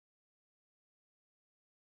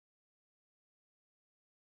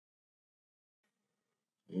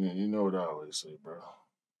You know what I always say, bro.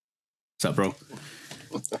 What's up, bro?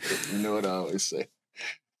 You know what I always say.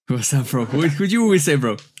 What's up, bro? What would you always say,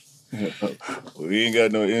 bro? We ain't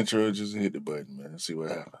got no intro. Just hit the button, man. See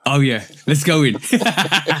what happens. Oh, yeah. Let's go in.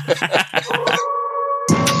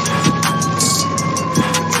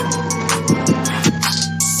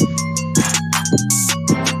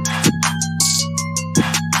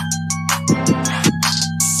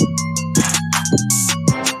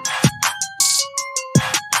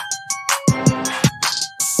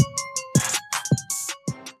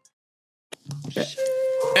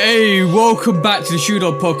 Hey, welcome back to the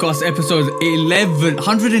Shootout Podcast, episode 111.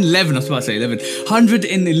 I was about to say 11.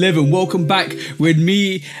 111. Welcome back with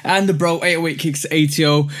me and the bro, 808 Kicks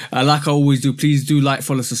ATL. Like I always do, please do like,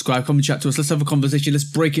 follow, subscribe, come and chat to us. Let's have a conversation. Let's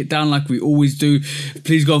break it down like we always do.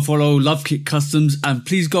 Please go and follow Lovekickscustom, and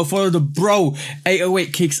please go follow the bro,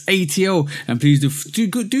 808 Kicks ATL. And please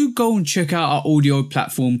do go and check out our audio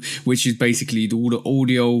platform, which is basically all the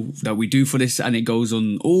audio that we do for this, and it goes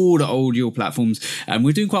on all the audio platforms, and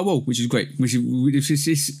we're doing quite well, which is great.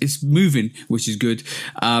 It's moving, which is good.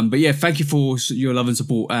 But yeah, thank you for your love and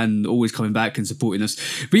support and always coming back and supporting us.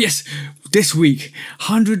 But yes, this week,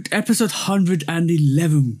 episode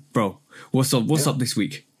 111, bro. What's up this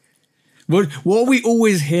week? What are we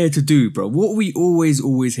always here to do, bro? What are we always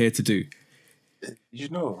here to do? You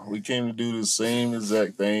know, we came to do the same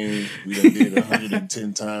exact thing we done did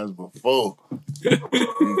 110 times before. We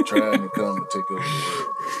trying to come and take over the world.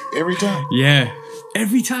 Every time. Yeah.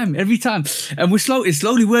 Every time. And it's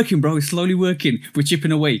slowly working, bro. It's slowly working. We're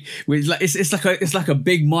chipping away. It's like a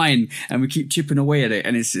big mine, and we keep chipping away at it,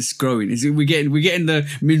 and it's growing. We're getting the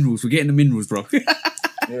minerals. We're getting the minerals, bro.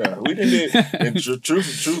 Yeah, we did it. And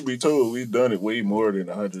truth be told, we've done it way more than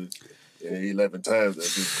 111 times at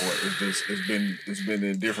this point. It's been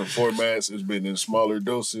in different formats. It's been in smaller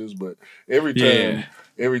doses, but every time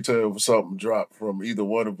something dropped from either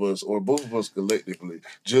one of us or both of us collectively,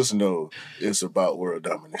 just know it's about world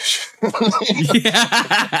domination.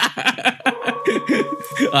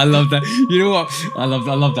 I love that. You know what? I love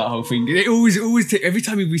that whole thing. It always every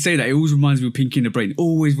time we say that, it always reminds me of Pinky in the Brain. It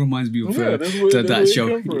always reminds me of that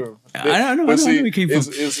show. I know where it came from.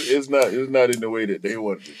 It's not in the way that they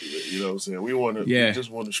wanted to do it. You know what I'm saying? We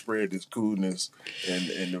just want to spread this coolness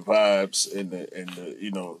and the vibes and the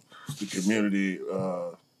the community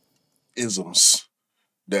isms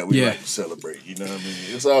that we like to celebrate. You know what I mean?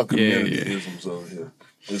 It's all community isms over here.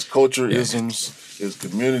 It's culture isms, it's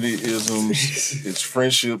community isms, it's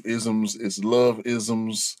friendship isms, it's love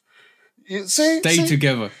isms. Stay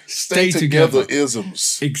together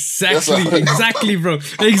isms. Exactly, bro.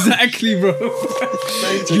 Stay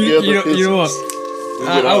together. You know what?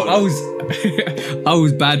 I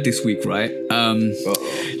was bad this week, right?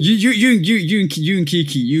 You and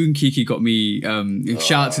Kiki got me.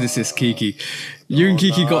 Shout out to the sis Kiki. You and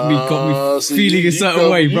Kiki got me feeling a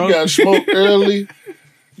certain way, bro. You got smoked early.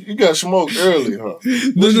 You got smoked early, huh?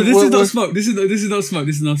 No, this is not smoke. This is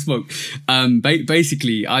not smoke.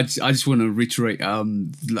 Basically, I just want to reiterate,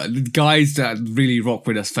 the guys that really rock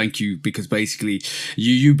with us, thank you, because basically,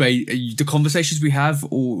 the conversations we have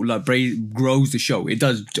grows the show. It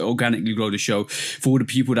does organically grow the show for the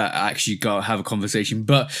people that actually go have a conversation.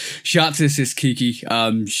 But shout out to sis Kiki.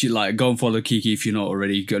 She go and follow Kiki if you're not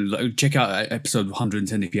already. Go check out episode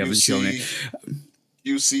 110 if you haven't shown it.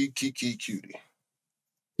 QC Kiki Cutie.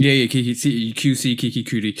 Yeah, Kiki, QC Kiki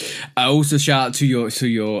Cutie. Also shout out to your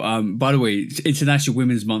by the way, International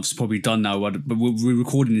Women's Month's probably done now, but we're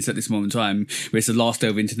recording this at this moment in time, where it's the last day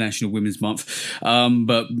of International Women's Month.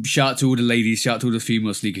 But shout out to all the ladies, shout out to all the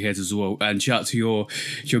female sneakerheads as well, and shout out to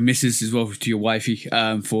your missus as well, to your wifey,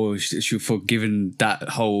 for giving that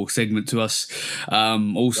whole segment to us.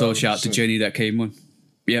 Also shout out to Jenny that came on.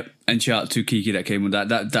 Yep, and shout out to Kiki that came on.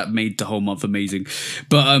 That made the whole month amazing.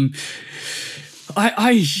 But bro,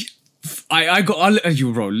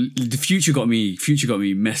 the future got me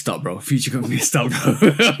messed up, bro. I'm just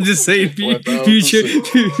saying, future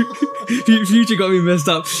got me messed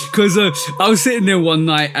up, because I was sitting there one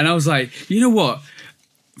night and I was like, you know what?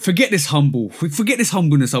 Forget this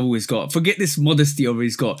humbleness I've always got. Forget this modesty I've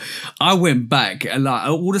always got. I went back and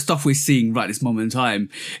all the stuff we're seeing right this moment in time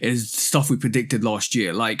is stuff we predicted last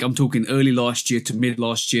year. Like, I'm talking early last year to mid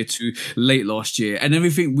last year to late last year, and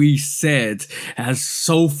everything we said has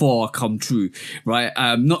so far come true, right?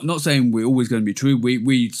 Not saying we're always going to be true. We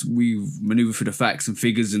maneuver through the facts and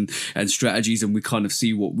figures and strategies, and we kind of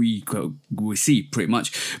see what we see pretty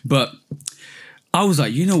much, but I was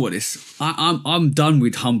like, you know what, I'm done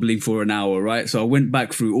with humbling for an hour, right? So I went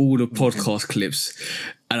back through all the podcast clips,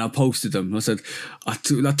 and I posted them. I said, I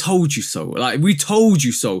told you so. Like, we told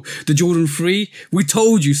you so. The Jordan 3, we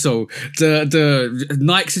told you so. The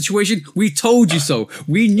Nike situation, we told you so.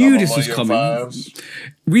 We knew this was coming. 5s.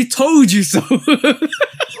 We told you so.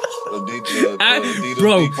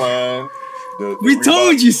 Bro, decline, we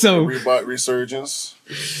told you so. The Reebok resurgence.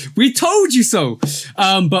 We told you so.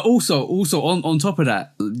 But also on top of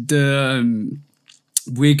that,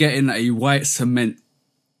 we're getting a white cement,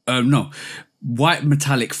 white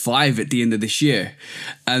metallic 5 at the end of this year.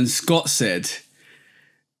 And Scott said,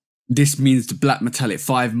 this means the black metallic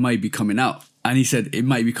 5 may be coming out. And he said it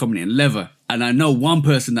might be coming in leather. And I know one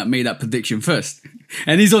person that made that prediction first.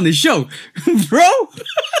 And he's on this show. Bro!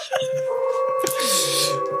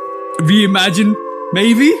 Reimagine,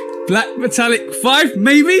 maybe? Black metallic 5,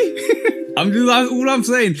 maybe? All I'm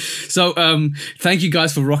saying. So, thank you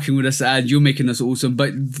guys for rocking with us, and you're making us awesome.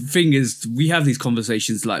 But the thing is, we have these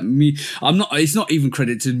conversations like me. It's not even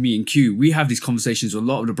credit to me and Q. We have these conversations with a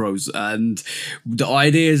lot of the bros, and the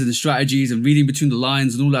ideas and the strategies and reading between the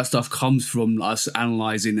lines and all that stuff comes from us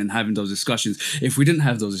analyzing and having those discussions. If we didn't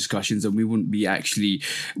have those discussions, then we wouldn't be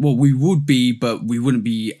we would be, but we wouldn't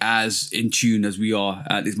be as in tune as we are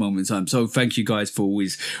at this moment in time. So, thank you guys for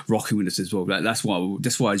always rocking with us as well. That's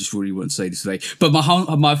why I just really want to say this today. But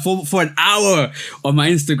for an hour on my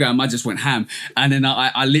Instagram, I just went ham, and then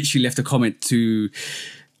I literally left a comment to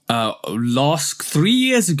 3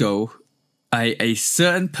 years ago. A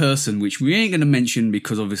certain person, which we ain't gonna mention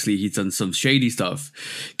because obviously he's done some shady stuff,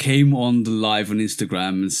 came on the live on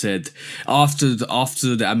Instagram and said after the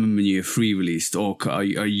MLB 3 released, or a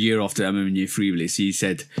year after MLB 3 release, he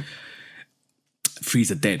said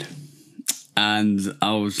 3's are dead. And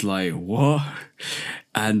I was like, what?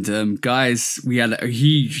 And guys, we had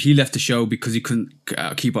he left the show because he couldn't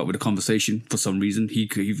keep up with the conversation for some reason. He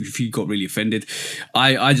got really offended.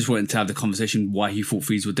 I just wanted to have the conversation why he thought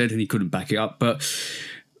 3's were dead, and he couldn't back it up. But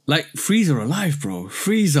like, 3's are alive, bro.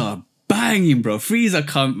 3's are banging, bro. 3's are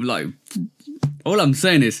like. All I'm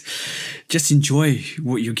saying is, just enjoy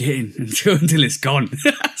what you're getting until it's gone.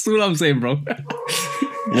 That's all I'm saying, bro.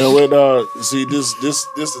 You know what? See, this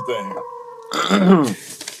the thing.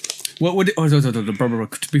 Bro,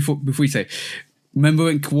 before you say,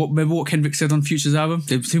 remember what Kendrick said on Future's album?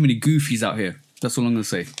 There's too many goofies out here. That's all I'm gonna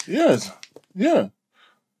say. Yes, yeah.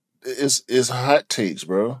 It's hot takes,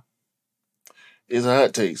 bro. It's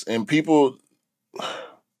hot takes, and people.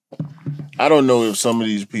 I don't know if some of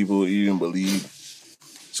these people even believe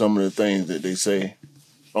some of the things that they say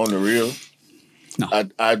on the real. No,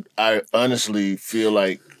 I honestly feel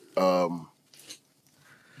like.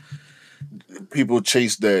 People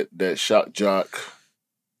chase that shock jock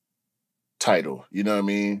title, you know what I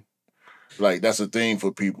mean? Like, that's a thing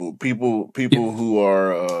for people. People who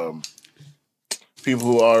are people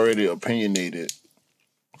who are already opinionated,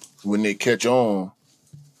 when they catch on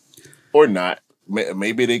or not,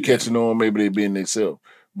 maybe they catching on, maybe they being themselves.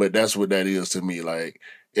 But that's what that is to me. Like,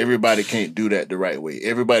 everybody can't do that the right way.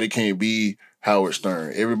 Everybody can't be Howard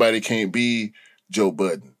Stern. Everybody can't be Joe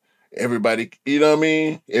Budden. Everybody, you know what I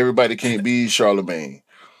mean? Everybody can't be Charlemagne.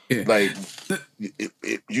 Yeah. Like,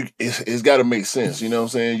 it's got to make sense. You know what I'm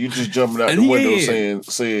saying? You just jumping out the window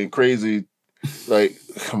saying crazy. Like,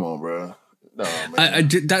 come on, bro. No, man.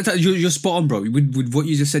 You're spot on, bro. With what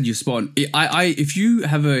you just said, you're spot on. If you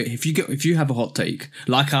have a hot take,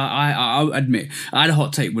 like I'll admit, I had a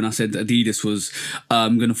hot take when I said Adidas was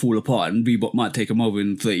gonna fall apart and Reebok might take them over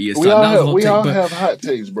in 30 years. We all have hot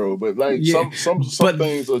takes, bro. But like, yeah, some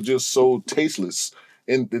things are just so tasteless,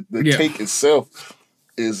 and the take itself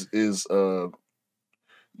is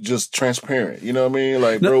just transparent. You know what I mean?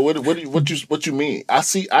 Like, bro, what you mean?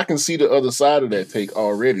 I can see the other side of that take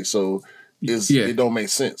already. So. It don't make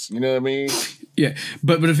sense. You know what I mean? Yeah,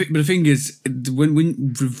 but the thing is, when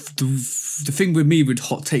the thing with me with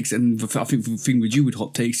hot takes, and I think the thing with you with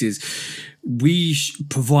hot takes is, we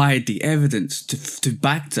provide the evidence to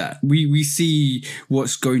back that. We see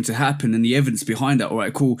what's going to happen and the evidence behind that. All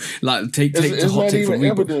right, cool. Like, take the hot take from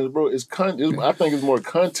evidence, bro. I think it's more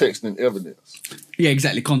context than evidence. Yeah,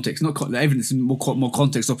 exactly. Context, not the evidence, is more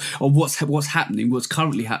context of what's happening, what's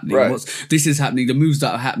currently happening, right. This is happening, the moves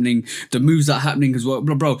that are happening as well,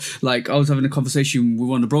 bro. Like, I was having a conversation with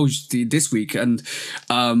one of the bros this week, and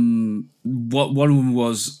what one of them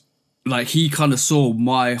was. Like, he kind of saw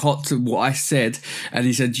what I said, and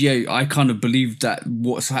he said, "Yeah, I kind of believe that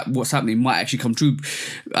what's happening might actually come true."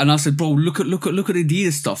 And I said, "Bro, look at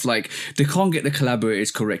Adidas stuff. Like, they can't get the collaborators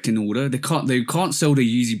correct in order. They can't sell the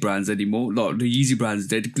Yeezy brands anymore. Like, the Yeezy brands,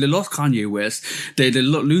 they lost Kanye West. They're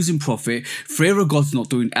losing profit. Fear of God's not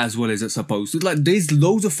doing as well as it's supposed to. Like, there's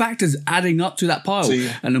loads of factors adding up to that pile,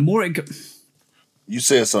 and the more it." You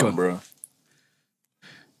said something, bro.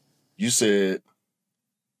 You said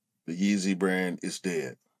the Yeezy brand is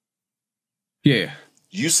dead. Yeah.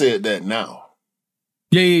 You said that now.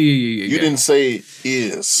 Yeah. You didn't say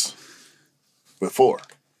is before.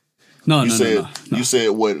 No. You said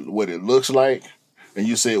what it looks like, and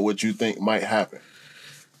you said what you think might happen.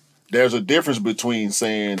 There's a difference between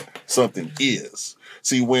saying something is.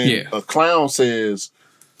 See, when a clown says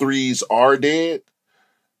 3's are dead,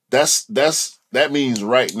 that means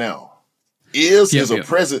right now. Is a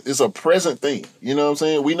present. It's a present thing. You know what I'm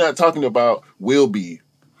saying? We're not talking about will be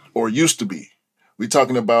or used to be. We're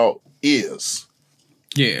talking about is.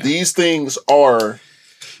 Yeah. These things are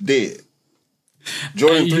dead.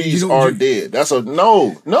 Jordan 3's are dead. That's a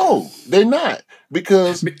no, they're not.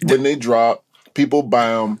 Because when they drop, people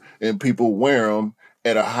buy them and people wear them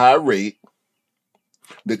at a high rate.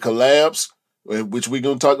 The collabs, which we're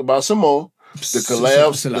going to talk about some more, the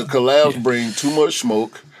collabs bring too much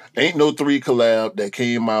smoke. Ain't no 3 collab that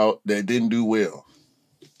came out that didn't do well.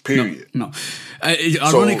 Period. No.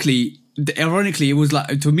 Ironically, it was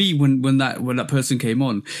like, to me, when that person came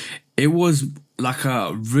on, it was like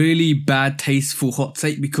a really bad, tasteful hot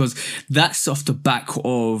take, because that's off the back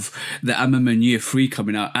of the MMN 3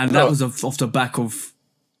 coming out, and that was off the back of.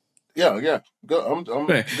 Yeah. Go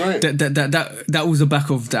ahead. That was the back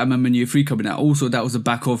of the MMN 3 coming out. Also, that was the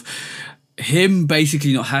back of him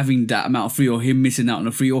basically not having that amount of free, or him missing out on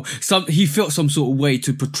a free, or he felt some sort of way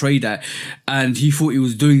to portray that, and he thought he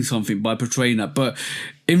was doing something by portraying that. But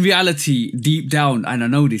in reality, deep down, and I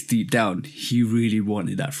know this deep down, he really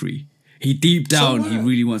wanted that free. He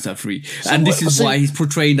really wants that free, and this is why he's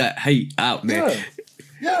portraying that hate out there.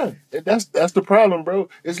 Yeah, that's the problem, bro.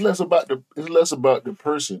 It's less about the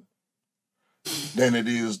person than it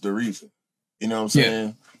is the reason. You know what I'm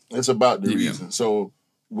saying? It's about the reason. So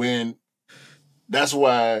that's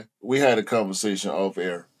why we had a conversation off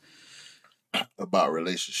air about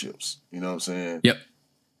relationships. You know what I'm saying? Yep.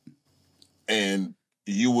 And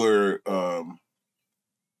you were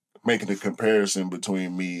making a comparison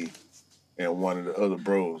between me and one of the other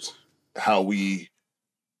bros, how we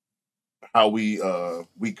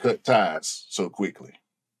cut ties so quickly.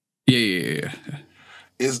 Yeah.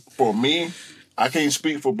 Is for me, I can't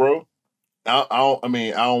speak for bro. I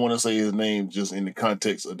don't want to say his name just in the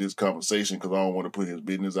context of this conversation, because I don't want to put his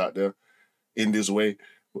business out there in this way.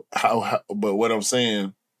 But what I'm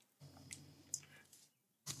saying,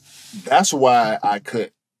 that's why I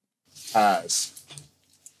cut ties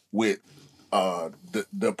with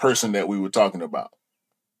the person that we were talking about.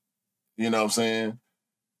 You know what I'm saying?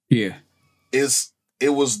 Yeah. It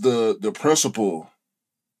was the principle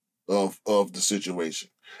of the situation.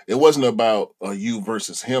 It wasn't about a you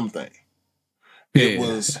versus him thing. It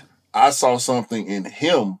was, I saw something in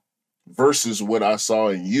him versus what I saw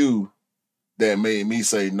in you that made me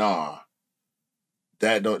say, nah,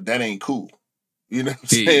 that ain't cool. You know what I'm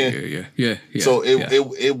saying? Yeah. So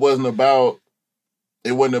it wasn't about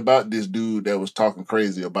this dude that was talking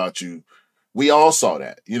crazy about you. We all saw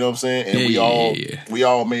that, you know what I'm saying? And we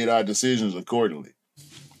all made our decisions accordingly.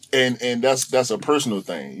 And that's a personal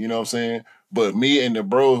thing, you know what I'm saying? But me and the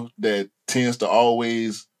bro that tends to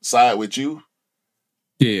always side with you,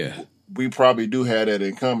 we probably do have that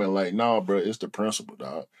in common. Like, nah, bro, it's the principle,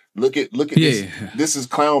 dog. Look at this. This is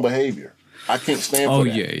clown behavior. I can't stand for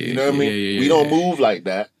that. You know what I mean? We don't move like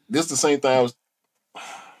that. This is the same thing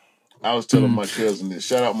I was telling my cousin this.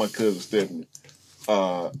 Shout out my cousin Stephanie.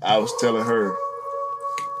 I was telling her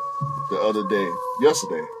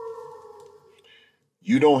yesterday,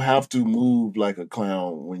 you don't have to move like a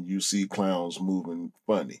clown when you see clowns moving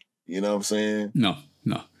funny. You know what I'm saying? No.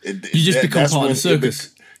 You just become part of the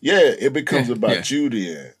circus. It becomes about you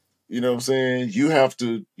then. You know what I'm saying? You have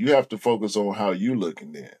to focus on how you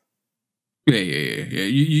looking then. Yeah.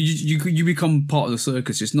 You become part of the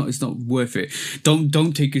circus. It's not worth it.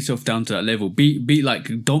 Don't take yourself down to that level. Be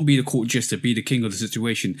like, don't be the court jester. Be the king of the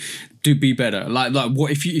situation. Do be better. Like what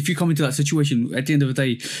if you come into that situation? At the end of the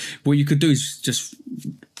day, what you could do is just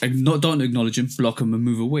don't acknowledge him, block him, and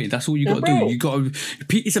move away. That's all you got to do. You got to.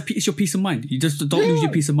 It's your peace of mind. You just don't lose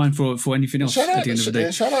your peace of mind for anything else. At the end of the day,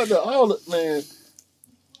 and shout out to all man.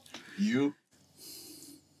 You,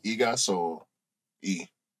 got soul, E.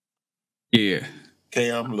 Yeah.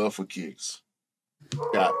 Cam, love for kicks.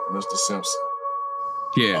 Got Mr. Simpson.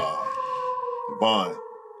 Yeah. Bond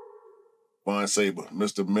Saber,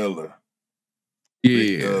 Mr. Miller.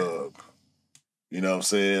 Yeah. Doug. You know what I'm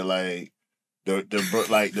saying? Like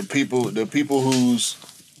the people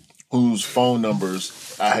whose phone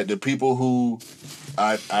numbers I had, the people who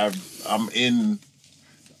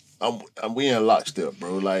we in lockstep,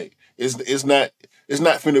 bro. Like it's not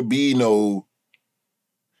finna be no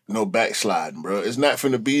no backsliding, bro. It's not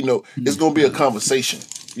finna be no. It's gonna be a conversation.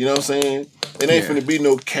 You know what I'm saying? It ain't finna be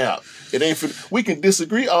no cap. It ain't finna. We can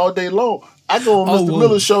disagree all day long. I go on Mr.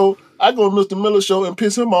 Miller's show. I go on Mr. Miller's show and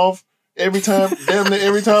piss him off every time. Damn near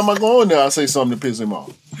every time I go on there, I say something to piss him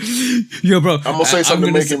off. Yo, bro. I'm gonna say something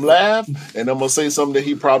to make him laugh, and I'm gonna say something that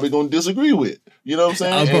he probably gonna disagree with. You know what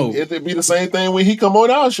I'm saying? And it'd be the same thing when he come on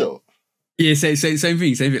our show. Yeah, same thing.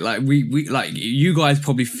 Like we like you guys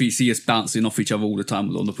probably see us bouncing off each other all the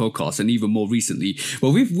time on the podcast, and even more recently.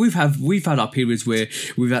 Well, we've had our periods where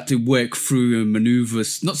we've had to work through and maneuver,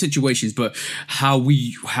 not situations, but how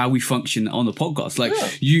we function on the podcast. Like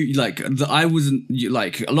I wasn't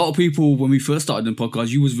like a lot of people when we first started the podcast.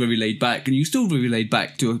 You was very laid back, and you still very laid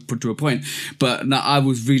back to a point. But now I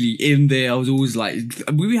was really in there. I was always like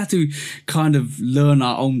we had to kind of learn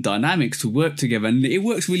our own dynamics to work together, and it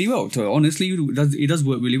works really well. So honestly, it does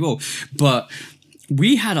work really well. But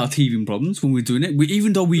we had our teething problems when we were doing it.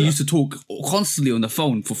 Even though we used to talk constantly on the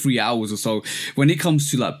phone for 3 hours or so, when it comes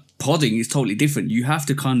to like podding, it's totally different. You have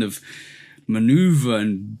to kind of maneuver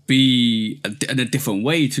and be in a different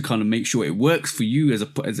way to kind of make sure it works for you as a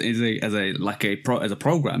program.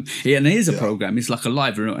 And it is a program. It's like a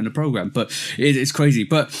live and a program, but it's crazy.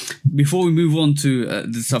 But before we move on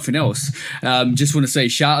to something else, just want to say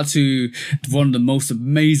shout out to one of the most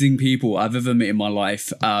amazing people I've ever met in my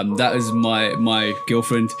life. That is my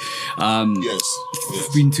girlfriend. Yes.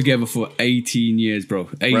 Been together for 18 years, bro.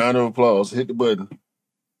 Round of applause. Hit the button.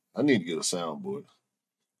 I need to get a soundboard.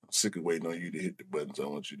 Sick of waiting on you to hit the buttons. I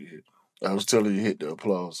want you to hit. I was telling you hit the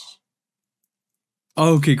applause.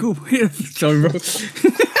 Oh, okay, cool. Sorry, bro.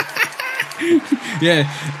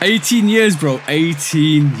 Yeah, 18 years, bro.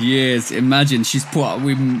 18 years. Imagine she's put up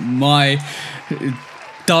with my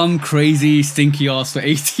dumb, crazy, stinky ass for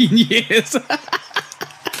 18 years.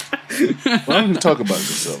 Why don't you talk about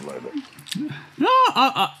yourself like that? No,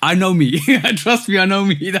 I know me. Trust me, I know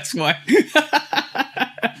me. That's why.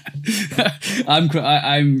 I'm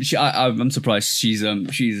surprised she's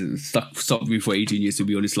stuck with me for 18 years. To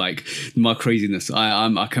be honest, like my craziness,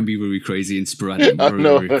 I can be very crazy and sporadic.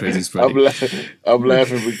 Very crazy and sporadic. I'm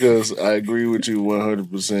laughing because I agree with you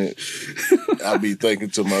 100%. I be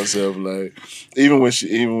thinking to myself like, even when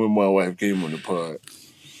my wife came on the pod,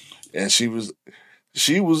 and she was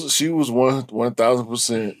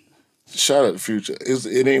 1,000%. Shout out to Future.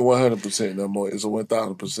 It ain't 100% no more. It's a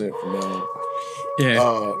 1,000% from now on. Yeah.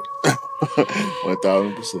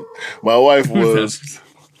 1,000%. My wife was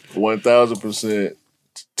 1,000%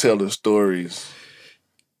 telling stories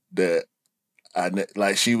that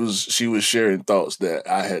she was sharing thoughts that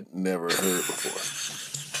I had never heard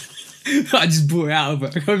before. I just brought it out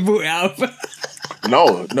of her.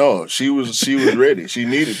 No, she was ready. She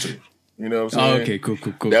needed to. You know what I'm saying? Oh, okay, cool.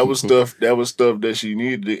 That was stuff that she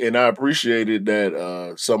needed, and I appreciated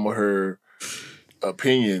that some of her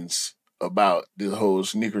opinions about the whole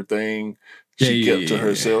sneaker thing she kept to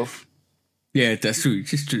herself. Yeah, that's true.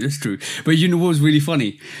 That's true. But you know what was really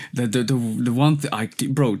funny? The one thing,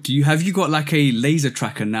 bro, have you got like a laser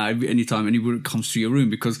tracker now? Anytime anyone comes to your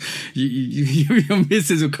room, because your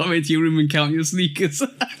missus will come into your room and count your sneakers.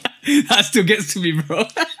 That still gets to me, bro.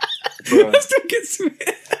 That still gets to me.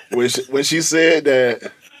 When she said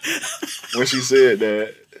that,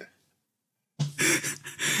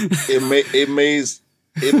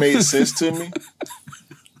 it made sense to me.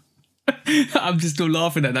 I'm just still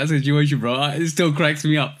laughing at that situation, bro. It still cracks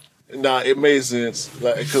me up. Nah, it made sense,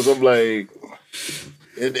 like, because I'm like,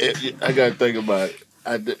 I gotta think about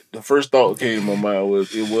it. The first thought came to my mind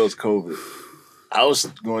was it was COVID. I was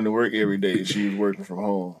going to work every day. She was working from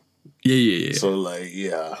home. Yeah. So like,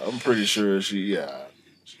 yeah, I'm pretty sure she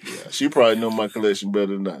probably know my collection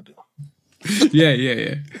better than I do.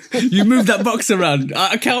 Yeah. You moved that box around.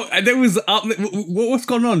 I count. There was what's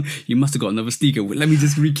going on? You must have got another sneaker. Let me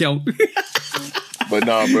just recount. But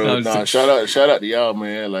nah, bro. Shout out to y'all,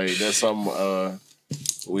 man. Like that's something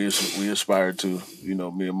we aspire to. You know,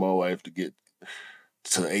 me and my wife to get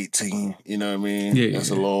to 18. You know what I mean? Yeah. That's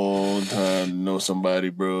a long time to know somebody,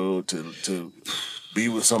 bro. To be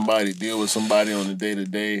with somebody, deal with somebody on a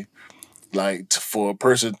day-to-day. Like for a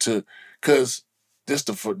person to, cause this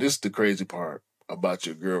the crazy part about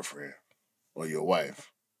your girlfriend or your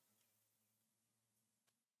wife.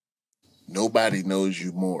 Nobody knows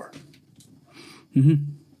you more.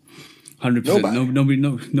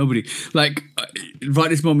 100%. Nobody. Like right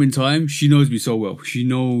this moment in time, she knows me so well.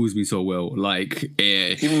 Like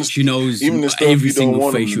she knows every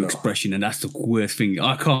single facial expression, and that's the worst thing.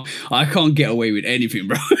 I can't get away with anything,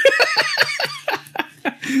 bro.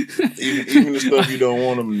 even the stuff you don't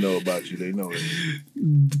want them to know about you, they know it.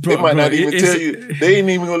 Bro, they might not even tell you. They ain't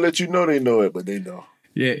even gonna let you know they know it, but they know.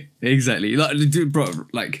 Yeah, exactly. Like, dude, bro,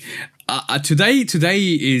 like today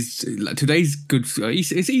is like, today's good.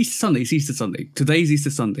 It's Easter Sunday. It's Easter Sunday. Today's Easter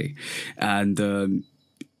Sunday, and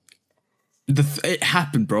it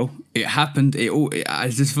happened, bro. It happened.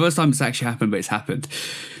 It's the first time it's actually happened, but it's happened.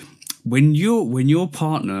 When your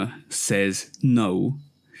partner says no,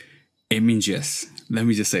 it means yes. Let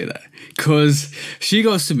me just say that, because she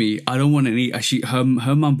goes to me, I don't want any. Her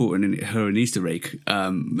mum bought her an Easter egg,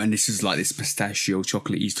 and this is like this pistachio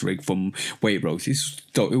chocolate Easter egg from Waitrose. It's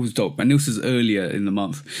dope. It was dope, and this was earlier in the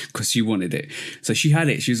month because she wanted it. So she had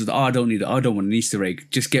it. She was like, "Oh, I don't need it. I don't want an Easter egg.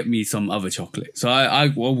 Just get me some other chocolate." So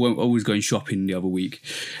I was going shopping the other week,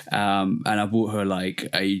 and I bought her like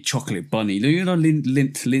a chocolate bunny. You know,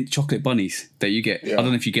 lint chocolate bunnies that you get. Yeah. I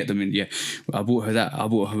don't know if you get them in. Yeah, I bought her that. I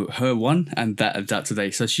bought her one and that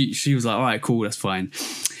today. So she was like, all right, cool, that's fine.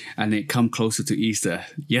 And it come closer to Easter.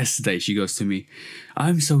 Yesterday, she goes to me,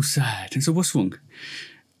 I'm so sad. And so what's wrong?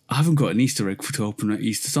 I haven't got an Easter egg to open on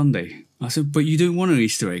Easter Sunday. I said, but you don't want an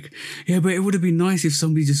Easter egg. Yeah, but it would have been nice if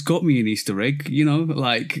somebody just got me an Easter egg, you know?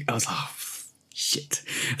 Like, I was like, oh, shit.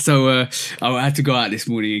 So I had to go out this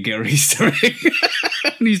morning and get an Easter egg.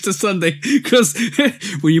 On Easter Sunday. Because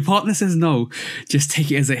when your partner says no, just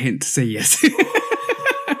take it as a hint to say yes.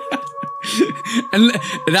 And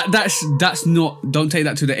that's not. Don't take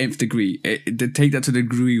that to the nth degree. Take that to the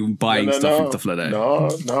degree of buying stuff and stuff like that. No.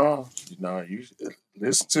 You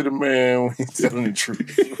listen to the man when he's telling the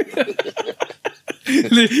truth.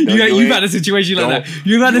 You've had a situation like that.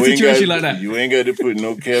 You've had a situation like that. You ain't got to put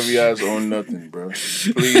no caveats on nothing, bro.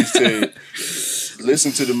 Please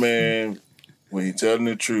listen to the man when he's telling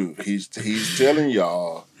the truth. He's telling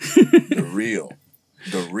y'all the real.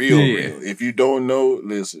 The real. If you don't know,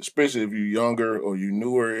 listen, especially if you're younger or you're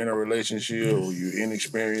newer in a relationship or you're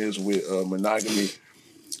inexperienced with monogamy,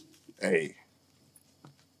 hey,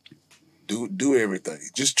 do everything.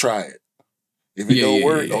 Just try it. If it don't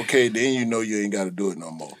work, okay, then you know you ain't got to do it no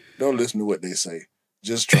more. Don't listen to what they say.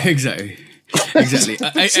 Just try. Exactly.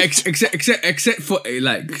 Except for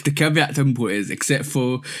like the caveat to put is except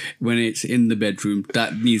for when it's in the bedroom,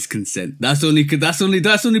 that needs consent. That's only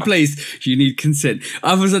place you need consent.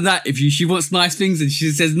 Other than that, if she wants nice things and she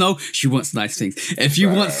says no, she wants nice things. If you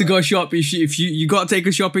wants to go shopping, if you gotta take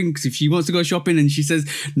her shopping, because if she wants to go shopping and she says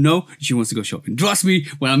no, she wants to go shopping. Trust me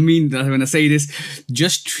when I say this,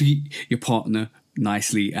 just treat your partner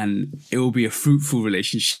nicely and it will be a fruitful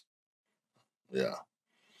relationship. Yeah.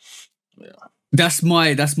 That's my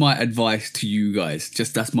advice to you guys.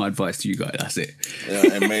 That's my advice to you guys. That's it.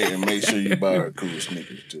 Yeah, and make sure you buy her cool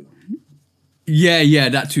sneakers too. Yeah,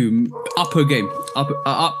 that too. Up her game. Up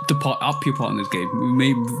your partner's game.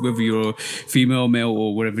 Maybe whether you're female, male,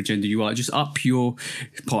 or whatever gender you are, just up your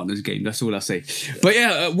partner's game. That's all I say. But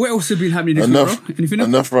yeah, what else has been happening this week, bro? Anything else?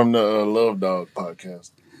 Enough from the Love Dog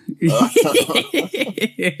podcast.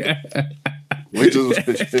 We just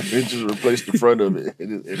replaced the front of it.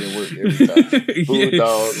 It worked every time. Food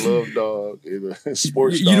dog, love dog,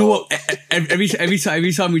 sports dog. You know what? Every time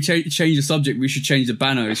we change the subject, we should change the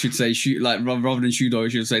banner. It should say shoot, like rather than shoe dog, it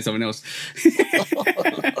should say something else.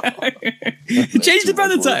 Change the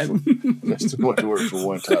banner time. That's too much work for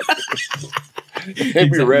one topic.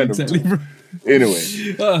 It'd be random. Exactly, anyway,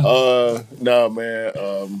 no man.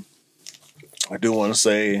 I do want to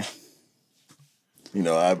say, you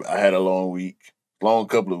know, I had a long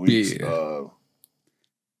couple of weeks. Yeah.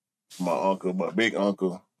 My big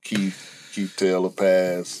uncle, Keith Taylor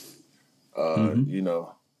passed. You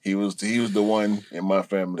know, he was the one in my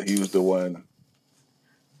family. He was the one.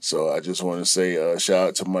 So I just want to say shout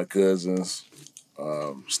out to my cousins,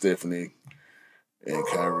 Stephanie and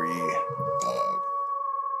Kyrie.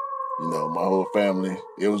 You know, my whole family.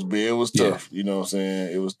 It was tough. You know what I'm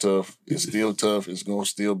saying? It was tough. It's still tough. It's gonna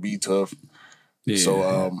still be tough. Yeah.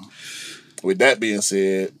 So with that being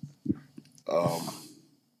said, I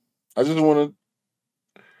just want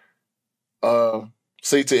to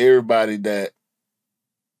say to everybody that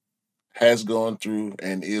has gone through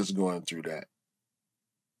and is going through that,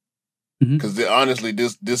 because honestly,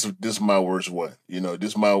 this is my worst one. You know,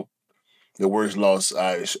 this is the worst loss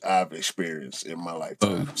I've experienced in my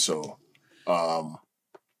lifetime. So,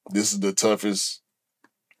 this is the toughest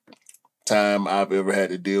time I've ever had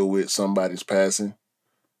to deal with somebody's passing.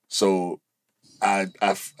 So, I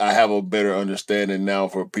have a better understanding now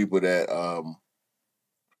for people that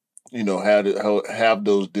you know how to have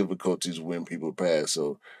those difficulties when people pass.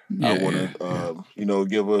 So, I want to you know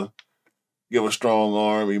give a strong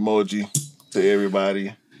arm emoji to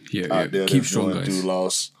everybody out there that's going through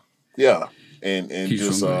loss. Yeah, and keep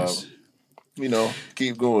just you know,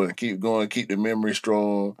 keep going, keep the memory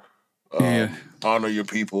strong. Honor your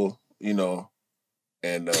people, you know,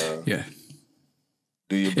 and Yeah.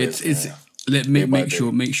 do your best. It's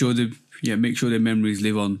make sure their memories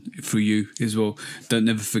live on through you as well. Don't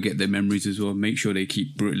never forget their memories as well. Make sure they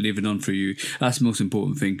keep living on through you. That's the most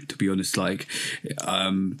important thing, to be honest. Like,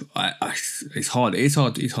 it's hard. It's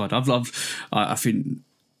hard. I think.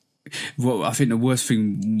 Well, I think the worst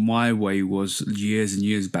thing my way was years and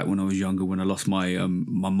years back when I was younger, when I lost my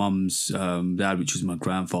my mum's dad, which was my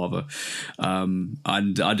grandfather, and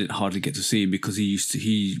I didn't hardly get to see him because he used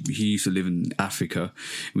to live in Africa.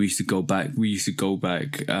 We used to go back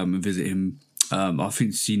and visit him. I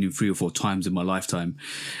think seen him 3 or 4 times in my lifetime,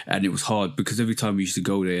 and it was hard because every time we used to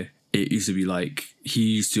go there, it used to be like he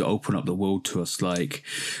used to open up the world to us, like.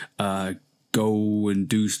 Go and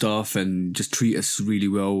do stuff and just treat us really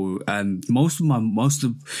well. And most of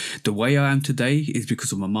the way I am today is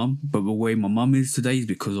because of my mum, but the way my mum is today is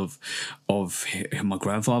because of my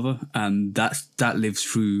grandfather, and that lives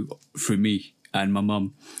through me and my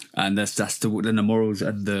mum, and that's the morals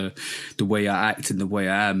and the way I act and the way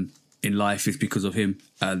I am in life is because of him.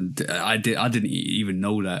 And I didn't even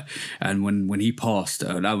know that. And when he passed,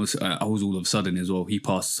 I was all of a sudden as well. He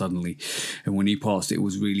passed suddenly, and when he passed, it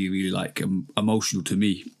was really, really like emotional to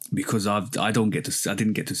me because I didn't get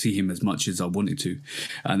to see him as much as I wanted to,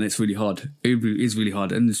 and it's really hard. It is really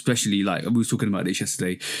hard, and especially like we were talking about this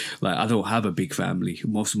yesterday. Like I don't have a big family.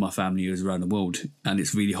 Most of my family is around the world, and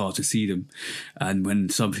it's really hard to see them. And when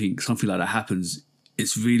something like that happens,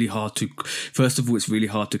 it's really hard to, first of all, it's really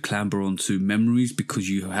hard to clamber onto memories because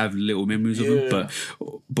you have little memories of them,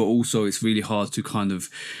 but also it's really hard to kind of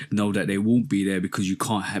know that they won't be there because you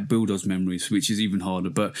can't build those memories, which is even harder.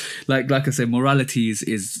 But like I said, morality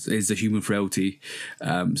is a human frailty.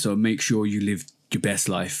 So make sure you live your best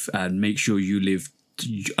life and make sure you live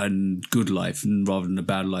a good life rather than a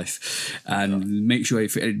bad life, and make sure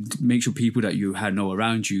people that you know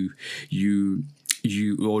around you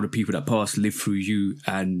or the people that passed live through you,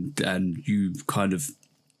 and you kind of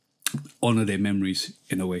honor their memories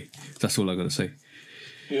in a way. That's all I gotta say.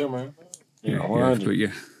 Yeah, man. Yeah, 100. But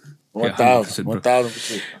yeah, 1,000%,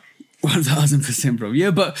 1,000%. 1,000%, bro.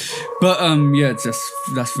 Yeah, but yeah,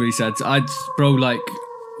 that's really sad. Bro, like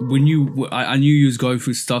when I knew you was going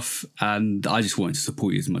through stuff, and I just wanted to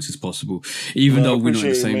support you as much as possible, even though we're not in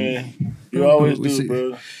the same. Man. You always do,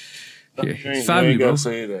 bro. Yeah, it's family, you ain't gotta bro.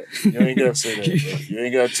 say that. You ain't gotta say that, bro. You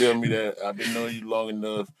ain't gotta tell me that. I've been knowing you long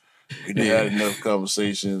enough. We done had enough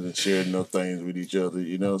conversations and shared enough things with each other.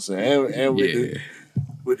 You know what I'm saying? And with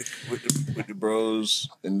the bros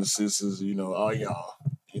and the sisters, you know, all y'all,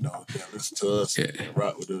 you know, that listen to us and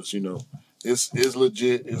rock with us. You know, it's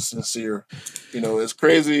legit. It's sincere. You know, as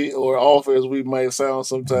crazy or off as we might sound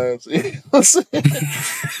sometimes. You know what I'm saying?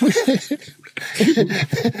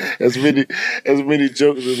 as many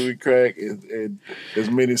jokes as we crack and as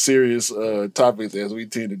many serious topics as we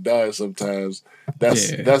tend to dive sometimes,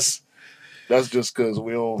 that's just because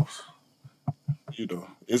we don't, you know,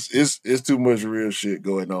 it's too much real shit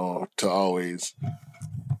going on to always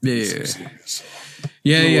exactly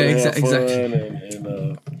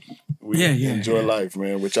and we enjoy life,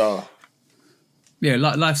 man, with y'all. Yeah,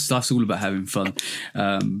 life's all about having fun.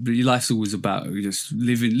 But your life's always about just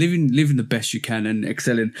living the best you can and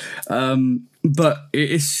excelling. But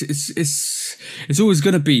it's always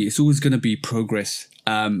gonna be progress.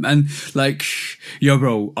 And like, yo,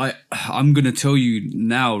 bro, I'm gonna tell you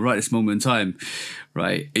now, right this moment in time,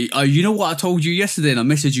 right? You know what I told you yesterday, and I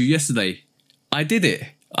messaged you yesterday. I did it.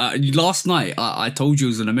 Last night, I told you I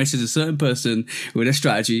was going to message a certain person with a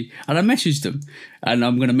strategy, and I messaged them. And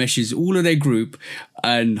I'm going to message all of their group,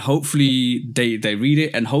 and hopefully they read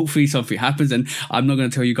it, and hopefully something happens. And I'm not going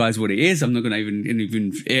to tell you guys what it is. I'm not going to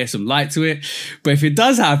even air some light to it. But if it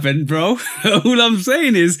does happen, bro, all I'm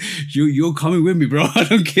saying is you're coming with me, bro. I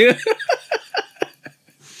don't care.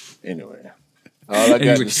 Anyway, all I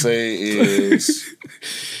got to say is...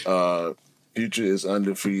 Future is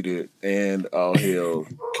undefeated, and all hail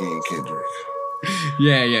King Kendrick.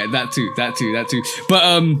 Yeah, that too. But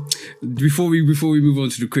before we move on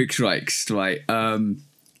to the quick strikes, right?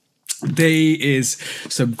 There is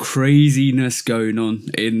some craziness going on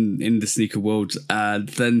in the sneaker world, and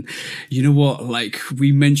then you know what? Like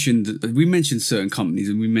we mentioned certain companies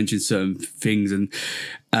and we mentioned certain things, and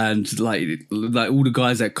like all the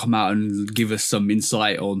guys that come out and give us some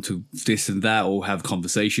insight onto this and that, or have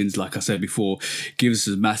conversations, like I said before, give us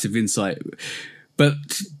a massive insight. But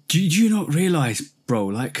do you not realize, bro,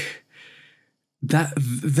 like that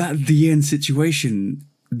the end situation,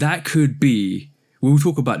 that could be, we'll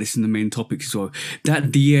talk about this in the main topics as well,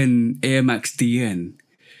 that DN, Air Max DN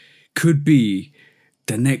could be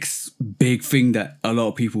the next big thing that a lot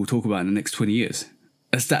of people will talk about in the next 20 years.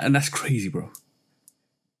 That's crazy, bro.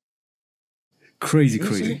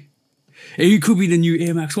 Crazy. It could be the new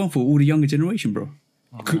Air Max 1 for all the younger generation, bro.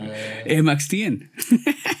 Air Max TN.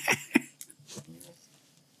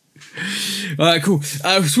 All right, cool.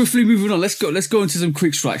 Swiftly moving on. Let's go into some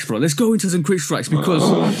quick strikes, bro. Let's go into some quick strikes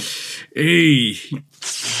because, hey,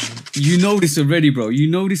 you know this already, bro. You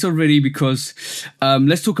know this already because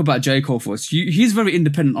let's talk about J. Cole first. He's a very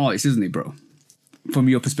independent artist, isn't he, bro? From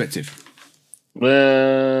your perspective.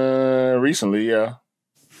 Recently, yeah.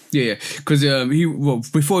 Yeah, because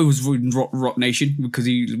before he was in Rock Nation, because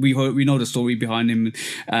we know the story behind him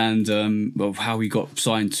and of how he got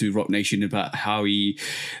signed to Rock Nation, about how he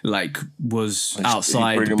was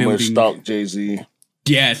outside he pretty building. Much stalked Jay-Z.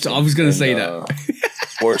 Yeah, so I was gonna say that.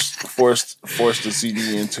 forced the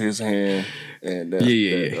CD into his hand, and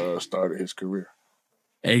that started his career.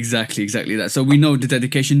 Exactly that. So we know the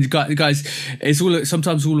dedication, guys. It's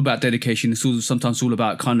sometimes all about dedication. It's sometimes all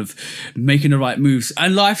about kind of making the right moves.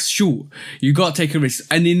 And life's short. You got to take a risk.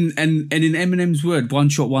 And in Eminem's word, one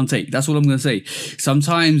shot, one take. That's all I'm gonna say.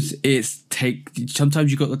 Sometimes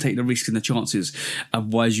Sometimes you got to take the risk and the chances.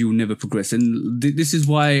 Otherwise, you'll never progress. And this is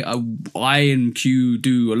why I and Q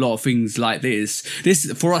do a lot of things like this.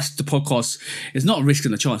 This for us, the podcast is not a risk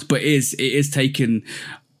and a chance, but it is taking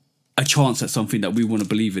a chance at something that we want to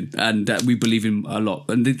believe in and that we believe in a lot,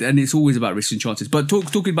 and it's always about risks and chances. But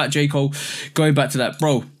talking about J. Cole, going back to that,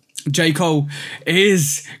 bro, J. Cole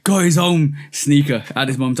got his own sneaker at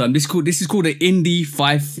this moment in time. This is called the Indy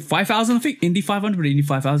 5000, I think. Indy 500 or Indy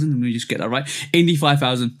 5000. Let me just get that right. Indy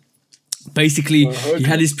 5000. Basically, he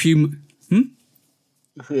had his Puma.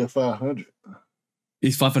 Yeah, 500.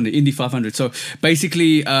 It's 500, Indy 500. So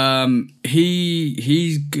basically,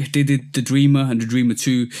 he did the Dreamer and the Dreamer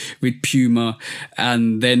 2 with Puma,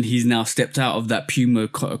 and then he's now stepped out of that Puma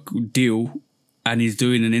deal, and he's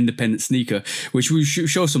doing an independent sneaker, which we should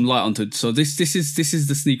show some light onto. So this is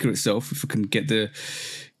the sneaker itself. If we can get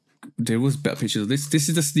there was better pictures of this. This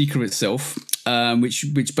is the sneaker itself, which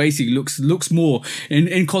basically looks more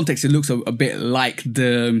in context. It looks a bit like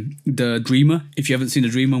the Dreamer. If you haven't seen the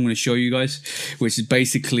Dreamer, I'm going to show you guys. Which is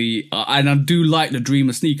basically, and I do like the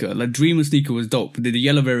Dreamer sneaker. Like Dreamer sneaker was dope. The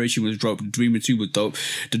yellow variation was dope. The Dreamer 2 was dope.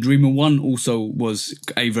 The Dreamer 1 also was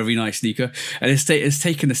a very nice sneaker, and it's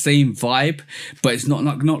taken the same vibe, but it's not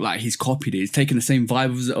like he's copied it. It's taken the same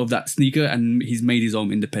vibe of that sneaker, and he's made his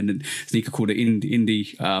own independent sneaker called the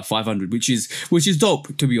Indy 500, which is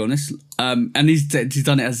dope, to be honest. And he's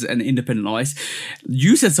done it as an independent artist.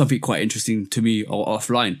 You said something quite interesting to me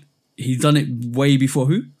offline. He's done it way before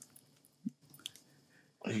who?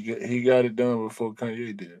 He got it done before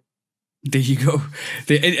Kanye did. There you go.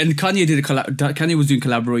 And Kanye did Kanye was doing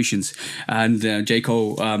collaborations, and J.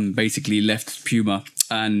 Cole basically left Puma,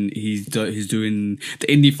 and he's doing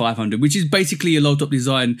the Indy 500, which is basically a low-top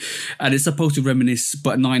design, and it's supposed to reminisce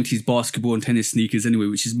but 90s basketball and tennis sneakers anyway,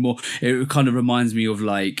 which is more, it kind of reminds me of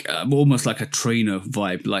like almost like a trainer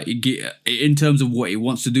vibe. Like in terms of what it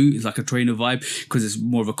wants to do, it's like a trainer vibe, because it's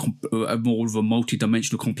more of a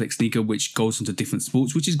multi-dimensional complex sneaker which goes into different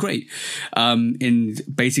sports, which is great. And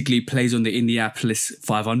basically plays on the Indianapolis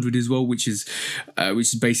 500 as well, which is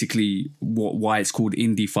basically why it's called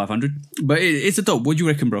Indy 500. But it's a dope. What do you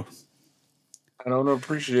reckon, bro? I don't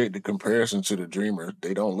appreciate the comparison to the Dreamer.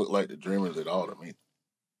 They don't look like the Dreamers at all to me.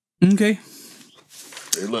 Okay.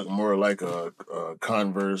 They look more like a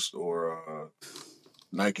Converse or a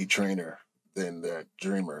Nike trainer than that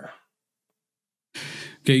Dreamer.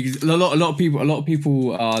 Okay, a lot of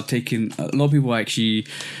people are actually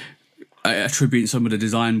attributing some of the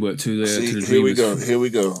design work to the Dreamers. Here we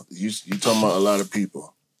go. You talking about a lot of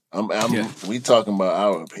people. We talking about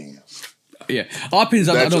our opinions. Yeah, our opinions.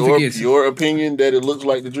 I don't think it's your opinion that it looks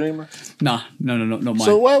like the Dreamer. Nah, no, not mine.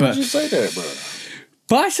 So why would you say that, bro?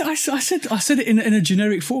 But I said it in a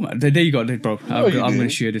generic format. There you go, bro. I'm going to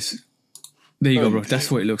share this. There you go, bro.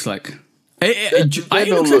 That's what it looks like. It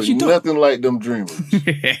don't look nothing like them Dreamers.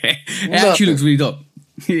 It actually looks really dope.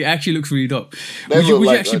 It actually looks really dope. Would you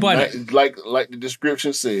actually buy that? Like the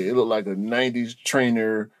description said, it looked like a 90s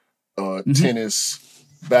trainer, tennis,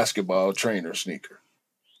 basketball trainer sneaker.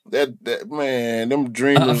 That man, them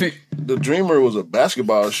Dreamers. The Dreamer was a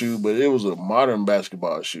basketball shoe, but it was a modern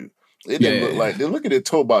basketball shoe. It didn't look like. Look at the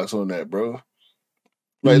toe box on that, bro.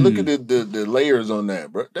 Like, look at the layers on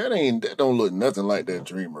that, bro. That don't look nothing like that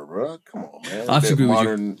Dreamer, bro. Come on,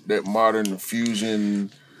 man. That modern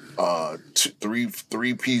fusion,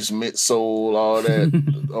 three-piece midsole, all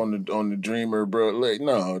that on the Dreamer, bro. Like,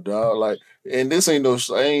 no, dog. Like, and this ain't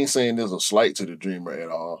I ain't saying there's a slight to the Dreamer at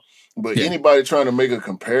all. But anybody trying to make a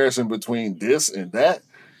comparison between this and that,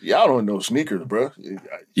 y'all don't know sneakers, bro.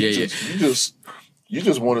 You You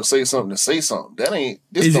just want to say something to say something. That ain't.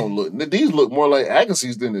 These look more like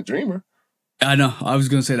Agassiz than the Dreamer. I know. I was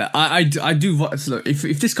gonna say that. I do. Look,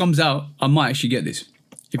 if this comes out, I might actually get this.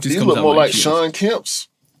 If this these comes look out, more like Sean Kemp's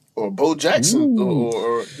or Bo Jackson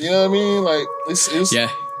or you know what I mean? Like it's yeah.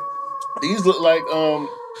 These look like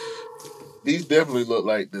these definitely look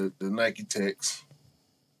like the Nike Techs,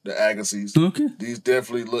 the Agassiz. Okay. These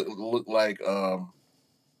definitely look like the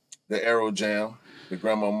Aero Jam, the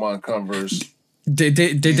Grandma Converse. They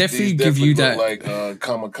definitely give you that like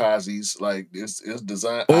kamikazes. Like it's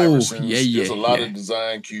design Iversons. There's a lot of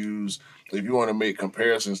design cues. If you want to make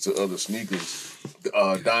comparisons to other sneakers,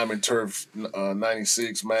 Diamond Turf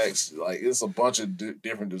 96 Max, like it's a bunch of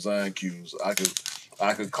different design cues. I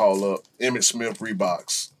could call up Emmett Smith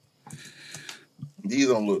Reeboks. These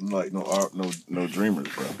don't look like no Dreamers,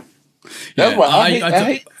 bro. That's why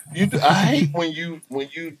I hate when you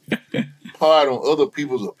part on other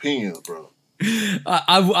people's opinions, bro.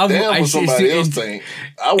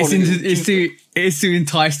 It's to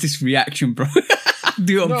entice this reaction, bro.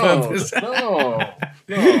 Do it on purpose. No.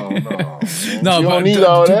 You don't need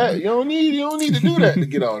all that. You don't need to do that to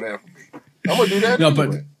get all that from me. I'm gonna do that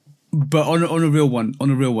anyway. But on a real one,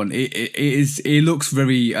 it looks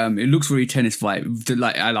very tennis vibe.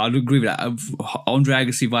 Like I'll agree with that. Andre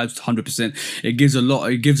Agassi vibes 100%. It gives a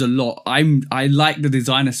lot. I like the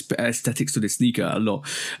design aesthetics to the sneaker a lot.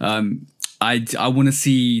 I want to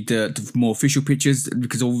see the more official pictures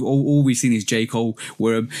because all we've seen is J. Cole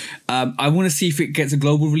wear 'em. I want to see if it gets a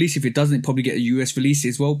global release. If it doesn't, it probably get a US release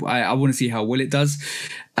as well. I want to see how well it does,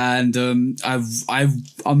 and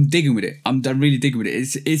I'm digging with it. I'm really digging with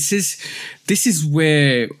it. It's just this is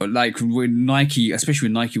where like when Nike, especially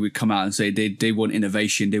when Nike would come out and say they want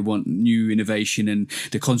innovation, they want new innovation, and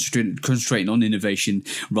they're concentrating on innovation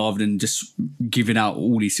rather than just giving out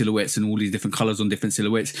all these silhouettes and all these different colors on different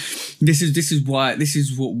silhouettes. This is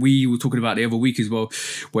what we were talking about the other week as well,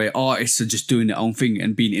 where artists are just doing their own thing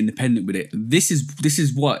and being independent with it. This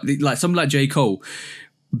is what, like someone like J. Cole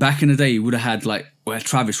back in the day would have had like where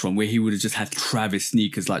Travis from, where he would have just had Travis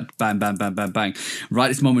sneakers like bang bang bang bang bang. Right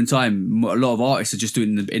this moment in time, a lot of artists are just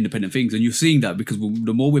doing independent things, and you're seeing that because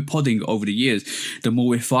the more we're podding over the years, the more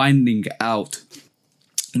we're finding out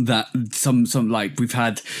that some like we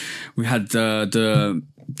had the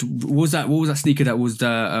what was that sneaker that was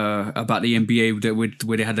about the NBA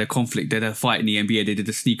where they had a conflict, they had a fight in the NBA. They did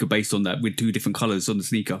a sneaker based on that with two different colors on the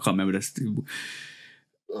sneaker. I can't remember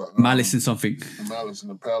Malice and something. Malice in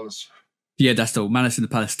the Palace. Yeah, that's the Malice in the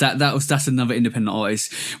Palace. That's another independent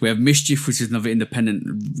artist. We have MSCHF, which is another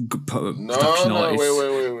independent production artist.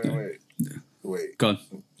 Wait. Go on.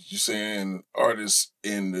 You're saying artists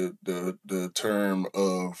in the term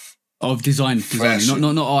of design,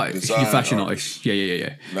 not art, design fashion artists.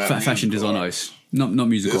 Yeah. Fashion design artists, not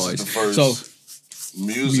music artists. This is the first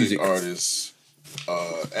music artists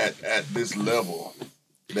at this level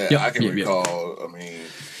that I can recall. I mean,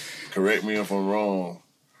 correct me if I'm wrong,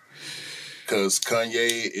 because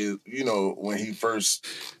Kanye is, when he first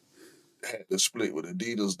had the split with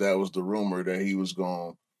Adidas, that was the rumor that he was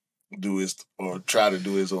going to do try to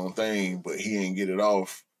do his own thing, but he ain't get it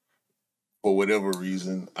off for whatever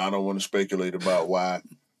reason. I don't want to speculate about why,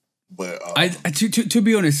 but to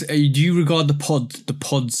be honest, do you regard the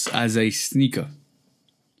pods as a sneaker?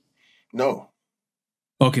 No.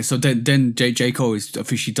 Okay, so then J. Cole is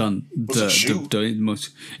officially done the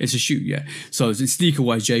most. It's a shoe, yeah. So sneaker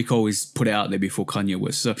wise, J. Cole is put it out there before Kanye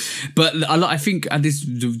was. So, but I think at this,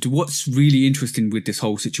 what's really interesting with this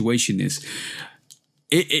whole situation is.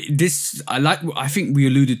 I think we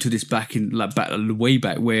alluded to this way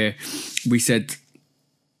back where we said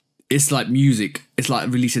it's like music. It's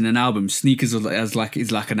like releasing an album. Sneakers is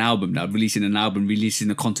like an album now, releasing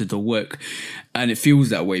the content of work, and it feels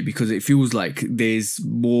that way because it feels like there's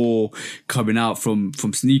more coming out from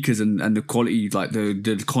sneakers and the quality, like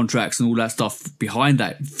the contracts and all that stuff behind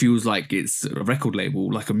that feels like it's a record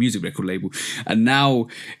label, like a music record label, and now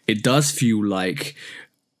it does feel like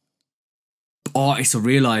artists are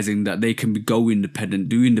realizing that they can go independent,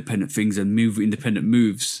 do independent things, and move independent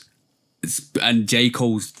moves. And J.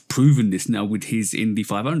 Cole's proven this now with his Indy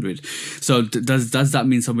 500. So does that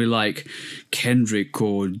mean somebody like Kendrick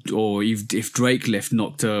or if Drake left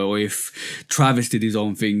Nocta, or if Travis did his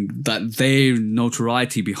own thing, that their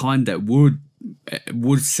notoriety behind that would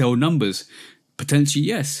sell numbers? Potentially,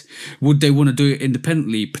 yes. Would they want to do it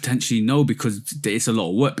independently? Potentially, no, because there's a lot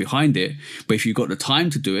of work behind it. But if you've got the time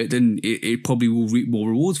to do it, then it probably will reap more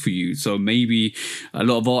rewards for you. So maybe a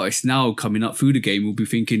lot of artists now coming up through the game will be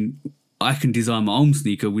thinking, I can design my own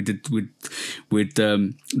sneaker with with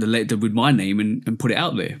my name and put it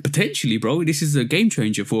out there. Potentially, bro, this is a game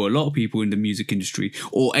changer for a lot of people in the music industry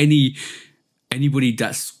or anybody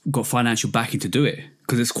that's got financial backing to do it,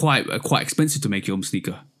 because it's quite expensive to make your own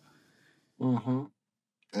sneaker. Mm-hmm.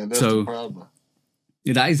 And that's the problem.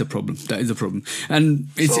 Yeah, that is a problem. And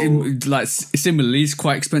it's similarly, it's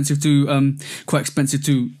quite expensive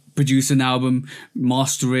to produce an album,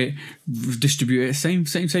 master it, distribute it. Same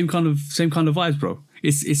kind of vibes, bro.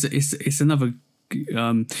 It's another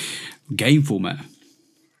game format.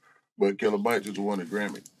 But Killer Mike just won a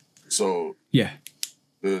Grammy, so yeah,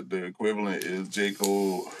 the equivalent is J.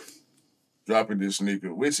 Cole dropping this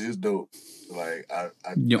sneaker, which is dope. Like I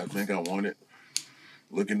think I want it.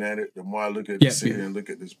 Looking at it, the more I look at this and look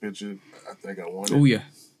at this picture, I think I want it. Oh yeah.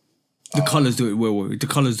 The colors do it well. The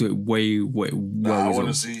colors do it way well. I want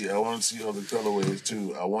to see other colorways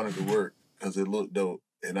too. I want it to work because it looked dope,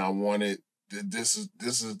 and I wanted. This is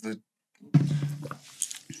the.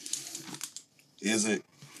 Is it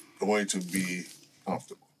going to be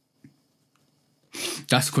comfortable?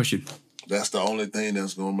 That's the question. That's the only thing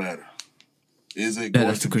that's gonna matter. Is it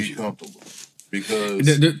going to be comfortable? Because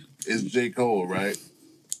it's J. Cole, right?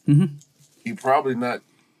 Mm-hmm. He probably not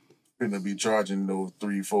gonna be charging no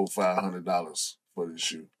 $300, $400, $500 for this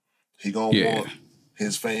shoe. He gonna want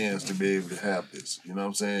his fans to be able to have this. You know what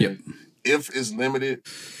I'm saying? Yep. If it's limited,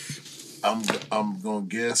 I'm gonna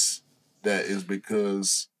guess that is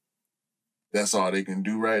because that's all they can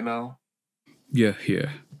do right now. Yeah.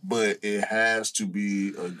 But it has to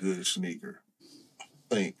be a good sneaker. I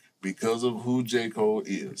think because of who J. Cole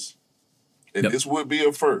is, and this would be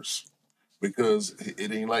a first. Because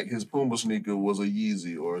it ain't like his Puma sneaker was a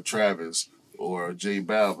Yeezy or a Travis or a J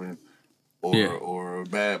Balvin or a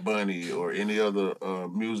Bad Bunny or any other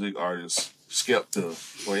music artist, Skepta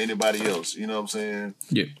or anybody else. You know what I'm saying?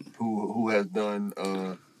 Yeah. Who has done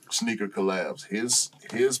sneaker collabs? His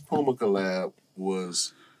Puma collab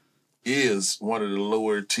is one of the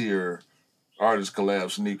lower tier artist collab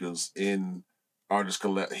sneakers in artist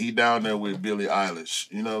collab. He down there with Billie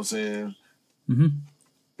Eilish. You know what I'm saying? Mm-hmm.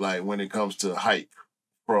 Like when it comes to hype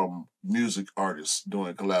from music artists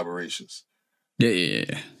doing collaborations.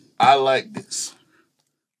 Yeah. I like this.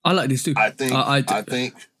 I like this too. I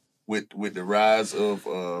think with the rise of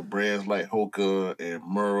brands like Hoka and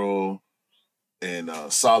Merle and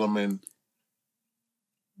Solomon,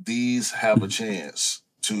 these have a chance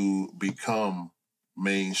to become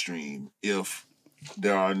mainstream if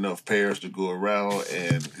there are enough pairs to go around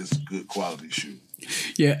and it's a good quality shoe.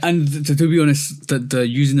 Yeah, and to be honest, the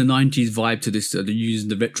using the 90s vibe to this, using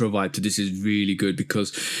the retro vibe to this is really good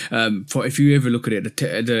because for if you ever look at it,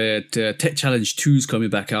 the Tech Challenge 2 is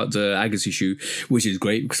coming back out, the Agassi shoe, which is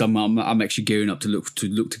great because I'm actually gearing up to look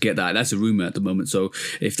to get that. That's a rumor at the moment, so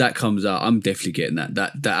if that comes out, I'm definitely getting that.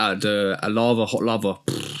 The Alava Hot Lava,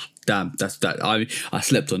 damn, that's that. I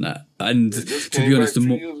slept on that, and to be honest, the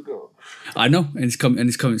more. I know, and it's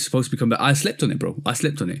supposed to be coming back. I slept on it, bro. I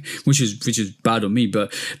slept on it, which is bad on me.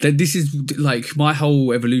 But this is like my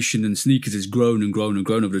whole evolution in sneakers has grown and grown and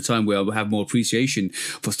grown over the time, where I have more appreciation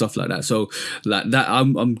for stuff like that. So like that,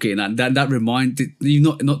 I'm getting that remind.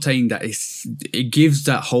 You're not saying that it gives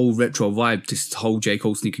that whole retro vibe. This whole J.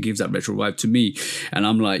 Cole sneaker gives that retro vibe to me, and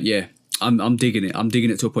I'm like, yeah. I'm digging it. I'm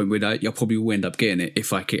digging it to a point where I probably will end up getting it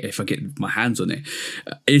if I get my hands on it.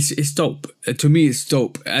 It's dope. To me, it's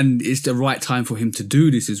dope, and it's the right time for him to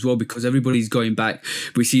do this as well because everybody's going back.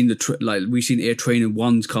 We've seen we've seen Air Trainer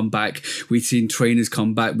 1s come back. We've seen trainers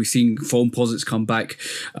come back. We've seen foam posits come back.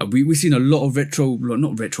 We've seen a lot of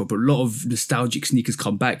not retro, but a lot of nostalgic sneakers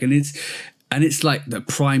come back, and it's like the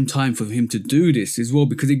prime time for him to do this as well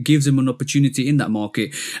because it gives him an opportunity in that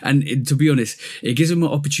market. And to be honest, it gives him an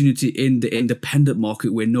opportunity in the independent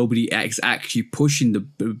market where nobody is actually pushing the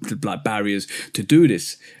barriers to do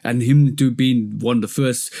this. And him being one of the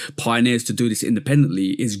first pioneers to do this independently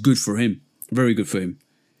is good for him. Very good for him.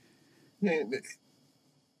 Yeah,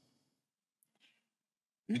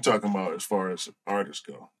 you're talking about as far as artists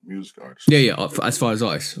go, music artists. Yeah. As far as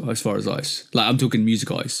ice. Like I'm talking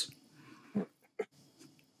music ice.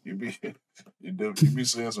 You be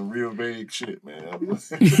saying some real vague shit, man.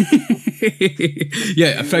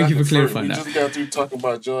 Yeah, thank you for clarifying that. We just got through talking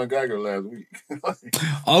about John Geiger last week.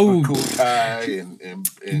 Oh, Cool Kai and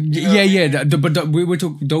yeah. But we're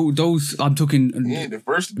talking those. I'm talking. Yeah, the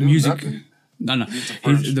first music. Nothing. No.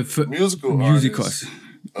 He's the musical music artist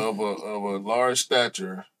of a large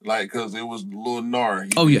stature, like because it was Lil Nar.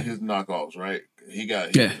 His knockoffs, right? He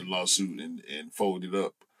got hit with a lawsuit and folded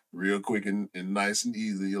up. Real quick and nice and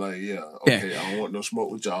easy. You're like, okay, I don't want no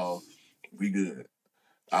smoke with y'all. We good.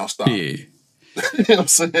 I'll stop. Yeah. You know what I'm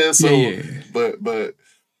saying? So, yeah. but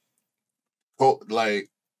like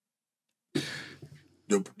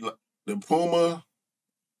the Puma,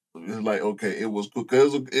 it's like, okay, it was cool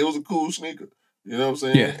because it was a cool sneaker. You know what I'm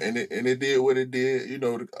saying? Yeah. And it did what it did. You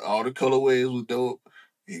know, all the colorways was dope.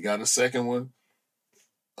 He got a second one.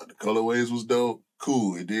 The colorways was dope.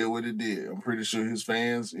 Cool. It did what it did. I'm pretty sure his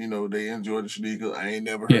fans, you know, they enjoy the sneaker. I ain't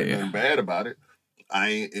never heard nothing bad about it.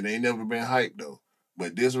 It ain't never been hyped though.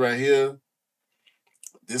 But this right here,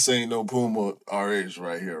 this ain't no Puma RX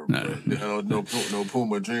right here, bro. No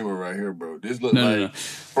Puma Dreamer right here, bro. This look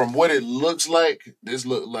from what it looks like, this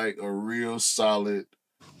look like a real solid,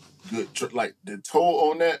 good like the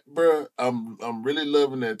toe on that, bro. I'm really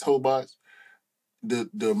loving that toe box.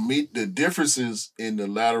 The differences in the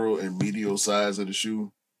lateral and medial size of the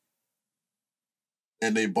shoe,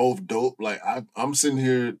 and they both dope. Like I'm sitting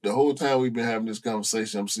here the whole time we've been having this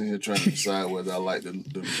conversation. I'm sitting here trying to decide whether I like the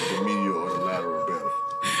medial or the lateral better.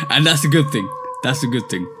 And that's a good thing. That's a good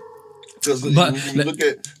thing. Because when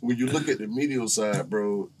you look at the medial side,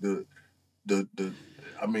 bro, the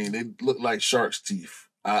I mean, they look like shark's teeth.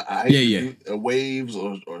 I hate waves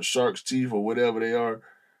or shark's teeth or whatever they are.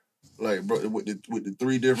 Like, bro, with the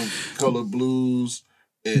three different color blues,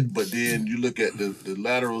 but then you look at the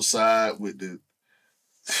lateral side with the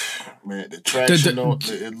traction on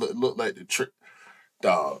it looked like the trick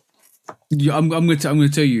dog. Yeah, I'm gonna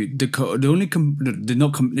tell you the only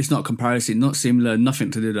it's not comparison, not similar, nothing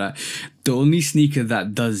to do with that. The only sneaker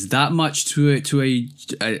that does that much to a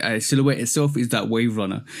silhouette itself is that Wave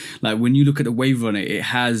Runner. Like when you look at the Wave Runner, it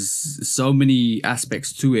has so many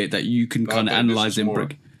aspects to it that you can kind of analyze and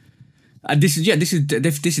break. This is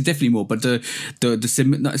definitely more, but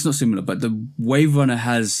it's not similar, but the Wave Runner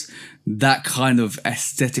has that kind of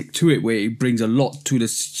aesthetic to it where it brings a lot to the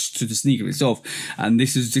sneaker itself, and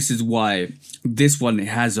this is why this one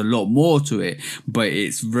has a lot more to it, but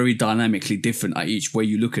it's very dynamically different at each way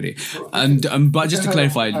you look at it. And but just to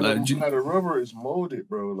clarify, how the rubber is molded,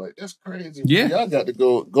 bro, like that's crazy. Yeah, y'all got to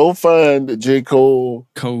go find the J. Cole.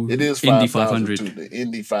 It is Indy 500, the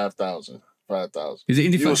Indy 5,000. 5,000. Is it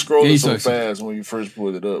Indy? You were scrolling so fast when you first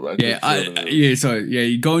pulled it up. Go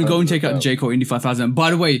and check out the J. Cole Indy 5,000.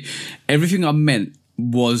 By the way, everything I meant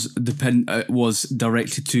was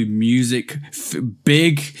directed to music,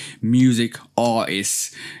 big music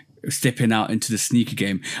artists stepping out into the sneaker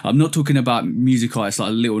game. I'm not talking about music artists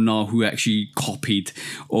like Lil Nas who actually copied,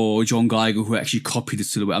 or John Geiger who actually copied the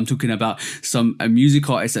silhouette. I'm talking about a music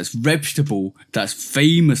artist that's reputable, that's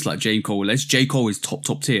famous like J. Cole. J. Cole is top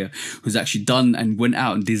tier, who's actually done and went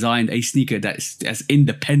out and designed a sneaker that's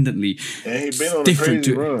independently and he been on a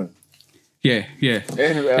crazy run. Yeah. And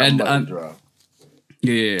his album about to drop.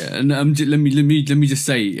 Yeah, and let me just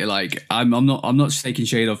say, like, I'm not taking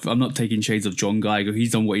shades of John Geiger.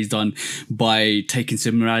 He's done what he's done by taking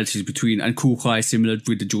similarities between, and Cool Kai similar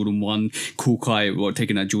with the Jordan 1, Cool Kai, or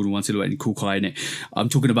taking that Jordan 1 silhouette and Cool Kai in it. I'm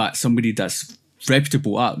talking about somebody that's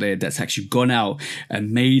reputable out there, that's actually gone out and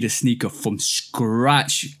made a sneaker from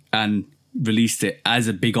scratch and released it as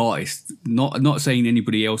a big artist. Not saying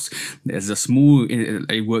anybody else. There's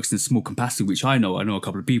it works in a small capacity, which I know a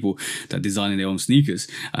couple of people that are designing their own sneakers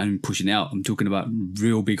and pushing it out. I'm talking about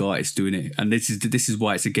real big artists doing it, and this is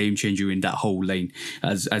why it's a game changer in that whole lane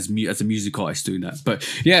as a music artist doing that. But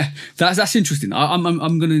yeah, that's interesting. I'm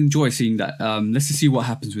gonna enjoy seeing that. Let's just see what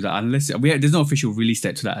happens with that, and there's no official release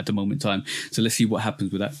date to that at the moment in time, so let's see what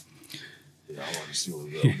happens with that. Yeah, I want to see what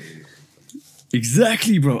that means.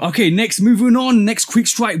 Exactly, bro. Okay, moving on. Next quick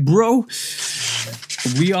strike, bro.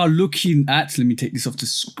 We are looking at, let me take this off the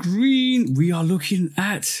screen. We are looking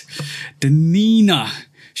at the Nina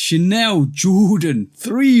Chanel Jordan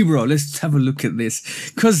 3, bro. Let's have a look at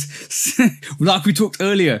this. Because, like we talked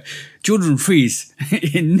earlier, Jordan 3's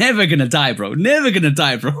never gonna die, bro. Never gonna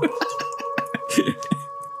die, bro.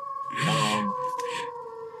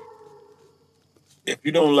 If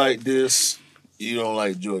you don't like this, you don't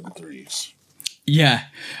like Jordan 3's. Yeah,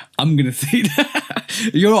 I'm gonna say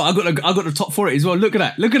that. You're right. I got the top for it as well. Look at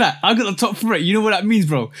that. I got the top for it. You know what that means,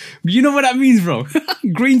 bro.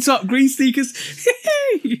 Green top, green sneakers.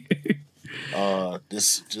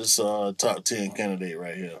 This top 10 candidate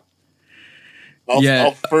right here.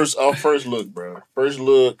 Off first look, bro. First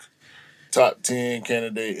look, top 10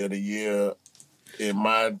 candidate of the year in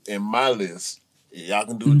my list. Y'all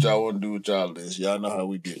can do what y'all want to do with y'all list. Y'all know how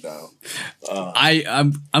we get down.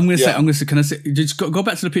 I'm gonna say, can I say, just go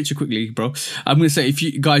back to the picture quickly, bro? I'm gonna say, if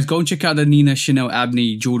you guys go and check out the Nina Chanel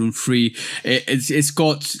Abney Jordan 3, it's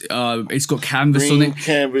got canvas green on it.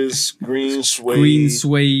 Canvas, green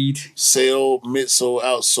suede, sail midsole,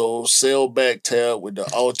 outsole, sail back tab with the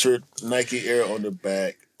altered Nike Air on the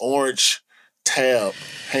back, orange tab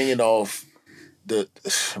hanging off the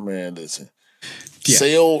man. Listen, Yeah.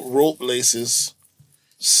 sail rope laces,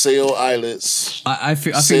 sail eyelets. I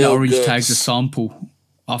think that orange tag's a sample.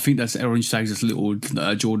 I think that's orange tag's a little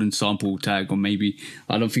Jordan sample tag, or maybe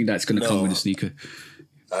I don't think that's gonna come with the sneaker.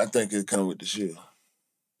 I think it come with the shoe.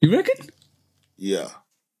 You reckon? Yeah.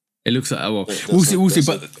 It looks like we'll see.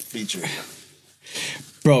 But feature.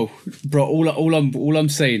 Bro, all I'm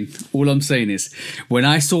saying is when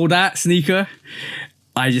I saw that sneaker,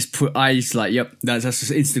 I just like, yep, that's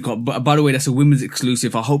just instant cop. But by the way, that's a women's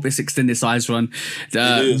exclusive. I hope it's extended size run. It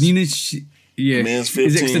is. Men's 15.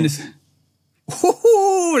 Is extended.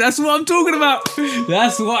 Ooh, that's what I'm talking about.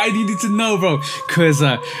 That's what I needed to know, bro. Cause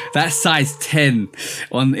that size 10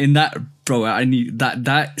 in that, bro. I need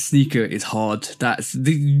that sneaker is hard.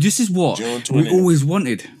 This is what we always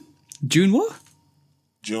wanted. June what?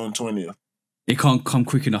 June 20th. It can't come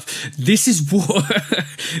quick enough. This is what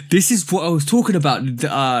I was talking about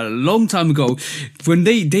a long time ago. When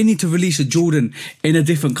they need to release a Jordan in a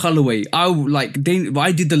different colorway. I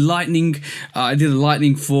did the lightning. I did the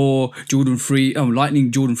lightning for Jordan 3.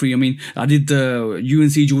 Lightning Jordan 3. I mean, I did the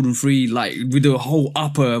UNC Jordan 3 like with the whole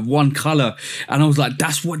upper one color, and I was like,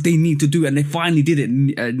 that's what they need to do, and they finally did it.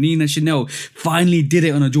 Nina Chanel finally did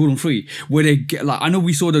it on a Jordan 3, where they get like, I know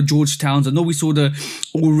we saw the Georgetowns. I know we saw the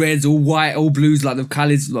all reds, all white, all blues, like the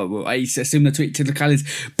Khaled's, like similar to the Khaled's,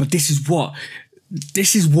 but this is what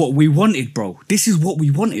we wanted, bro. This is what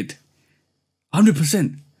we wanted,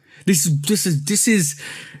 100%. This is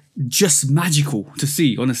just magical to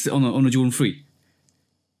see on a Jordan 3.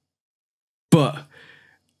 But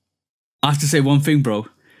I have to say one thing, bro.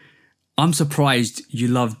 I'm surprised you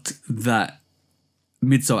loved that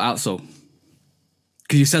midsole outsole,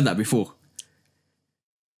 because you said that before.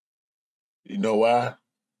 You know why?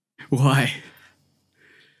 Why?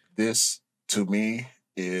 This, to me,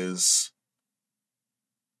 is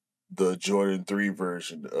the Jordan 3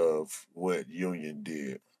 version of what Union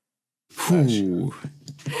did. Ooh.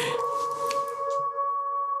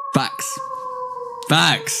 Facts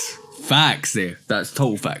there. That's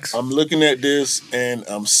total facts. I'm looking at this and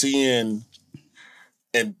I'm seeing,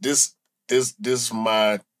 and this is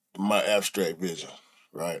my abstract vision,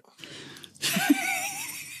 right?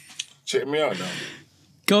 Check me out now.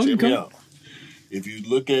 Check me out. If you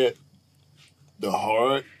look at the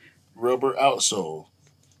hard rubber outsole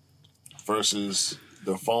versus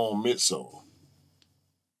the foam midsole,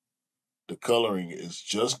 the coloring is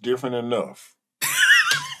just different enough.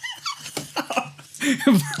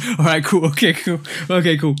 All right, cool. Okay, cool.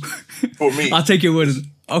 For me. I'll take your word.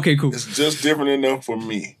 Okay, cool. It's just different enough for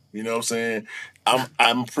me. You know what I'm saying?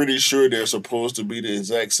 I'm pretty sure they're supposed to be the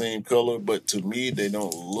exact same color, but to me, they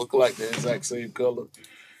don't look like the exact same color.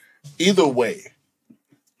 Either way,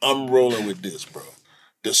 I'm rolling with this, bro.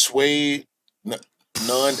 The suede,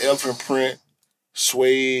 non-elephant print,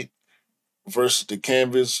 suede versus the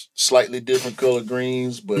canvas, slightly different color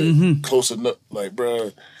greens, but close enough. Like,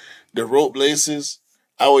 bro, the rope laces,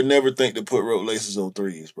 I would never think to put rope laces on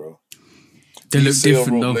 3s, bro. They look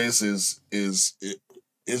different, rope though. Laces is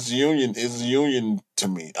Union to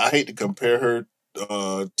me. I hate to compare her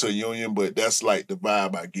to Union, but that's like the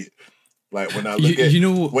vibe I get. Like when I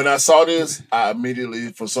look when I saw this, I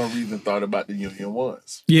immediately, for some reason, thought about the Union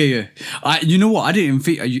ones. Yeah. You know what? I didn't even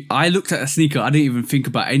think. I looked at a sneaker. I didn't even think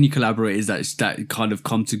about any collaborators that kind of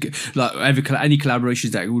come together. Like any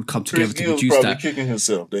collaborations that would come together to produce that. Probably kicking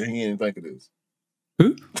himself that he didn't think of this.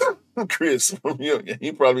 Who? Chris from Union.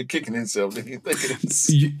 He probably kicking himself that he thinking of this.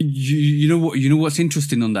 You know what? You know what's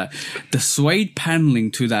interesting on that? The suede paneling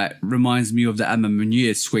to that reminds me of the Ama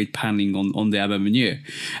Meunier suede paneling on the Ama Meunier,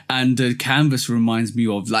 and the canvas reminds me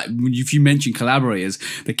of, like, if you mention collaborators,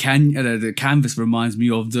 the canvas reminds me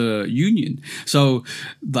of the Union. So,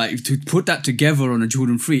 like, to put that together on a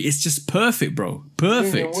Jordan 3, it's just perfect, bro.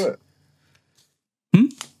 Perfect.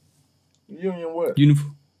 Union what? Union what?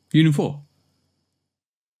 Union 4.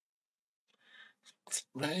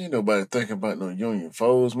 Man, ain't nobody thinking about no Union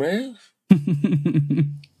foes, man. I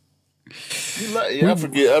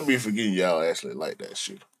forget. I be forgetting y'all actually like that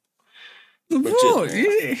shit. But bro,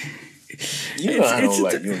 you know I don't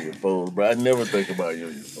like Union foes, bro. I never think about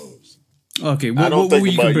Union foes. Okay, I don't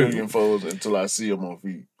think about Union foes until I see them on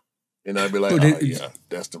feet, and I be like, yeah,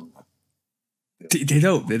 that's them. They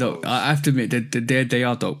don't. I have to admit, they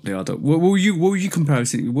are dope. They are dope. What were you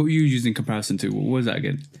comparing? What were you using comparison to? What was that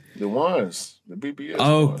again? The ones, the BBS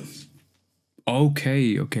ones.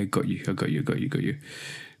 Okay, got you.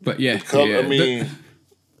 But yeah,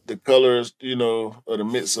 the colors, you know, of the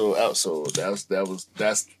midsole, outsole.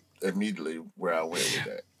 That's immediately where I went with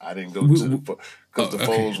that. I didn't go to because the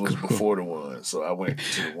foes was before the ones, so I went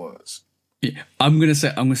to the ones. Yeah, I'm gonna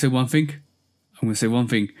say one thing. I'm gonna say one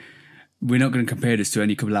thing. We're not gonna compare this to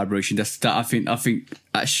any collaboration. I think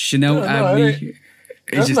Chanel Abney.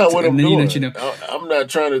 That's just not what I'm Nina doing. Chanel. I'm not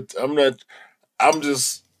trying to. I'm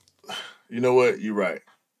just. You know what? You're right.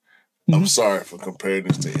 I'm sorry for comparing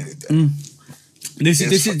this to anything. This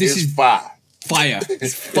is fire. Fire.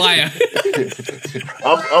 It's fire.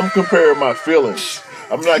 I'm comparing my feelings.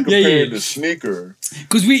 I'm not comparing the sneaker.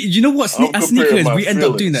 Because you know what? As sneakers, we end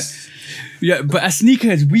up doing that. Yeah, but as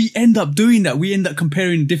sneakers, we end up doing that. We end up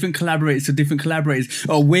comparing different collaborators to different collaborators.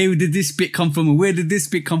 Oh, where did this bit come from? Or where did this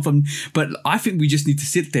bit come from? But I think we just need to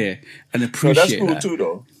sit there and appreciate that. That's cool too,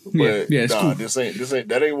 though. But it's cool. This ain't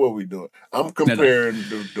that ain't what we doing. I'm comparing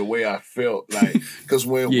the way I felt like because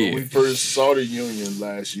when we first saw the union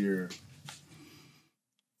last year,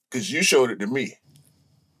 because you showed it to me,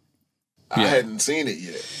 I hadn't seen it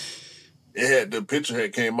yet. The picture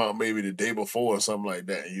had came out maybe the day before or something like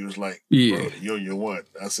that, and you was like, "Bro, the union won."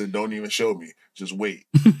 I said, "Don't even show me, just wait."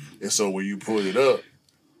 And so when you pulled it up,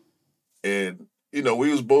 and we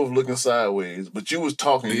was both looking sideways, but you was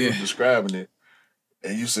talking, you was describing it.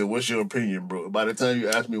 And you said, "What's your opinion, bro?" By the time you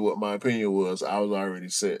asked me what my opinion was, I was already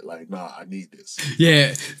set. Like, nah, I need this.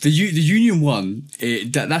 Yeah, the Union one.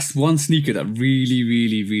 That's one sneaker that really,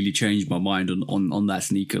 really, really changed my mind on that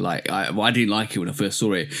sneaker. Like, I didn't like it when I first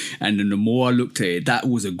saw it, and then the more I looked at it, that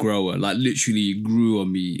was a grower. Like, literally, it grew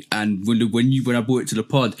on me. And when I brought it to the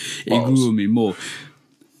pod, it grew on me more.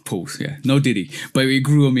 Pause. Yeah, no Diddy, but it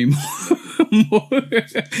grew on me more.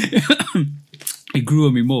 It grew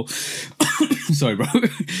on me more. Sorry, bro.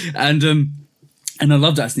 And I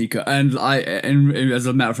love that sneaker. And as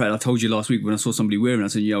a matter of fact, I told you last week when I saw somebody wearing it, I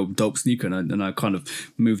said, "Yo, dope sneaker," and I kind of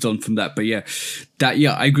moved on from that. But I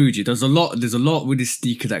agree with you. There's a lot with this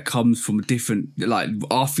sneaker that comes from different, like,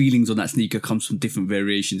 our feelings on that sneaker comes from different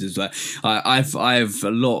variations. It's like I have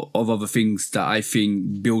a lot of other things that I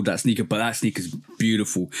think build that sneaker, but that sneaker's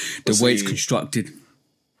beautiful. The way it's constructed.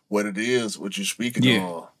 What it is, what you're speaking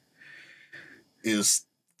on, is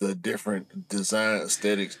the different design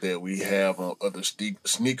aesthetics that we have on other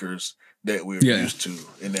sneakers that we're used to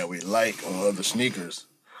and that we like on other sneakers.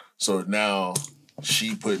 So now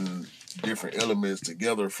she putting different elements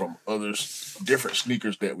together from other different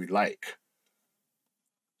sneakers that we like.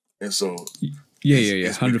 And so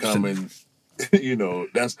it's 100%. Becoming,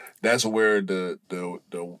 that's where the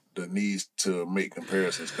needs to make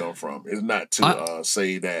comparisons come from. It's not to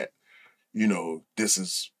say that,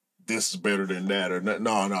 this is better than that or not.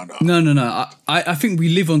 No. I think we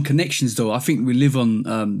live on connections, though. I think we live on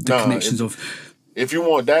connections of. If you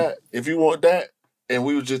want that, and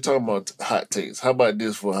we were just talking about hot takes. How about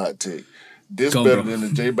this for a hot take? This better than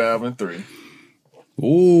the J Balvin 3.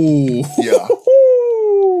 Oh. Yeah.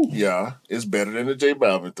 Yeah, it's better than the J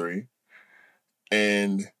Balvin 3.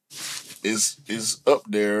 And it's up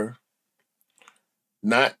there,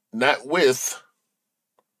 not with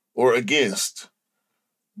or against,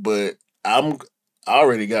 but I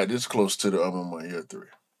already got this close to the I'm on my year 3.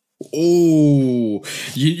 Oh,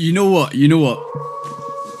 you know what?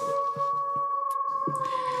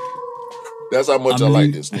 That's how much I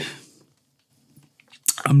like this one.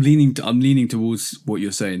 I'm leaning towards what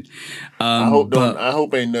you're saying. I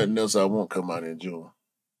hope ain't nothing else I won't come out in June,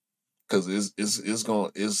 because it's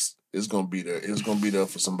gonna be there. It's gonna be there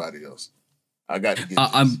for somebody else. I got to get.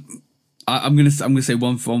 I'm gonna say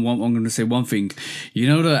one thing. You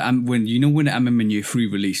know that when the MM Year 3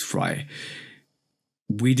 released, right?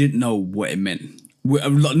 We didn't know what it meant.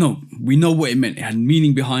 We know what it meant. It had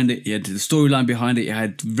meaning behind it. It had the storyline behind it. It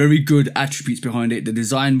had very good attributes behind it. The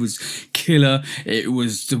design was killer. It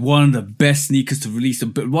was one of the best sneakers to release.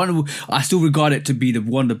 But I still regard it to be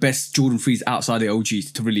one of the best Jordan 3s outside the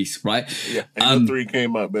OGs to release, right? Yeah, and the 3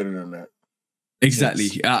 came out better than that. Exactly.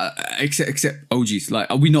 Yes. Except OGs.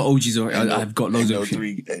 Like, are we not OGs? Or I've got loads of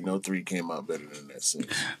 3. Ain't no 3 came out better than that since.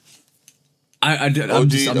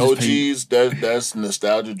 OGs, that's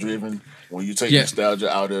nostalgia driven. When you take nostalgia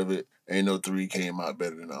out of it, ain't no 3 came out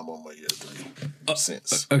better than I'm on my year 3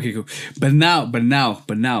 since. Okay, cool. But now,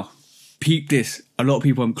 peep this. A lot of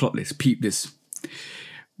people haven't clocked this. Peep this.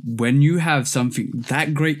 When you have something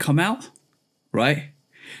that great come out, right?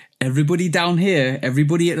 Everybody down here,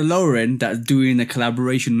 everybody at the lower end that's doing a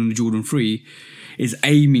collaboration on the Jordan 3 is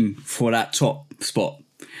aiming for that top spot.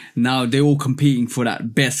 Now they're all competing for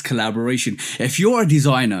that best collaboration. If you're a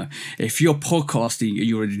designer, if you're podcasting,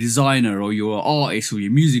 you're a designer, or you're an artist, or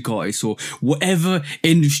you're a music artist, or whatever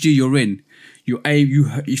industry you're in,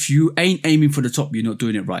 if you ain't aiming for the top, you're not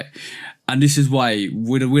doing it right. And this is why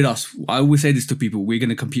with us, I always say this to people: we're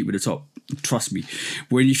gonna compete with the top. Trust me.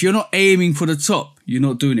 If you're not aiming for the top, you're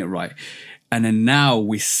not doing it right. And then now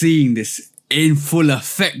we're seeing this in full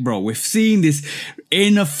effect, bro. We're seeing this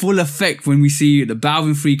in a full effect when we see the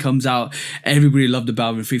Balvin 3 comes out. Everybody loved the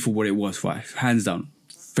Balvin 3 for what it was, right? Hands down.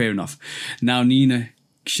 Fair enough. Now Nina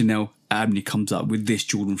Chanel Abney comes up with this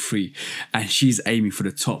Jordan 3 and she's aiming for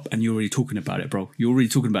the top, and you're already talking about it, bro. You're already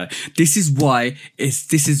talking about it. This is why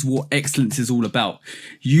this is what excellence is all about.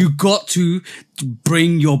 You got to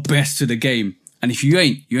bring your best to the game. And if you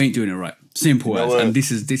ain't doing it right. Simple as. And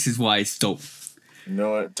this is why it's dope. You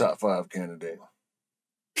know what? Top 5 candidate.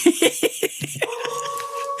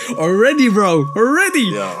 Already, bro. Already.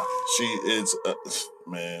 Yeah, she is.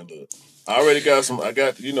 Man, look. I already got some. I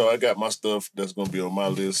got my stuff that's gonna be on my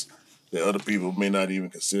list that other people may not even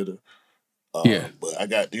consider. But I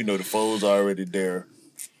got the foes already there.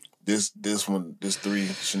 This 3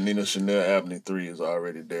 Nina Chanel Abney 3 is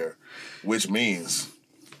already there, which means,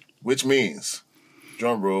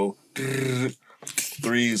 drum roll,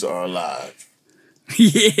 3s are alive.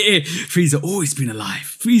 Yeah, 3s have always been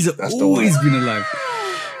alive. 3s have always been alive.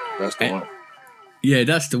 That's the one. Yeah,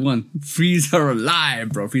 that's the one. 3s are alive,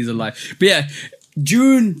 bro. 3s are alive. But yeah,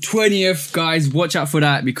 June 20th, guys, watch out for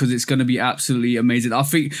that because it's gonna be absolutely amazing. I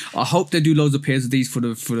hope they do loads of pairs of these for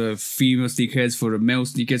the female sneakers, for the male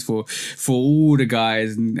sneakers, for all the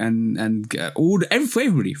guys and for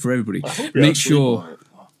everybody. Make sure.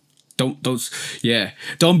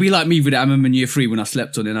 Don't be like me with that. I remember in year 3 when I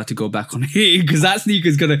slept on it and I had to go back on it because that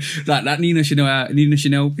sneaker's gonna that Nina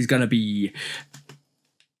Chanel is gonna be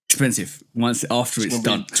expensive once after it's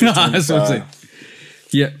done. That's what I'm saying.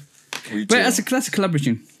 Yeah, but that's a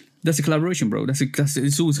collaboration. That's a collaboration, bro.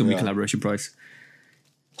 It's always gonna be a collaboration price.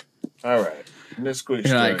 All right, next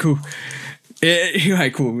question. All right, cool.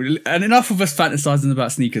 Right, cool. And enough of us fantasizing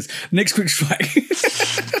about sneakers. Next quick strike.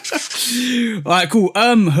 Alright, cool.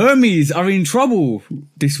 Hermes are in trouble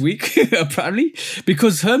this week, apparently,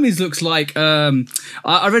 because Hermes looks like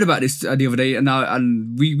I read about this the other day,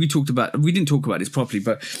 and we didn't talk about this properly,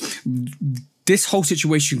 but this whole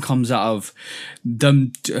situation comes out of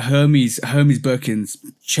them Hermes Birkins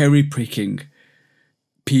cherry picking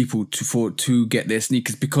people to get their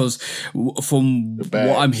sneakers because from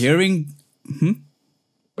what I'm hearing.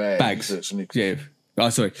 Bags. Yeah. Oh,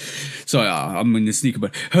 sorry. I'm in the sneaker,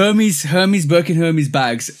 but Hermes, Birkin, Hermes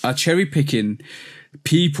bags are cherry picking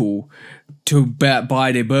people to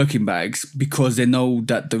buy their Birkin bags because they know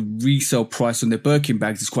that the resale price on their Birkin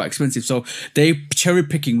bags is quite expensive. So they're cherry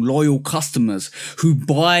picking loyal customers who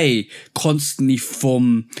buy constantly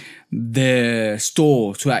from their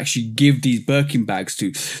store to actually give these Birkin bags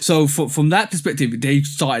to. So from that perspective, they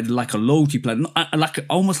started like a loyalty plan,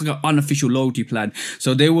 almost like an unofficial loyalty plan.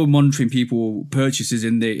 So they were monitoring people purchases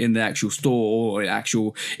in the actual store or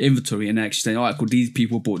actual inventory and actually saying, all right, cool, these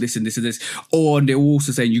people bought this and this and this. Or they're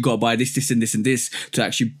also saying you got to buy this and this and this to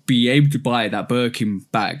actually be able to buy that Birkin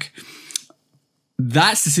bag.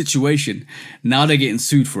 That's the situation. Now they're getting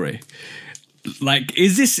sued for it. Like,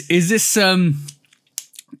 is this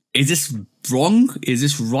wrong? Is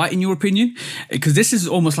this right in your opinion? Because this is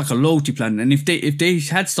almost like a loyalty plan, and if they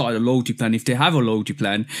had started a loyalty plan, if they have a loyalty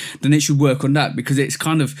plan, then they should work on that, because it's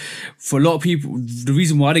kind of, for a lot of people, the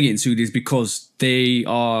reason why they're getting sued is because they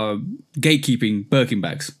are gatekeeping Birkin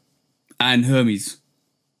bags and Hermes.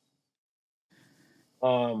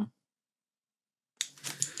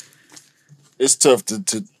 It's tough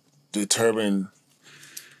to determine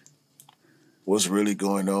what's really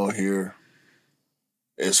going on here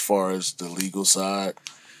as far as the legal side,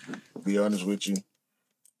 to be honest with you.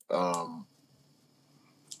 I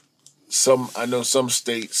know some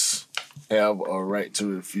states have a right to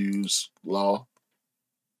refuse law,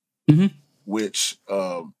 which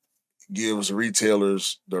gives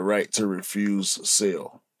retailers the right to refuse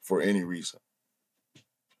sale for any reason.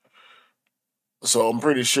 So I'm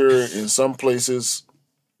pretty sure in some places.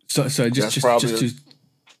 So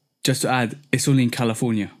just to add, it's only in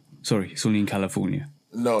California. Sorry, it's only in California.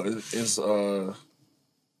 No, it's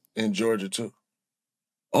in Georgia too.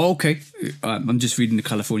 Oh, okay. I'm just reading the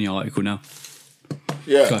California article now.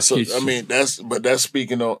 Yeah, gosh, so I mean that's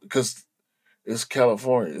speaking on, because it's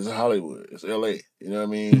California, it's Hollywood, it's LA. You know what I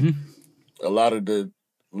mean? A lot of the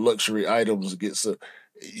luxury items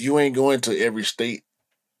you ain't going to every state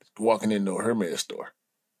walking into a Hermes store.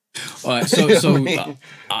 All right, so we got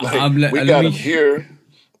them here.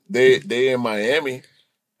 They in Miami.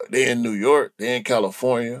 They in New York. They in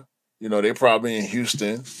California. They probably in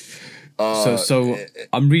Houston. So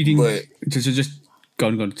I'm reading. Just Go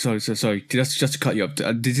on. Sorry. Just to cut you up.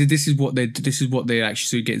 This is what they're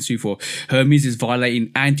actually getting sued for. Hermes is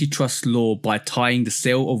violating antitrust law by tying the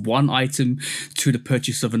sale of one item to the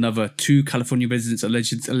purchase of another. Two California residents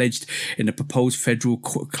alleged in a proposed federal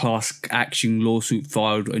class action lawsuit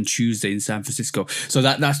filed on Tuesday in San Francisco. So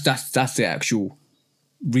that's the actual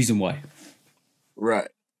reason why. Right.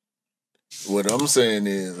 What I'm saying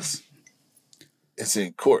is, it's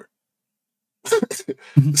in court.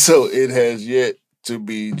 So it has yet to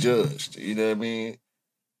be judged. You know what I mean?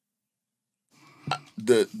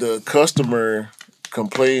 The customer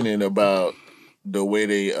complaining about the way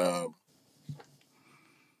they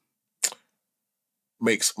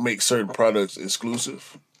make certain products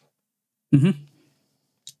exclusive. Mm-hmm.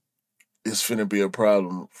 It's finna be a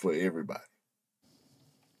problem for everybody.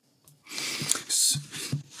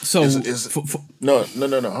 So no.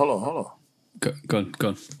 Hold on. Go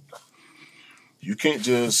on. You can't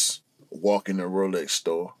just walk in a Rolex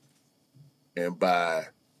store and buy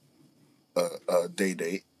a day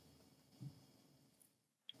date.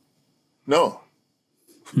 No.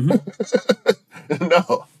 Mm-hmm.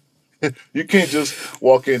 No. You can't just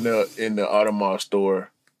walk in the Audemars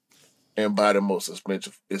store and buy the most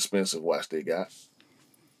expensive watch they got.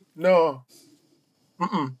 No.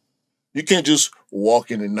 Mm-mm. You can't just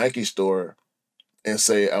walk in the Nike store and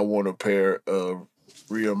say, I want a pair of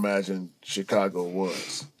reimagined Chicago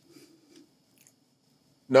ones.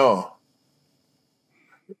 No.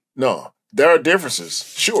 There are differences,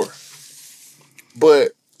 sure.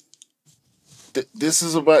 But this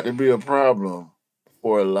is about to be a problem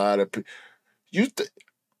for a lot of people. You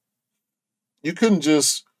couldn't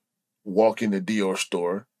just walk in the Dior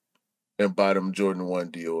store and buy them Jordan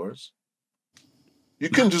 1 Diors. You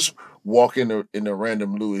couldn't just walk in a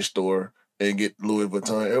random Louis store and get Louis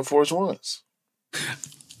Vuitton Air Force Ones.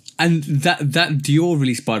 And that Dior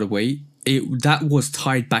release, by the way, that was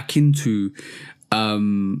tied back into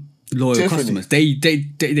loyal Tiffany. customers. They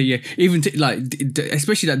even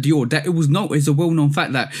especially that Dior. That it was it's a well-known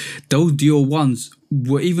fact that those Dior ones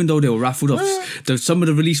were, even though they were raffled off, some of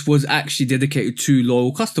the release was actually dedicated to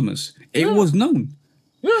loyal customers. It was known.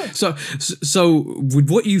 Yeah. So with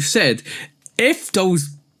what you've said, if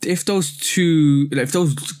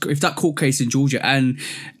that court case in Georgia and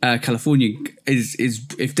California is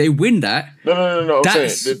if they win that, no. I'm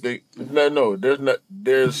saying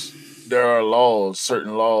there are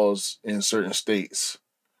certain laws in certain states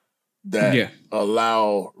that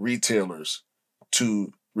allow retailers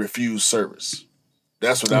to refuse service.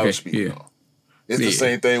 That's what I was speaking on. It's the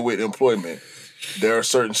same thing with employment. There are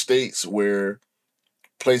certain states where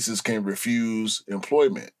places can refuse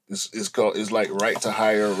employment. It's like right to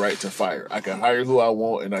hire, right to fire. I can hire who I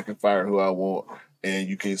want and I can fire who I want, and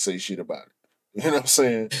you can't say shit about it. You know what I'm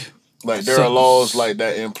saying? Like there are laws like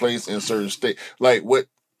that in place in certain states. Like what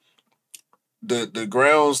the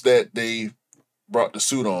grounds that they brought the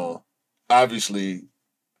suit on, obviously,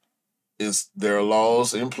 there are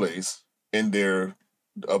laws in place, and they're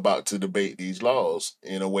about to debate these laws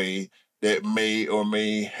in a way that may or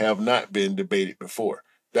may have not been debated before.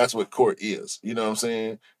 That's what court is. You know what I'm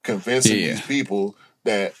saying? Convincing these people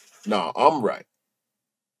that, nah, I'm right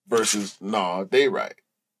versus, nah, they right.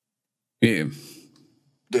 Yeah.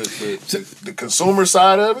 The consumer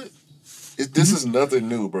side of it, this is nothing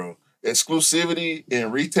new, bro. Exclusivity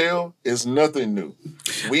in retail is nothing new.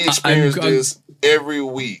 We experience this every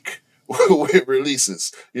week with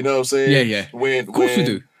releases. You know what I'm saying? Yeah. Of course we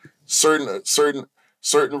do.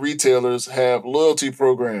 Certain retailers have loyalty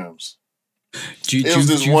programs. It was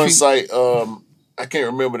this one site, I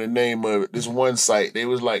can't remember the name of it. This one site, they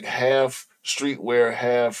was like half streetwear,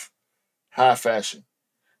 half high fashion.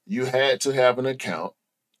 You had to have an account,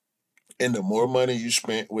 and the more money you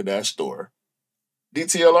spent with that store,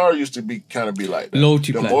 DTLR used to be like that.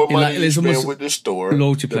 Loyalty the plan. more money you spend with the store,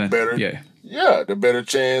 loyalty the plan. better. The better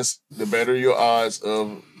chance, the better your odds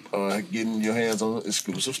of getting your hands on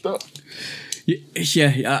exclusive stuff. Yeah.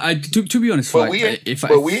 To be honest, we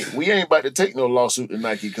ain't about to take no lawsuit to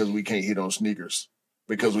Nike because we can't hit on sneakers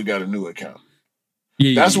because we got a new account.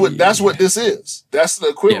 That's what this is. That's the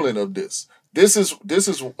equivalent of this. This is a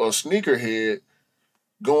sneakerhead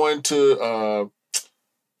going to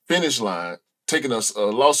finish line, taking a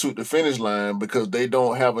lawsuit to finish line because they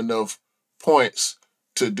don't have enough points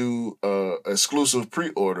to do exclusive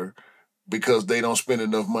pre-order because they don't spend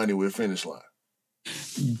enough money with finish line.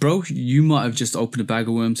 Bro, you might have just opened a bag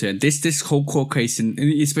of worms here. This whole court case,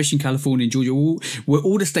 especially in California and Georgia,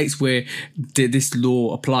 all the states where this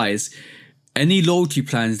law applies, any loyalty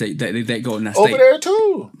plans that they got in that state over there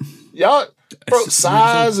too, y'all, bro.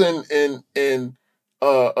 Size and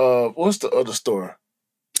what's the other store?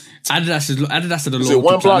 Adidas are the Is local it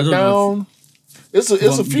one block plan. I don't know down? It's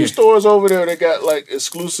a few stores over there that got like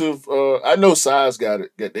exclusive. I know Size got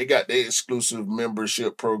it. They got their exclusive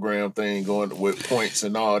membership program thing going with points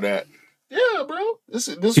and all that. Yeah, bro. This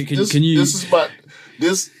is about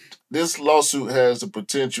this lawsuit has the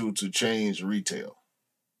potential to change retail.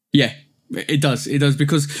 Yeah, it does. It does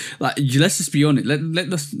because like let's just be honest.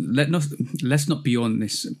 Let's not be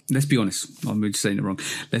honest. Let's be honest. I'm just saying it wrong.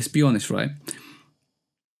 Let's be honest, right?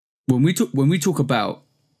 When we talk about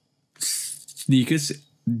sneakers,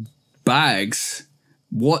 bags,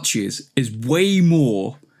 watches is way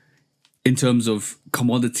more in terms of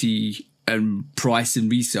commodity and price and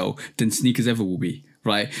resale than sneakers ever will be,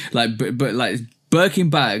 right? Like, but like Birkin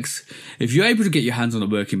bags, if you're able to get your hands on a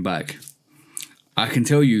Birkin bag, I can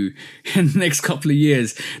tell you in the next couple of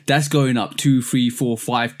years, that's going up 2, 3, 4,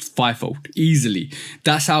 5-fold easily.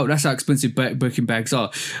 That's how expensive Birkin bags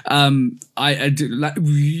are.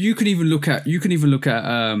 You can even look at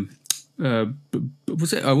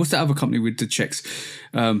what's the other company with the checks?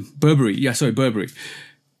 Burberry. Yeah, sorry, Burberry.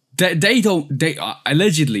 They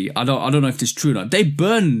allegedly, I don't know if this is true or not. They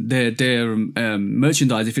burn their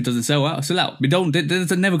merchandise if it doesn't sell out.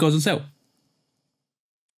 It never goes on sale.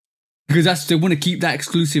 Because they want to keep that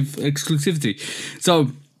exclusivity.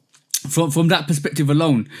 So from that perspective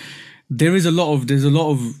alone, there's a lot of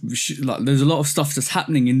stuff that's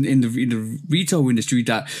happening in the retail industry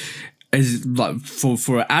that is like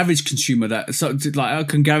for an average consumer I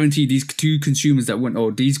can guarantee these two consumers that went,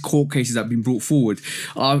 or these court cases that have been brought forward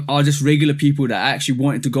are just regular people that actually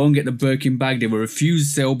wanted to go and get the Birkin bag. They were refused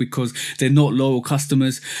to sell because they're not loyal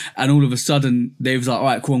customers, and all of a sudden they was like, all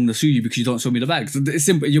right, cool, I'm gonna sue you because you don't sell me the bag. So it's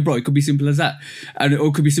simple, it could be simple as that, and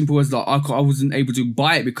it could be simple as like I wasn't able to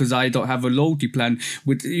buy it because I don't have a loyalty plan.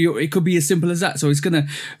 It could be as simple as that. So it's gonna,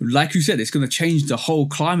 like you said, it's gonna change the whole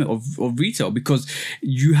climate of retail because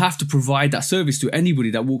you have to provide that service to anybody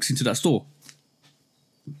that walks into that store.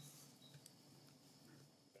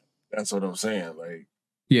 That's what I'm saying. Like,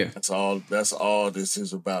 yeah, that's all this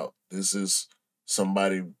is about. This is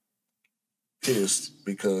somebody pissed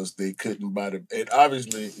because they couldn't buy the. And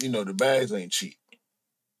obviously, the bags ain't cheap.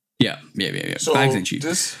 Yeah. So bags ain't cheap.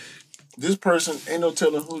 This person, ain't no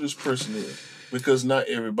telling who this person is because not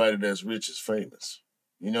everybody that's rich is famous.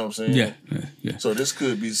 You know what I'm saying? Yeah. So this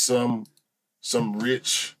could be some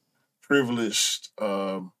rich, privileged,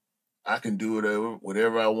 I can do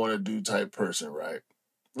whatever I want to do type person, right?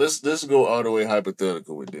 Let's go all the way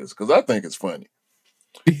hypothetical with this because I think it's funny.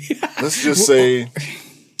 Let's just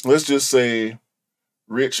say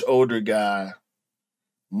rich older guy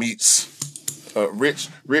meets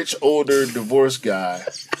rich older divorced guy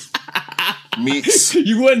meets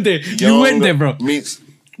you went there, bro. Meets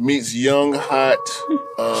young hot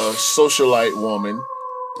socialite woman.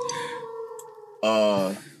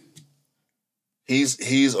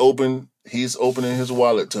 He's opening his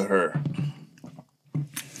wallet to her.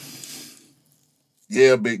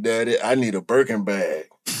 Yeah, Big Daddy, I need a Birkin bag.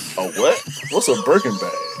 A what? What's a Birkin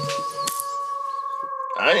bag?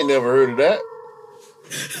 I ain't never heard of that.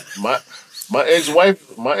 My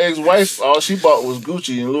ex-wife, all she bought was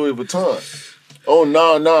Gucci and Louis Vuitton. Oh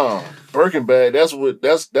no. Birkin bag, that's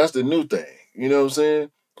the new thing. You know what I'm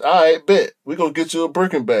saying? All right, bet. We gonna get you a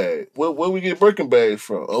Birkin bag. Where we get Birkin bags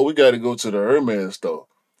from? Oh, we gotta go to the Hermes store.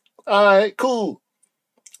 All right, cool.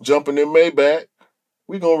 Jumping in Maybach.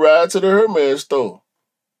 We gonna ride to the Hermes store.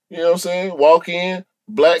 You know what I'm saying? Walk in,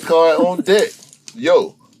 black card on deck.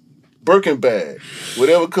 Yo, Birkin bag.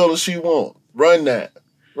 Whatever color she want. Run that.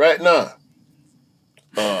 Right now.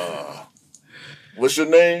 What's your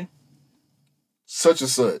name? Such and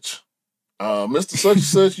such. Mr. Such and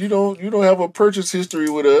Such, you don't have a purchase history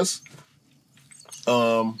with us.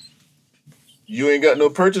 You ain't got no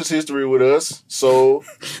purchase history with us, so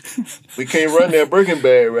we can't run that Birkin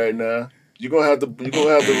bag right now. You're gonna have to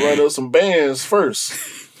run up some bands first,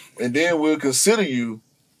 and then we'll consider you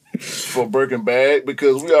for Birkin bag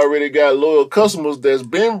because we already got loyal customers that's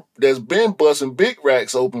been busting big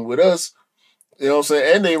racks open with us. You know what I'm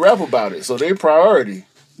saying? And they rap about it, so they priority.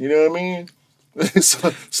 You know what I mean?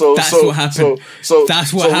 so that's what happened.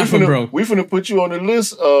 That's what happened, bro. We finna put you on the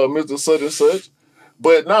list, Mr. Such and Such.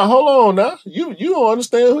 But now, hold on now. You don't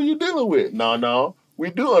understand who you dealing with. No. We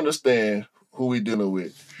do understand who we dealing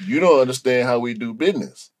with. You don't understand how we do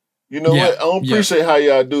business. You know what? I don't appreciate how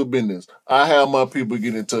y'all do business. I have my people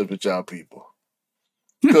get in touch with y'all people.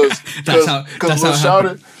 Because Lil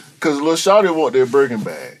Shawty want their Birkin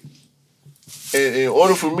bag. And in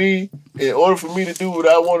order for me to do what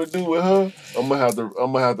I want to do with her, I'm gonna have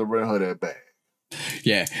to rent her that bag.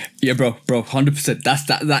 Yeah, bro, 100%.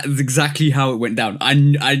 That is exactly how it went down.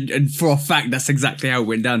 And for a fact, that's exactly how it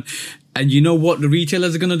went down. And you know what the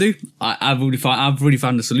retailers are gonna do? I've already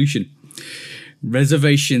found the solution.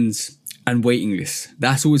 Reservations and waiting lists.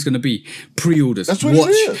 That's all it's gonna be. Pre-orders. That's what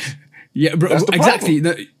it is. Yeah, bro. Exactly.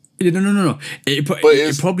 No.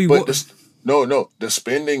 It probably. The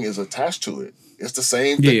spending is attached to it. It's the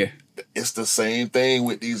same thing. Yeah. It's the same thing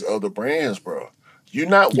with these other brands, bro. You're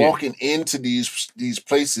not walking into these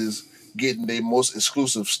places getting their most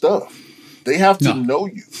exclusive stuff. They have to know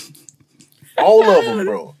you. All of them,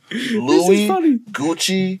 bro. Louis,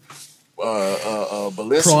 Gucci,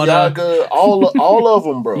 Balenciaga, Prada. all of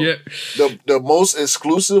them, bro. Yeah. The most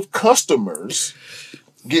exclusive customers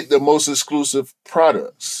get the most exclusive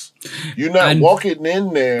products. You're not walking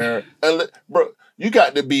in there and bro. You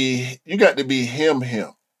got to be him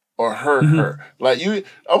or her. Like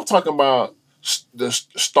I'm talking about the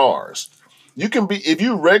stars. You can be if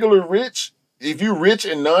you regular rich. If you rich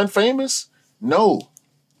and non-famous, no.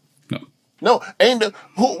 Ain't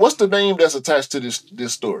what's the name that's attached to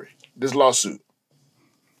this story? This lawsuit.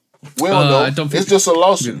 We don't know. I don't think it's just a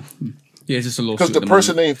lawsuit. Yeah, it's just a lawsuit. Because the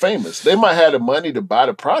person ain't famous. They might have the money to buy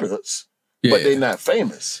the products, but they're not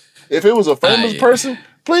famous. If it was a famous person,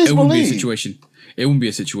 please believe. It wouldn't be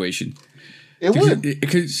a situation. It would.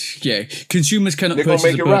 Because consumers cannot purchase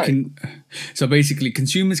a Birkin. Right. So basically,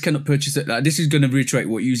 consumers cannot purchase it. This is going to reiterate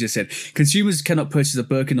what you just said. Consumers cannot purchase a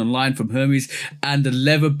Birkin online from Hermes and a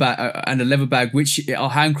leather bag, which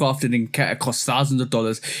are handcrafted and cost thousands of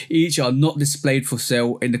dollars each, are not displayed for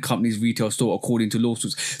sale in the company's retail store, according to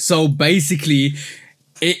lawsuits. So basically,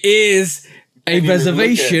 it is. A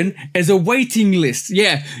reservation is a waiting list.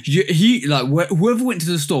 Yeah, whoever went to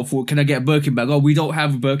the store for, can I get a Birkin bag? Oh, we don't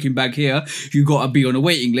have a Birkin bag here. You got to be on a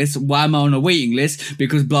waiting list. Why am I on a waiting list?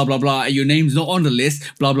 Because blah blah blah. Your name's not on the list.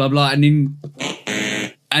 Blah blah blah. And then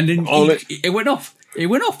it went off. It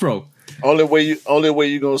went off, bro. Only way you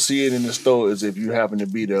gonna see it in the store is if you happen to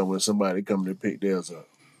be there when somebody come to pick theirs up.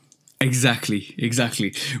 Exactly,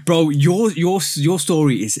 bro. Your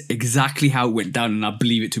story is exactly how it went down, and I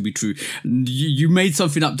believe it to be true. You made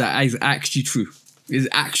something up that is actually true. It's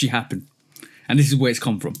actually happened, and this is where it's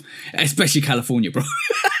come from, especially California, bro.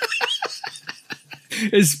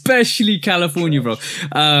 Especially California, bro.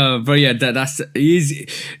 But yeah,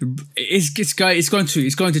 it's going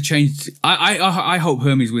to change. I hope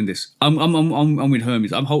Hermes win this. I'm with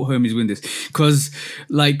Hermes. I hope Hermes win this because,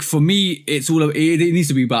 like, for me, it needs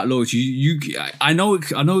to be about loyalty. I know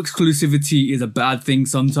exclusivity is a bad thing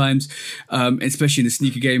sometimes, especially in the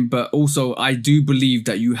sneaker game. But also, I do believe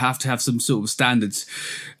that you have to have some sort of standards.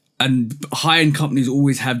 And high-end companies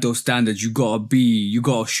always have those standards. You gotta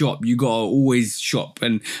shop. You gotta always shop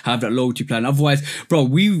and have that loyalty plan. Otherwise, bro,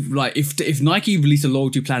 if Nike released a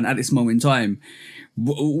loyalty plan at this moment in time,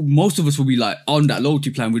 most of us will be like on that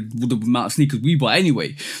loyalty plan with the amount of sneakers we buy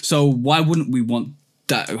anyway. So why wouldn't we want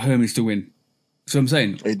that Hermes to win? So I'm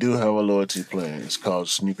saying they do have a loyalty plan. It's called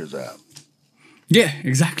Sneakers app. Yeah,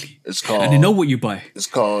 exactly. It's called, and they know what you buy. It's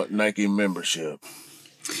called Nike membership.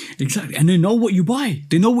 Exactly, and they know what you buy.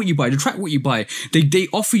 They track what you buy. They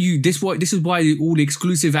offer you this. This is why all the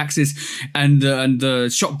exclusive access and the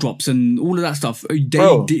shop drops and all of that stuff.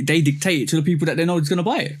 They dictate it to the people that they know is gonna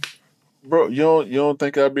buy it. Bro, you don't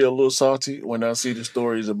think I'd be a little salty when I see the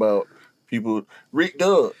stories about people? Rick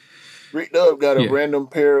Dub got a random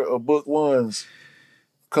pair of Book Ones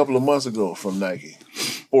a couple of months ago from Nike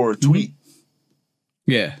or a tweet.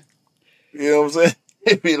 Yeah, you know what I'm saying?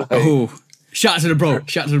 It'd be like, oh. Shout out to the bro. You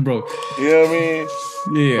know what I mean?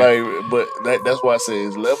 Yeah. Like, but that's why I say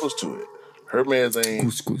there's levels to it. Hermes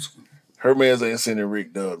ain't sending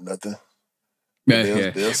Rick Dub nothing.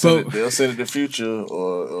 They'll send it to Future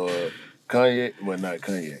or Kanye. Well, not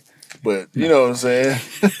Kanye, but you know what I'm saying.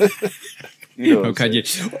 You know, Kanye.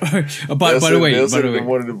 By the way,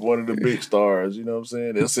 one of the big stars. You know what I'm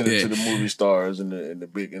saying? They'll send it to the movie stars and the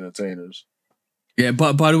big entertainers. Yeah,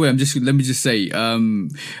 but by the way, let me just say, Rick,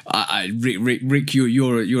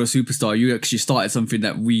 you're a superstar. You actually started something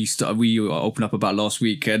that we opened up about last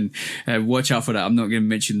week, and watch out for that. I'm not going to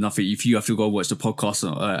mention nothing. If you have to go watch the podcast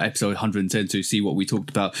episode 110 to see what we talked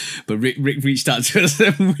about, but Rick reached out to us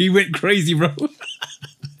and we went crazy, bro.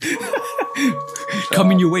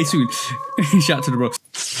 Coming your way soon. Shout out to the bro.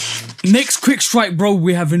 Next quick strike, bro,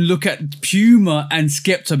 we're having a look at Puma and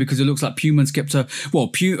Skepta, because it looks like Puma and Skepta. Well,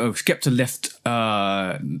 Skepta left.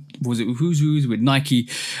 Was it who's with Nike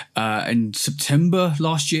in September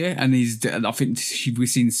last year, and I think we've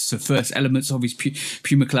seen the first elements of his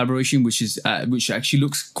Puma collaboration, which actually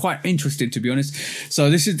looks quite interesting, to be honest. So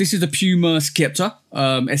this is the Puma Skepta.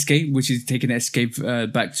 SK, which is taking SK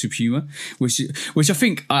back to Puma, which I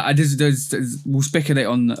think we'll speculate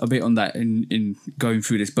on a bit on that in going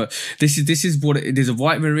through this. But this is what there's a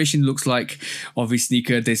white variation looks like of his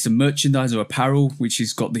sneaker. There's some merchandise or apparel which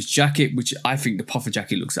has got this jacket, which I think the puffer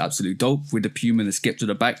jacket looks absolutely dope with the Puma and the Skepta at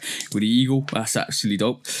the back with the eagle. That's absolutely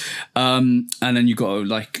dope. And then you got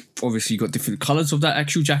obviously you got different colors of that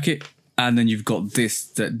actual jacket. And then you've got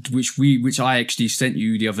this which I actually sent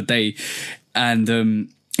you the other day, and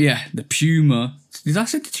the Puma. Did I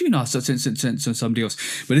send it to you? No, I sent to somebody else.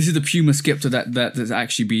 But this is the Puma Skepta that's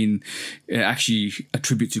actually been actually a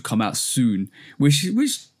tribute to come out soon, which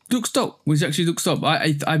looks dope. Which actually looks dope.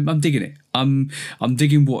 I'm digging it. I'm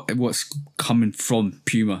digging what's coming from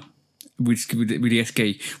Puma with the SK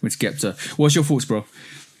with Skepta. What's your thoughts, bro?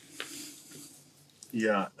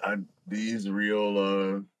 Yeah, these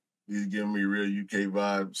real. He's giving me real UK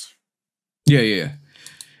vibes. Yeah.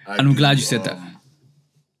 And I'm glad you said that.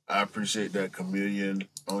 I appreciate that chameleon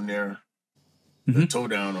on there. Mm-hmm. The toe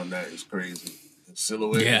down on that is crazy. The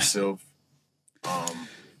silhouette itself,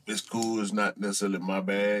 it's cool. It's not necessarily my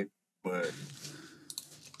bag, but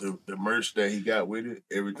the merch that he got with it,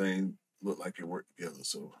 everything looked like it worked together.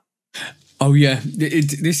 So. Oh yeah,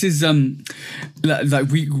 this is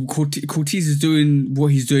Cortez is doing what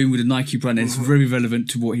he's doing with the Nike brand. And it's very relevant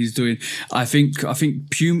to what he's doing. I think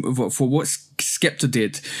Puma for what Skepta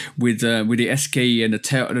did with the SK and the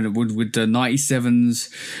tail with the 97s,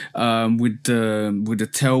 with the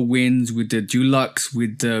tailwinds, with the Dulux,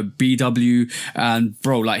 with the BW, and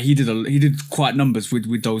bro, like he did quite numbers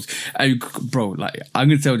with those. And bro, like I'm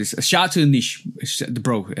gonna tell this. A shout out to Anish,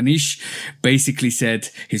 Anish basically said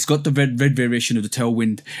he's got the red variation of the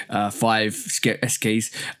Tailwind 5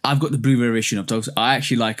 SKs. I've got the blue variation of those. I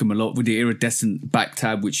actually like them a lot with the iridescent back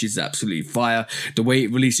tab, which is absolutely fire. The way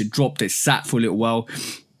it released, it dropped, it sat for a little while.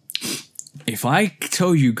 If I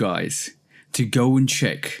tell you guys to go and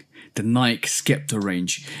check the Nike Skepta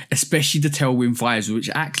range, especially the Tailwind 5s, which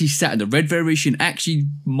actually sat in the red variation, actually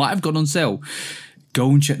might have gone on sale,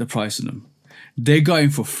 go and check the price on them. They're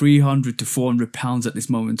going for £300 to £400 at this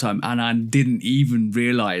moment in time, and I didn't even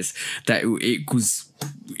realise that it was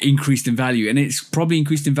increased in value, and it's probably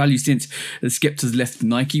increased in value since the Skepta's left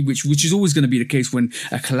Nike, which is always going to be the case when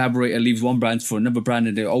a collaborator leaves one brand for another brand,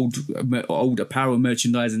 and their old apparel,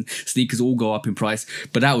 merchandise, and sneakers all go up in price.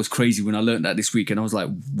 But that was crazy when I learned that this week, and I was like,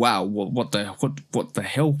 wow, what the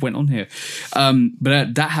hell went on here?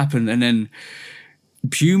 But that happened, and then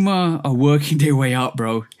Puma are working their way up,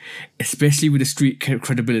 bro, especially with the street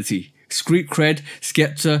credibility. Street cred,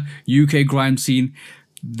 Skepta, UK grime scene.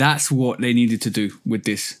 That's what they needed to do with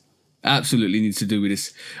this. Absolutely needs to do with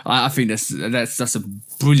this. I think that's a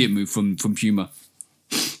brilliant move from Puma.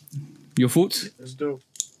 Your thoughts? Let's do.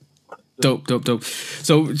 Dope.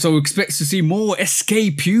 So expect to see more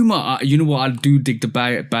SK Puma. You know what? I do dig the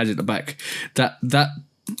badge at the back. That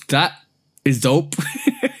is dope.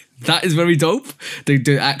 That is very dope.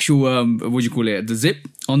 The actual what do you call it? The zip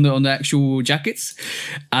on the actual jackets,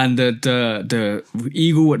 and the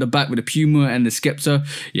eagle at the back with the Puma and the Skepta.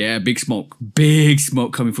 Yeah, big smoke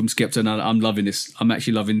coming from Skepta, and I'm loving this. I'm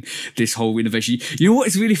actually loving this whole innovation. You know what?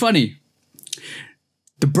 It's really funny.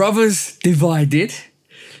 The brothers divided.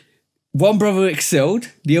 One brother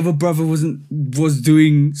excelled, the other brother was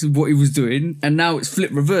doing what he was doing, and now it's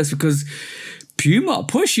flipped reverse because Puma are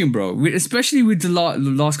pushing, bro. Especially with the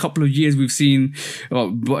last couple of years, we've seen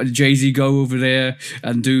Jay-Z go over there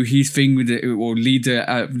and do his thing with lead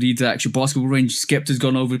the actual basketball range. Skepta's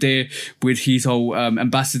gone over there with his whole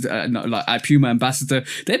ambassador, Puma ambassador.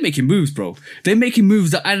 They're making moves, bro. They're making moves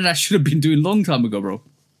that Adidas should have been doing a long time ago, bro.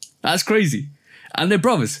 That's crazy. And they're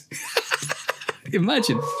brothers.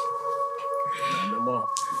 Imagine.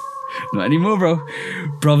 Not anymore, bro.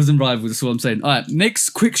 Brothers and rivals, that's what I'm saying. All right, next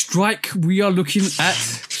quick strike. We are looking at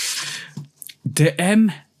the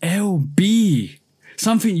MLB.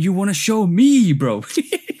 Something you want to show me, bro.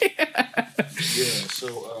 Yeah,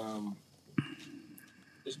 so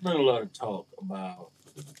there's been a lot of talk about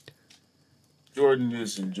Jordan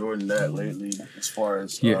this and Jordan that lately as far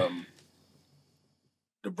as the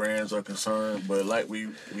brands are concerned. But like we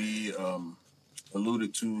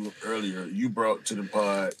alluded to earlier, you brought to the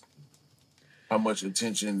pod how much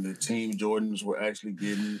attention the Team Jordans were actually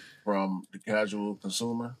getting from the casual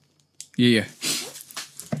consumer. Yeah.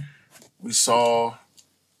 We saw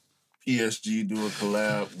PSG do a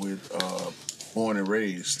collab with Born and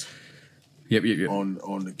Raised. Yep.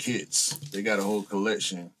 On the kits. They got a whole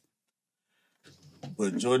collection.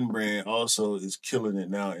 But Jordan brand also is killing it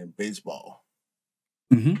now in baseball.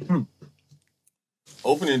 Mm-hmm.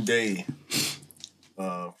 Opening day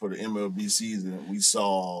for the MLB season, we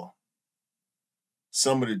saw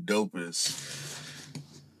some of the dopest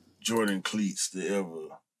Jordan cleats to ever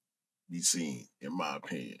be seen, in my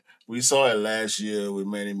opinion. We saw it last year with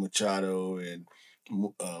Manny Machado and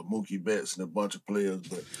Mookie Betts and a bunch of players,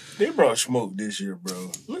 but they brought smoke this year,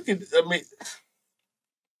 bro. Look at, I mean,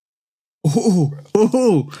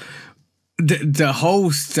 the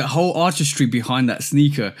whole artistry behind that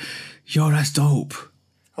sneaker, yo, that's dope.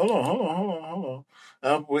 Hold on.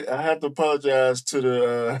 I have to apologize to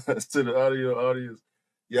the to the audio audience.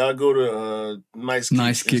 Y'all go to Nice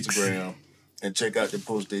Kicks Instagram and check out the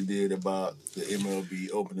post they did about the MLB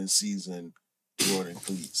opening season Jordan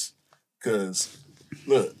cleats. Cause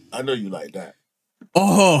look, I know you like that.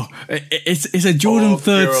 Oh, it's a Jordan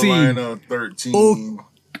 13. Carolina 13. Oh,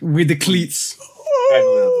 with the cleats.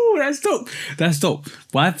 Oh, that's dope. That's dope.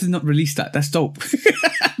 Why have they not released that? That's dope.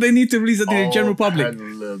 They need to release that to the general public.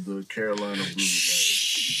 Patent leather Carolina blue.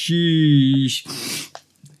 Sheesh.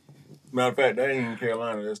 Matter of fact, that ain't even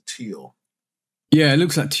Carolina. That's teal. Yeah, it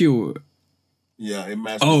looks like teal. Yeah, it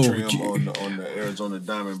matches the trim on the Arizona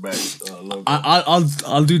Diamondbacks logo.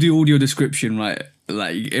 I'll do the audio description, right?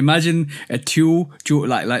 Like, imagine a teal,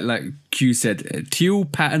 like Q said, a teal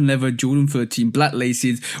pattern leather Jordan 13, black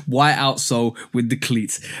laces, white outsole with the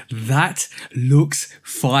cleats. That looks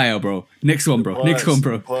fire, bro. Next one, bro.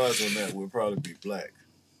 The paws on that would probably be black.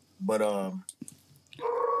 But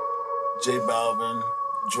J Balvin,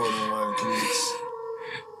 Jordan 1 cleats.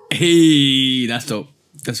 Hey, that's dope.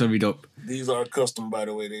 That's very dope. These are custom, by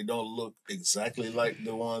the way. They don't look exactly like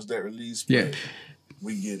the ones that released, but yeah,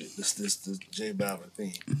 we get it. This J Balvin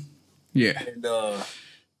thing. Yeah. And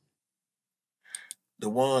the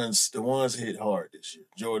ones hit hard this year.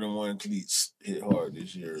 Jordan 1 cleats hit hard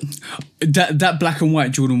this year. That black and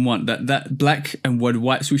white Jordan 1, that black and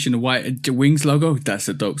white swoosh and the white wings logo, that's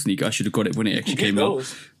a dope sneaker. I should have got it when it actually came out.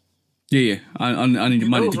 Yeah. I need the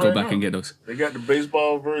money to go back and get those. They got the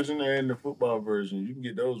baseball version and the football version. You can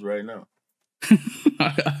get those right now.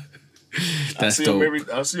 That's dope.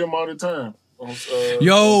 I see them all the time.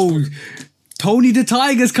 Yo, Tony the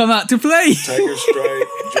Tiger's come out to play. Tiger Stripe,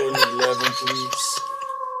 Jordan 11 cleats.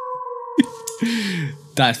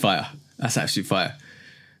 That's fire. That's actually fire.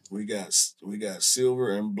 We got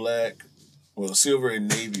silver and black. Well, silver and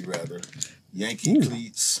navy rather. Yankee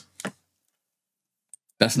cleats.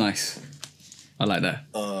 That's nice. I like that.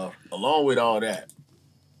 Along with all that,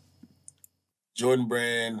 Jordan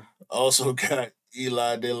Brand also got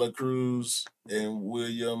Eli De La Cruz and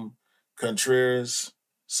William Contreras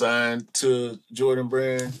signed to Jordan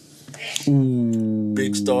Brand. Ooh.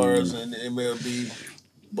 Big stars in the MLB.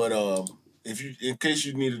 But in case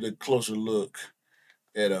you needed a closer look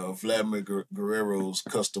at Vladimir Guerrero's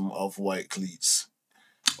custom off-white cleats.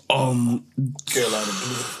 Carolina blue.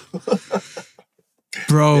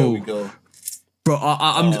 Bro, there we go. Bro,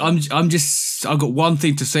 I got one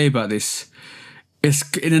thing to say about this. It's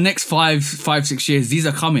in the next 5-6 years, these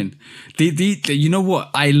are coming. You know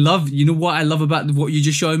what I love about what you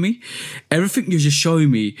just showed me? Everything you're just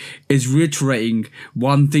showing me is reiterating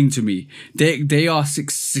one thing to me. They are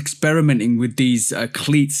experimenting with these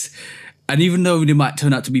cleats, and even though they might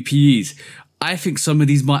turn out to be PEs, I think some of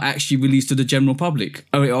these might actually release to the general public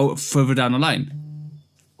or further down the line.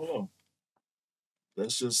 Hold on.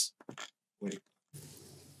 Let's just wait.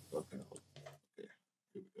 Okay.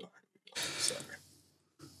 Here we go. Sorry.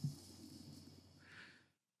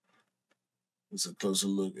 It's a closer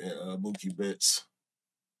look at Mookie Betts.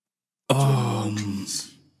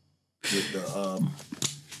 With the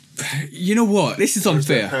you know what? This is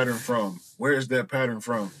unfair. Where is that pattern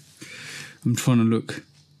from? I'm trying to look.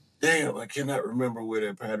 Damn, I cannot remember where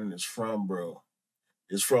that pattern is from, bro.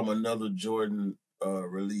 It's from another Jordan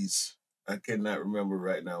release. I cannot remember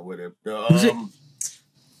right now where that.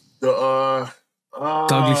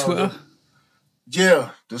 Dudley sweater.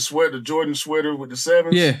 The Jordan sweater with the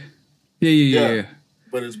 7s. Yeah.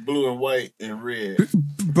 But it's blue and white and red.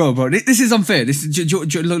 Bro, this is unfair. This is look.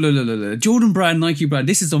 Jordan brand, Nike brand.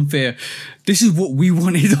 This is unfair. This is what we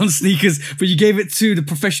wanted on sneakers, but you gave it to the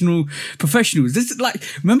professionals. This is like,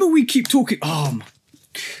 remember we keep talking.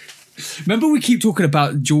 Remember we keep talking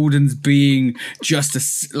about Jordans being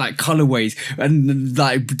just like colorways, and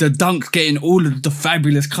like the Dunks getting all of the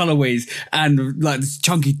fabulous colorways, and like the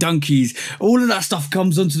chunky dunkies. All of that stuff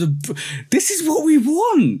comes onto the. This is what we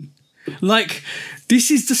want. Like, this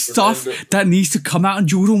is the stuff that needs to come out in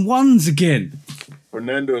Jordan 1s again.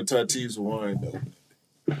 Fernando Tatis won, though.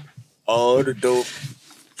 All the dope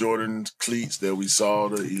Jordan cleats that we saw,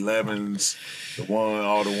 the 11s,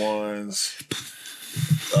 all the ones.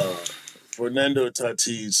 Fernando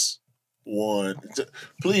Tatis won.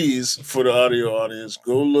 Please, for the audio audience,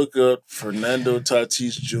 go look up Fernando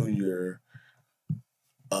Tatis Jr.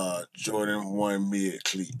 Jordan 1 mid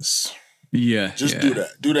cleats. Yeah, just do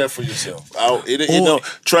that. Do that for yourself.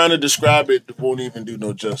 Trying to describe it won't even do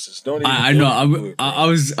no justice. Don't even. I know. I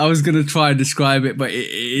was gonna try and describe it, but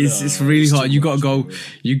it's really hard. You gotta go.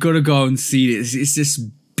 You gotta go and see it. It's just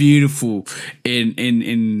beautiful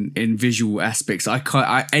in visual aspects. I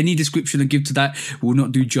can't. Any description I give to that will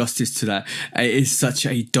not do justice to that. It is such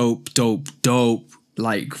a dope.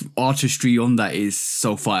 Like artistry on that is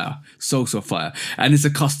so fire, so fire, and it's a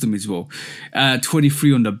custom as well.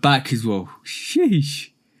 23 on the back as well.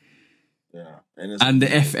 Sheesh. Yeah, and the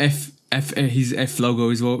his F logo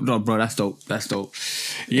as well. No, bro, that's dope. That's dope.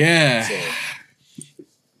 Yeah. So,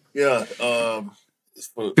 yeah.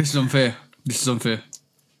 This is unfair. It's unfair.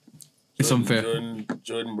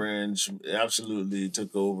 Jordan Brand absolutely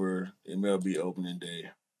took over MLB opening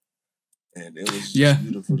day. And it was just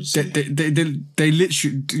beautiful to see. They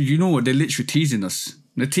literally, you know what? They're literally teasing us.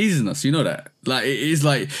 They're teasing us. You know that. Like it is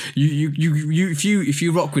like you if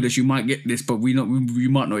you rock with us, you might get this, but we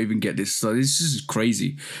might not even get this. So this is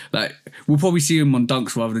crazy. Like we'll probably see him on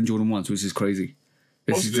dunks rather than Jordan 1s, which is crazy.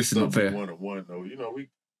 This is just not fair. 1-on-1 though, you know we.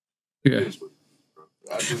 Yeah. I just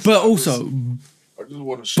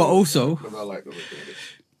want to show. But also, because I like to look at it.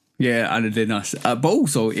 Yeah, and they're nice. But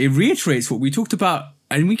also, it reiterates what we talked about.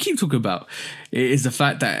 And we keep talking about it is the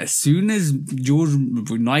fact that as soon as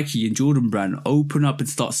Nike and Jordan Brand open up and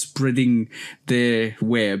start spreading their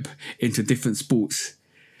web into different sports,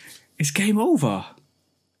 it's game over.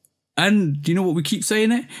 And you know what? We keep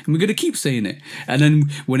saying it, and we're going to keep saying it. And then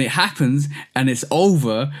when it happens and it's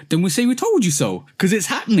over, then we say we told you so, because it's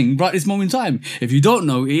happening right this moment in time. If you don't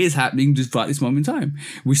know, it is happening just right this moment in time.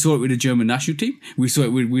 We saw it with the German national team. We've seen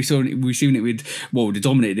it with they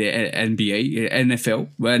dominated the NBA, NFL,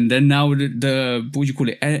 and then now the what do you call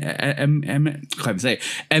it? I can't even say it.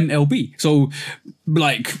 MLB. So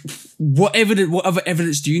like what other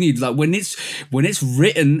evidence do you need? Like when it's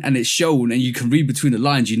written and it's shown and you can read between the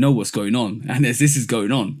lines, you know what's going on. And as this is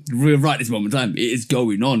going on, right this moment in time, it is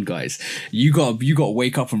going on, guys. You got to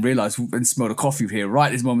wake up and realize and smell the coffee here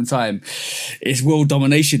right this moment in time. It's world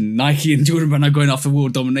domination. Nike and Jordan Brand are going after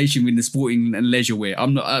world domination in the sporting and leisure wear.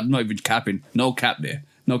 I'm not even capping. No cap there.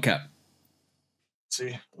 No cap.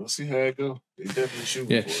 We'll see how it goes. They definitely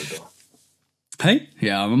shooting for it though. Hey,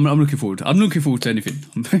 yeah, I'm looking forward. I'm looking forward to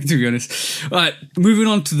anything, to be honest. All right, moving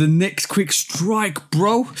on to the next quick strike,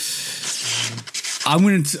 bro. I'm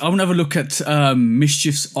gonna have a look at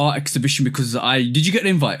MSCHF's art exhibition because did you get an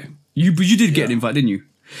invite? You did get an invite, didn't you?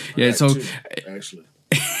 Yeah. So actually.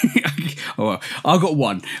 Oh, well, I got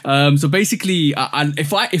one. So basically,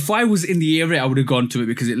 if I was in the area, I would have gone to it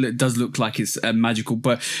because it does look like it's magical,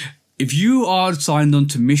 but. If you are signed on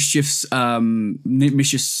to MSCHF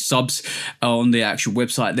subs on the actual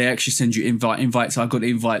website, they actually send you invites. I got an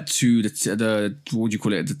invite to the what do you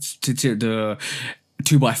call it? The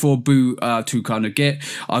 2x4 boot to kind of get.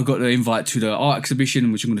 I got an invite to the art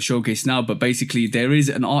exhibition, which I'm going to showcase now. But basically, there is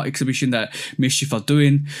an art exhibition that MSCHF are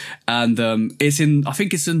doing, and I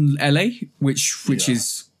think it's in LA, which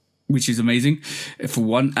is amazing for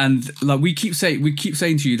one. And like we keep saying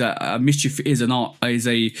to you that MSCHF is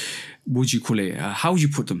a what do you call it? How would you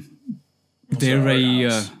put them? They're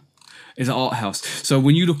is an art house. So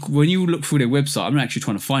when you look through their website, I'm actually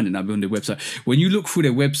trying to find it now on their website. When you look through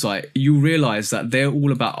their website, you realize that they're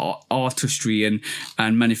all about artistry and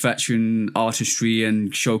manufacturing artistry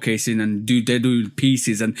and showcasing and they do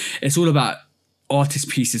pieces, and it's all about artist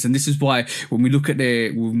pieces. And this is why when we look at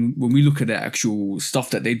their actual stuff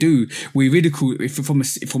that they do, we ridicule if from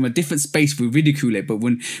a different space, we ridicule it, but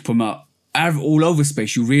when from a all over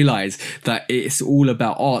space, you realize that it's all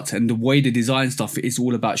about art, and the way they design stuff is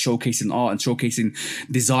all about showcasing art and showcasing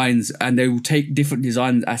designs, and they will take different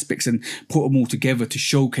design aspects and put them all together to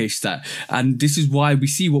showcase that. And this is why we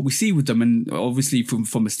see what we see with them. And obviously from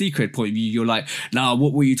a sneakerhead point of view, you're like, nah,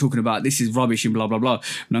 what were you talking about? This is rubbish and blah blah blah.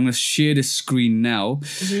 And I'm going to share the screen now.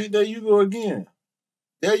 See, there you go again.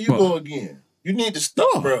 Go again. You need to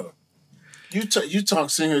stop, bro. You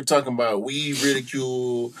sitting here talking about we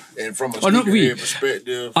ridicule and from a sneakerhead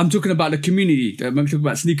perspective. I'm talking about the community. I'm talking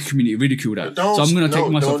about sneaker community ridicule that. So I'm going to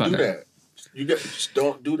take myself out of that. Just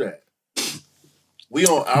don't do that. We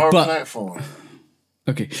on our platform.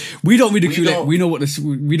 Okay, we don't ridicule it. We know what this.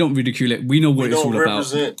 We don't ridicule it. We know what it's all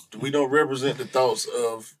about. We don't represent the thoughts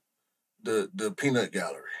of the peanut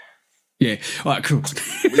gallery. Yeah. All right. Cool.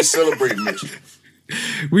 We celebrate MSCHF.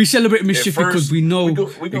 We celebrate MSCHF because we know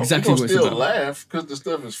exactly what it's about. We still laugh because the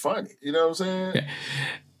stuff is funny. You know what I'm saying? Yeah.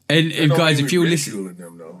 And guys, if you're listening,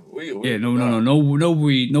 no, we're not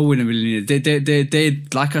really. They're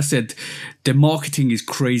like I said, Their marketing is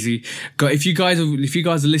crazy. If you guys are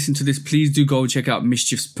listening to this, please do go and check out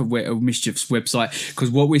Mischief's website, because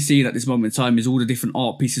what we're seeing at this moment in time is all the different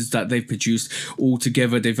art pieces that they've produced all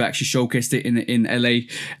together. They've actually showcased it in LA,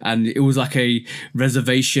 and it was like a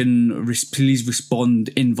reservation, please respond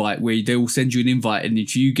invite, where they will send you an invite, and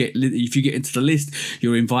if you get into the list,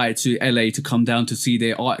 you're invited to LA to come down to see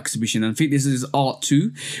their art exhibition. And I think this is Art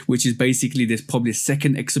 2, which is basically there's probably a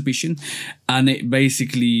second exhibition, and it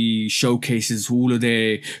basically showcases all of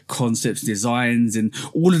their concepts, designs, and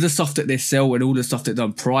all of the stuff that they sell and all the stuff they've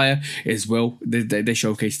done prior as well. They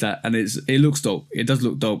showcase that, and it looks dope. It does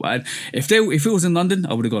look dope. And if it was in London,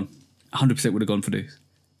 I would have gone. 100% would have gone for this.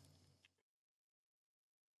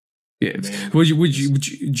 Yeah. Would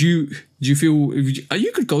you feel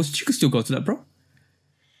you could go? You could still go to that, bro.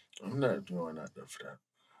 I'm not doing that for that.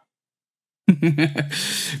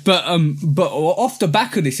 but off the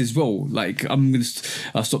back of this as well, like I'm gonna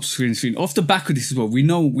stop screen. Off the back of this as well, we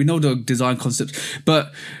know the design concepts,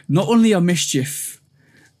 but not only are MSCHF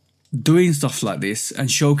doing stuff like this and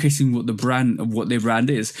showcasing what their brand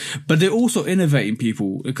is, but they're also innovating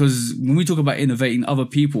people. Because when we talk about innovating other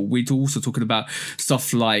people, we're also talking about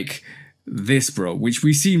stuff like this, bro, which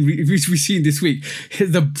we've seen this week.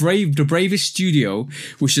 The Bravest Studio,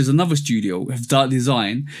 which is another studio, have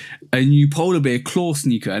designed a new polar bear claw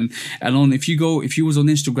sneaker, and if you was on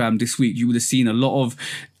Instagram this week, you would have seen a lot of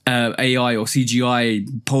AI or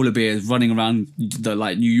CGI polar bears running around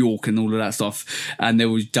like New York and all of that stuff, and that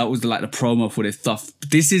was like the promo for this stuff.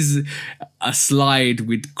 This is a slide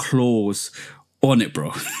with claws on it,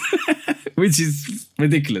 bro, which is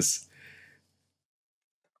ridiculous.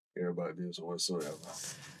 Care about this whatsoever.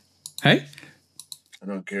 Hey? I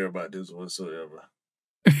don't care about this whatsoever.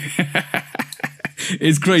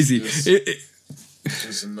 It's crazy. It's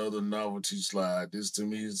just another novelty slide. This to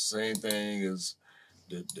me is the same thing as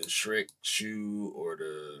the Shrek shoe or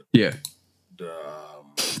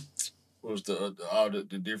what was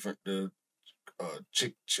the different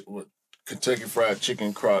Kentucky Fried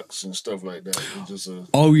Chicken Crocs and stuff like that. It's just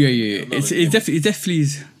it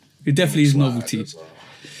definitely is novelty.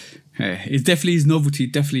 Yeah, it definitely is novelty,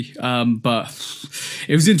 definitely. But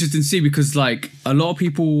it was interesting to see, because like a lot of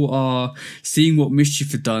people are seeing what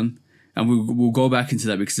MSCHF have done, and we'll go back into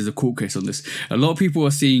that because there's a court case on this. A lot of people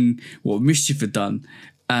are seeing what MSCHF have done,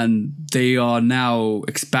 and they are now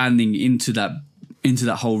expanding into that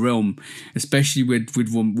whole realm, especially with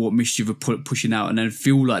what MSCHF are pushing out, and then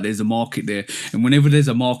feel like there's a market there. And whenever there's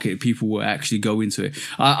a market, people will actually go into it.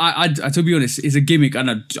 I to be honest, it's a gimmick,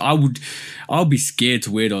 and I'll be scared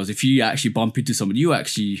to wear those. If you actually bump into somebody, you're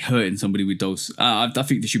actually hurting somebody with those. I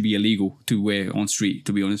think they should be illegal to wear on street,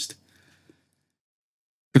 to be honest.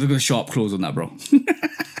 Because look at the sharp claws on that, bro.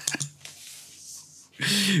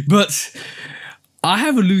 But I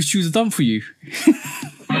have a loose shoes done for you.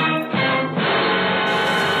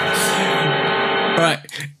 Right,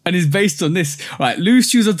 and it's based on this. Right, loose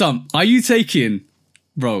shoes are done. Are you taking,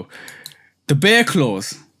 bro, the bear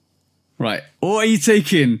claws, right? Or are you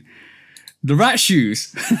taking the rat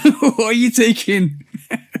shoes? Or are you taking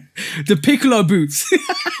the piccolo boots?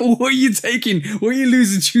 What are you taking? What are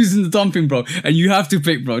you choosing the dumping, bro? And you have to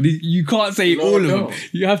pick, bro. You can't say all of them.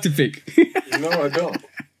 You have to pick. No, I don't.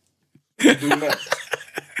 I do not.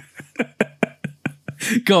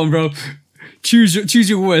 Go on, bro. Choose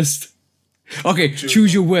your worst. Okay,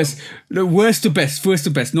 choose your worst. The worst to best. First to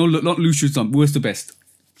best. No, not loose shoes done. Worst to best.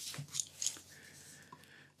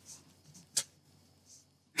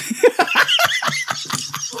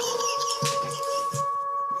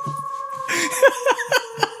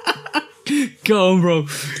 Go on, bro.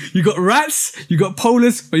 You got rats, you got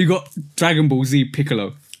polars, or you got Dragon Ball Z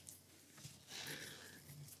Piccolo.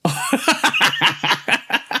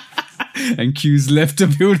 And Q's left the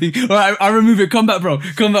building. All right, I remove it. Come back, bro.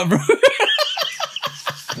 Come back, bro.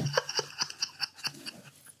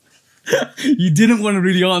 You didn't want to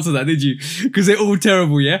really answer that, did you? Because they're all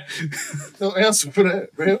terrible, yeah? Don't answer for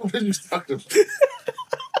that, man. What are you talking about?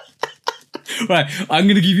 Right, I'm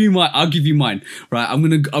gonna give you mine. I'll give you mine. Right, I'm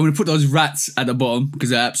gonna put those rats at the bottom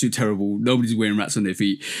because they're absolutely terrible. Nobody's wearing rats on their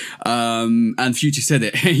feet. And Future said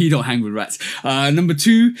it. He don't hang with rats. Number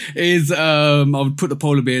 2 is I would put the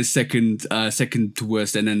polar bears second to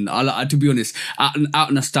worst, and then to be honest, out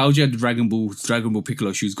of nostalgia, the Dragon Ball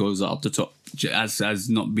Piccolo shoes goes up the top, as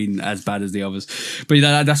not been as bad as the others. But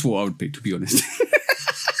that's what I would pick, to be honest.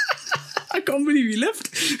 I can't believe he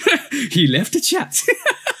left. He left the chat.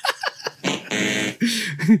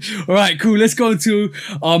 All right, cool. Let's go to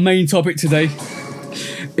our main topic today.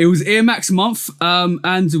 It was Air Max month,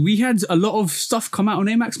 and we had a lot of stuff come out on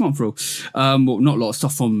Air Max month, bro. Well, not a lot of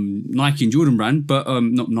stuff from Nike and Jordan brand, but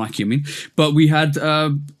not Nike, I mean. But we had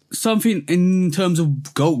something in terms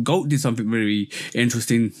of GOAT. GOAT did something very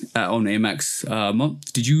interesting on Air Max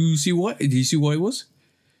month. Did you see what? Did you see what it was?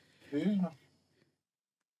 Yeah.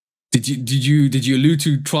 Did you allude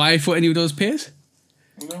to try for any of those pairs?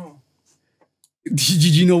 No.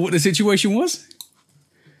 Did you know what the situation was?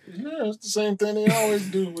 Yeah, it's the same thing they always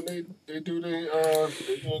do when they do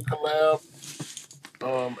collab.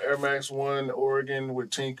 Air Max 1 Oregon with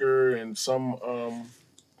Tinker and some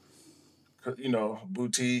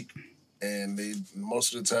boutique, and they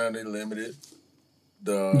most of the time they limit it.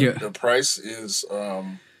 The price is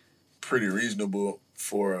pretty reasonable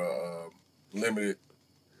for a limited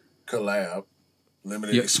collab,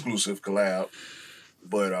 exclusive collab.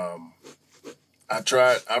 But I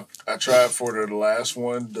tried for the last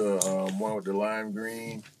one, the one with the lime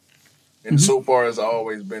green, and so far it's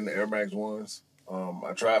always been the Air Max 1s.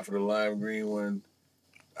 I tried for the lime green one.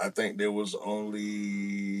 I think there was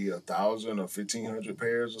only 1,000 or 1,500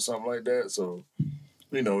 pairs or something like that. So,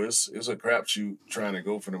 it's a crapshoot trying to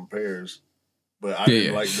go for them pairs. But I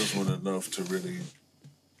didn't like this one enough to really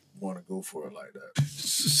want to go for it like that.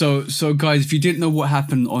 So guys, if you didn't know what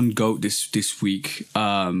happened on GOAT this week,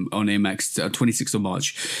 on Air Max 26th of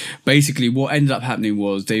March, basically what ended up happening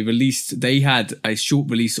was they had a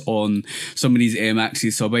short release on some of these Air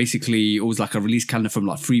Maxes. So basically it was like a release calendar from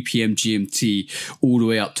like 3 p.m. GMT all the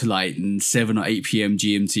way up to like 7 or 8 p.m.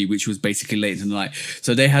 GMT, which was basically late in the night.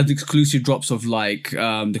 So they had exclusive drops of like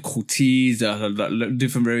the Cortez, the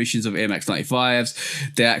different variations of Air Max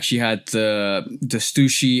 95s. They actually had the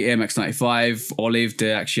Stussy Air Max 95 Olive.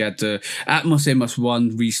 They actually had the Atmos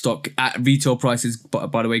MS1 restock at retail prices.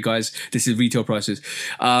 By the way, guys, this is retail prices.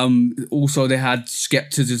 Also, they had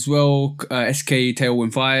Skeptas as well, SK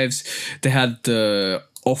Tailwind 5s. They had the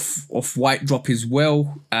off-white drop as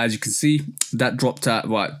well, as you can see. That dropped at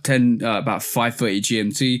about 5:30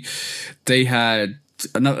 GMT. They had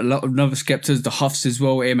another Skeptas, the Huffs as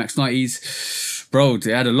well, Air Max 90s. Bro,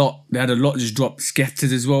 they had a lot just dropped.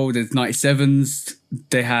 Skeptas as well. There's 97s.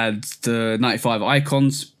 They had the 95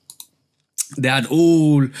 Icons. They had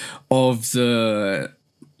all of the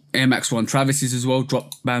Air Max 1 Travises as well.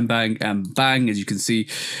 Drop, bang, bang, and bang, as you can see.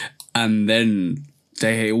 And then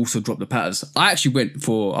they also dropped the patterns. I actually went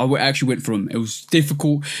for them. It was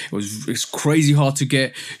difficult. It's crazy hard to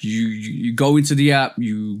get. You go into the app.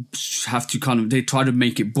 You have to they try to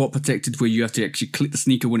make it bot protected, where you have to actually click the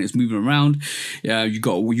sneaker when it's moving around. You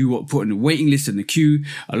got put in a waiting list in the queue.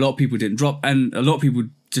 A lot of people didn't drop, and a lot of people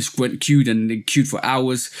just went queued, and they queued for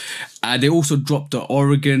hours. They also dropped the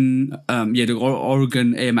Oregon,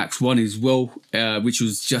 Oregon Air Max 1 as well, which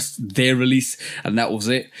was just their release, and that was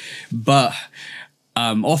it. But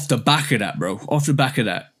off the back of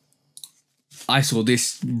that, I saw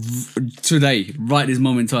this today, right this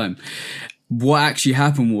moment in time. What actually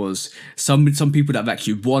happened was some people that have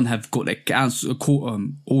actually won have got their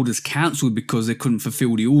orders cancelled because they couldn't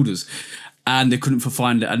fulfill the orders, and they couldn't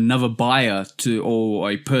find another buyer or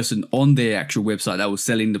a person on their actual website that was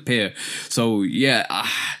selling the pair. So yeah,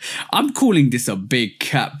 I'm calling this a big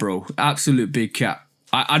cap, bro. Absolute big cap.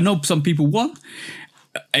 I know some people won,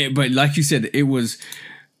 but like you said, it was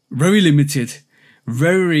very limited,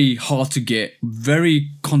 very hard to get, very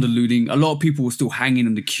convoluting. A lot of people were still hanging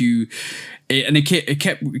in the queue, and it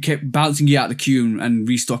kept bouncing you out the queue and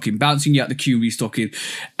restocking, bouncing you out the queue and restocking,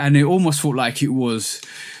 and it almost felt like it was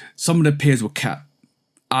some of the pairs were capped.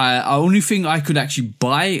 Only thing I could actually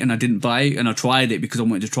buy, and I didn't buy, and I tried it because I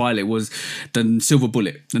wanted to try it, was the Silver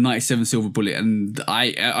Bullet, the 97 Silver Bullet, and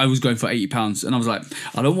I was going for £80, and I was like,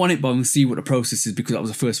 I don't want it, but I'm gonna see what the process is, because that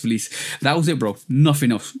was the first release. That was it, bro.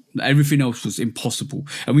 Nothing else. Everything else was impossible,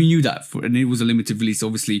 and we knew that, and it was a limited release,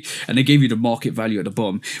 obviously, and they gave you the market value at the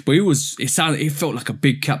bottom. But it felt like a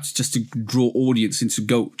big cap just to draw audience into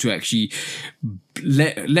GOAT, to actually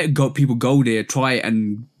let people go there, try it,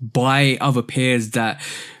 and buy other pairs that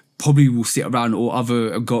probably will sit around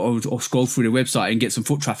or scroll through the website and get some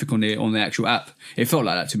foot traffic on the actual app. It felt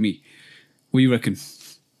like that to me. What do you reckon?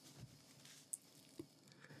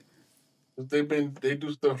 They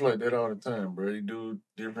do stuff like that all the time, bro. They do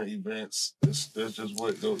different events. That's just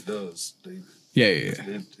what GOAT does. It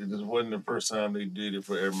just wasn't the first time they did it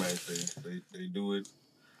for Air Max. They do it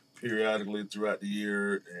periodically throughout the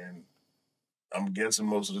year, and I'm guessing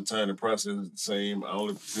most of the time the process is the same. I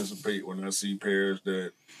only participate when I see pairs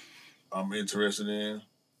that I'm interested in.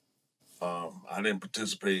 I didn't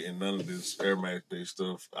participate in none of this Air Max Day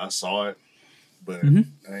stuff. I saw it, but I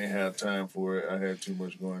ain't have time for it. I had too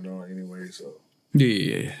much going on anyway, so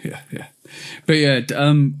Yeah. But yeah,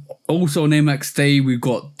 also on Amex Day we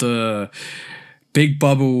got the Big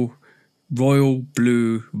Bubble Royal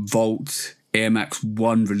Blue Vault Air Max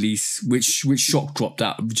 1 release, which shock dropped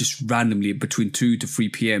out just randomly between 2 to 3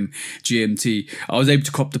 p.m. GMT. I was able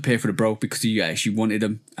to cop the pair for the bro because he actually wanted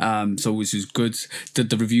them. So which is good.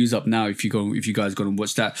 The review's up now if you guys go and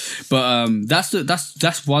watch that. But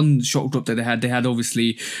that's one shock drop that they had. They had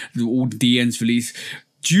obviously all the DNs release.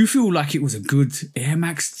 Do you feel like it was a good Air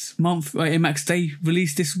Max month, Air Max Day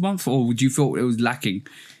release this month, or would you feel it was lacking,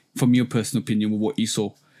 from your personal opinion, with what you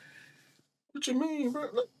saw? What you mean, bro?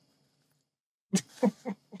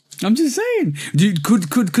 I'm just saying.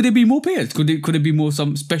 Could there be more pairs? Could it be more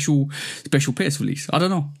some special pairs release? I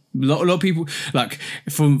don't know. A lot of people like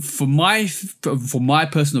from my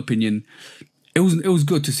personal opinion. It was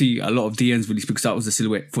good to see a lot of DNs released because that was the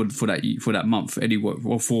silhouette for that month anyway,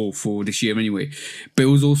 or for this year anyway. But it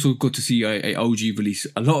was also good to see a OG release.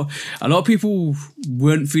 A lot of people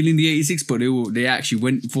weren't feeling the 86, but they actually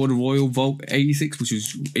went for the Royal Vault 86, which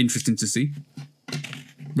was interesting to see.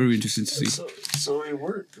 Very interesting to see. So it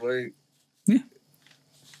worked. Like, yeah,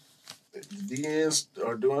 the DNs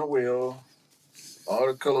are doing well. All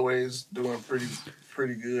the colorways doing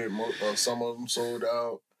pretty good. Some of them sold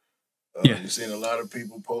out. You're seeing a lot of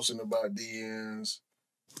people posting about DNs.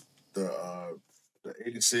 The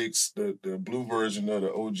 86, the blue version of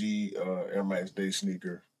the OG Air Max Day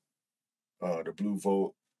sneaker, the Blue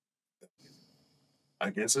Volt. I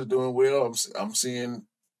guess it's doing well. I'm seeing,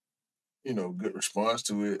 good response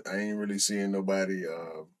to it. I ain't really seeing nobody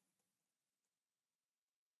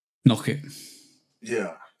knock it.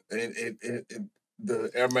 Yeah, and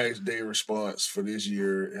the Air Max Day response for this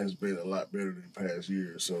year has been a lot better than past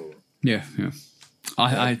years. So yeah.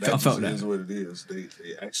 I felt that is what it is. They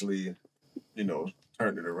actually,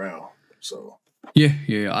 turned it around. So yeah.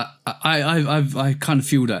 I kind of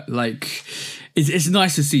feel that. Like, it's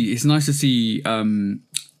nice to see. It's nice to see. And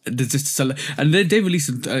they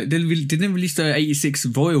released they didn't release the 86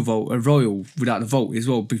 Royal without the Vault as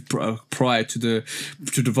well prior to the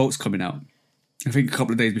Vaults coming out. I think a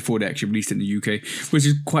couple of days before they actually released it in the UK, which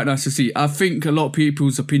is quite nice to see. I think a lot of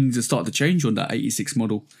people's opinions are starting to change on that 86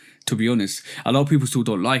 model, to be honest. A lot of people still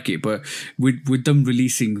don't like it, but with them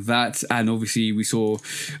releasing that, and obviously we saw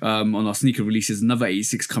on our sneaker releases another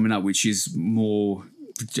 86 coming out, which is more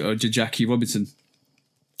Jackie Robinson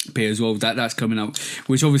pair as well. That's coming out,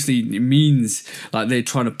 which obviously means like they're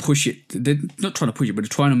trying to push it. They're not trying to push it, but they're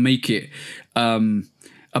trying to make it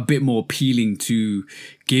a bit more appealing, to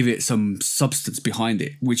give it some substance behind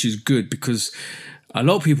it, which is good because a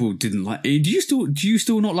lot of people didn't like it. Do you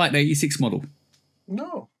still not like the 86 model?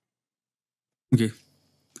 No. Okay.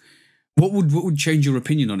 What would change your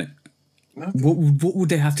opinion on it? Nothing. What would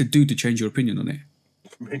they have to do to change your opinion on it?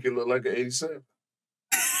 Make it look like an 87.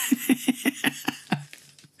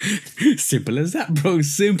 Simple as that, bro.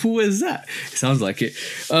 Simple as that. It sounds like it.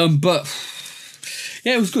 But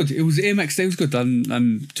yeah, it was good. It was Air Max Day. It was good.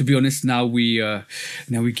 And to be honest, now we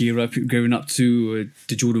gearing up to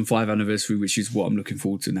the Jordan 5 anniversary, which is what I'm looking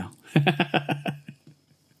forward to now.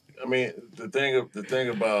 I mean, the thing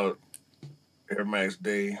about Air Max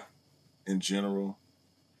Day in general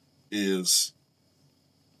is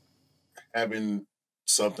having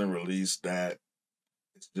something released that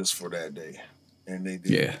is just for that day, and they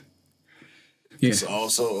did. Yeah. It's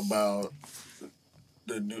also about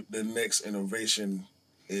the next innovation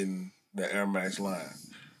in the Air Max line,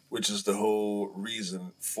 which is the whole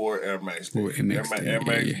reason for Air Max Day. Air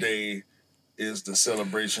Max Day is the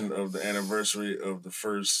celebration of the anniversary of the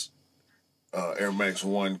first Air Max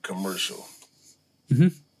 1 commercial. Mm-hmm.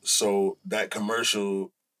 So that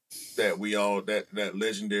commercial that that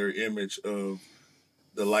legendary image of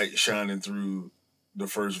the light shining through the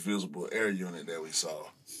first visible air unit that we saw.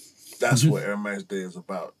 That's what Air Max Day is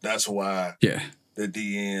about. That's why the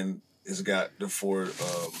DN has got the four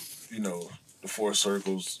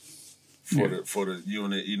circles for the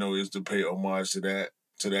unit, is to pay homage to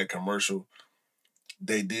that commercial.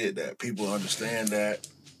 They did that. People understand that.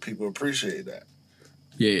 People appreciate that.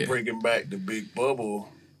 Yeah. Bringing back the big bubble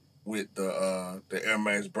with the Air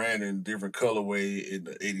Max brand in different colorway in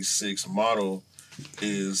the 86 model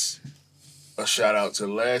is a shout out to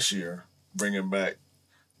last year, bringing back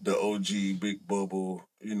the OG big bubble,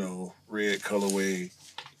 red colorway,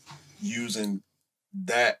 using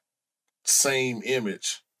that same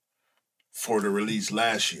image for the release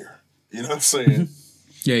last year. You know what I'm saying?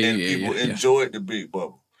 People enjoyed the big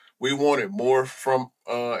bubble. We wanted more from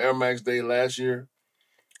Air Max Day last year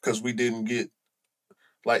because we didn't get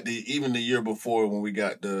even the year before when we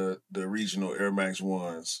got the regional Air Max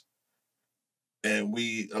 1s. and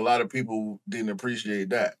a lot of people didn't appreciate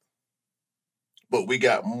that. But we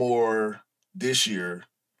got more this year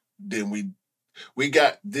than we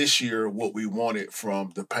got this year what we wanted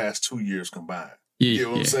from the past 2 years combined. You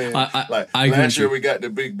know what I'm saying? I last year we got the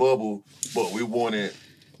big bubble, but we wanted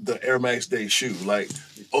the Air Max Day shoe. Like,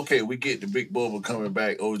 okay, we get the big bubble coming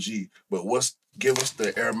back, OG, but give us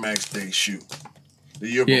the Air Max Day shoe. The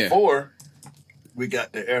year before, we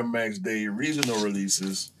got the Air Max Day regional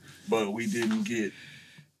releases, but we didn't get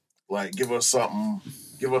give us something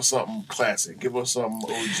classic, give us something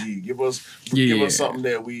OG, give us something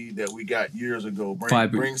that we got years ago.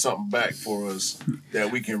 Bring something back for us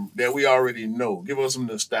that we already know. Give us some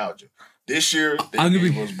nostalgia. This year they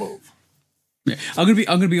gave us both. Yeah, I'm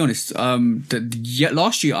gonna be honest.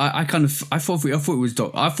 Last year I thought it was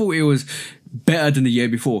dope. I thought it was better than the year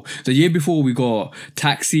before. The year before we got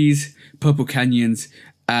Taxis, Purple Canyons,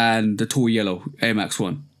 and the Tall Yellow Air Max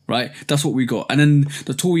 1. Right, that's what we got, and then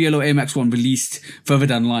the Tall Yellow Air Max 1 released further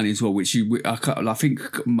down the line as well, which I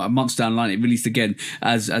think months down the line it released again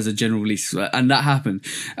as a general release, and that happened,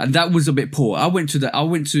 and that was a bit poor. I went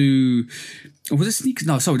to. Was it Sneakers?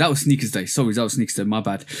 No, sorry, that was Sneakers Day. My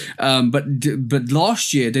bad. But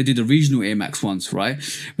last year they did the regional Air Max ones, right?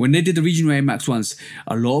 When they did the regional Air Max ones,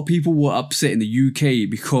 a lot of people were upset in the UK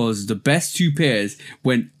because the best two pairs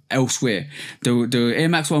went elsewhere. The Air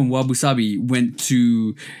Max 1 Wabi Sabi went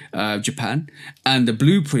to Japan, and the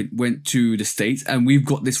Blueprint went to the States, and we've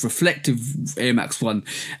got this reflective Air Max 1,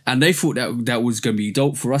 and they thought that was going to be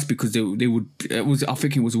dope for us because I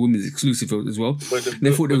think it was a women's exclusive as well. But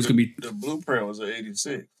they thought it was going to be the Blueprint was an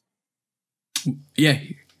 86. Yeah.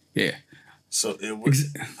 So it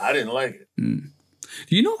was. I didn't like it. Do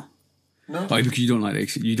you know? No. Oh, because you don't like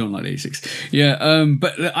the 86. Yeah,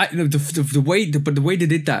 but the way they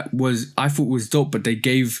did that was, I thought was dope, but they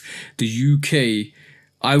gave the UK,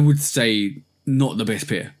 I would say, not the best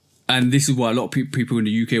pair. And this is why a lot of people in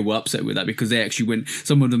the UK were upset with that, because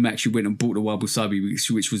some of them actually went and bought the Wabi Sabi,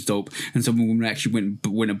 which was dope, and some of them actually went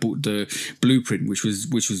and bought the Blueprint, which was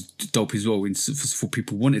dope as well, for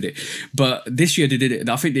people who wanted it. But this year they did it.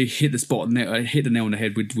 I think they hit the nail on the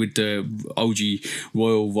head with the OG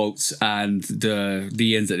Royal Volts and the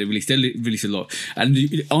DNs that they released. They released a lot, and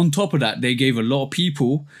on top of that, they gave a lot of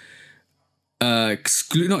people.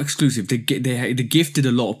 Not exclusive. They gifted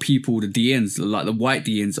a lot of people the DNs, like the white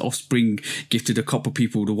DNs. Offspring gifted a couple of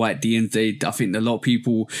people the white DNs. I think a lot of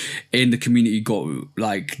people in the community got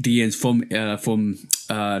like DNs from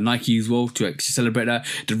Nike as well to actually celebrate that.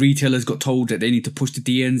 The retailers got told that they need to push the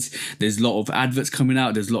DNs. There's a lot of adverts coming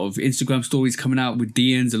out. There's a lot of Instagram stories coming out with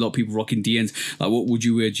DNs. A lot of people rocking DNs. Like, what would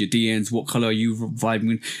you wear to your DNs? What color are you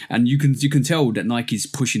vibing in? And you can tell that Nike's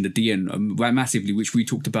pushing the DN massively, which we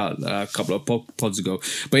talked about a couple of pods ago.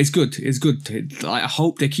 But it's good. I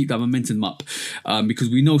hope they keep that momentum up, because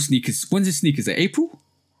we know sneakers. When's the Sneakers Day? April?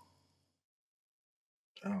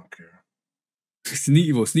 I don't care.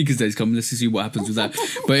 Sneakers Day is coming. Let's see what happens with that.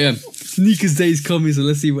 But yeah, Sneakers Day is coming, so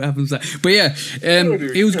let's see what happens with that. But yeah,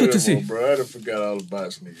 it was good to see. Bro, I done forgot all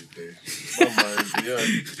about Sneakers Day.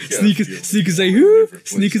 Sneakers Day who?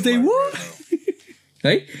 Sneakers Day what?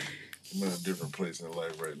 Hey? I'm in a different place in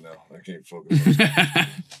life right now. I can't focus on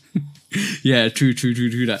Yeah, true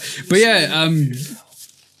that. But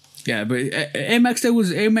yeah, but Air Max Day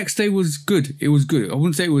was good. It was good. I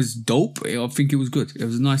wouldn't say it was dope. I think it was good. It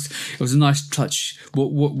was a nice touch.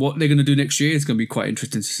 What they're gonna do next year is gonna be quite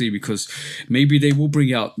interesting to see, because maybe they will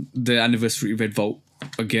bring out the anniversary Red Vault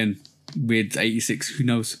again with 86. Who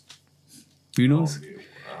knows? I don't get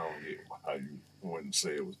how you wouldn't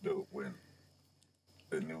say it was dope when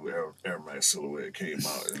the new Air Max silhouette came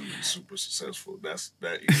out and was super successful. That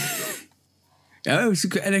equals dope. Yeah, it was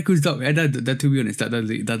dope. That, to be honest,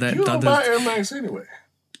 you don't buy Air Max anyway.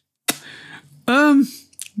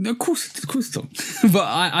 Of course don't. But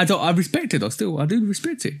I don't. I respect it though. Still, I do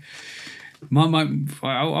respect it. I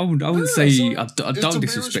wouldn't say I don't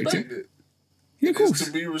disrespect it. Yeah, of course. It's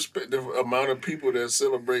to be respected. The amount of people that's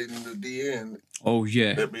celebrating the DN. Oh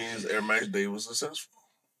yeah. That means Air Max Day was successful.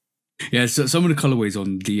 Yeah, so some of the colorways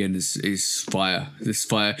on DN is fire. It's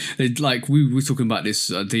fire. Like we were talking about this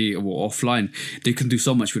offline. They can do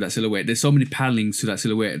so much with that silhouette. There's so many panelings to that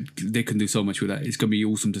silhouette. They can do so much with that. It's gonna be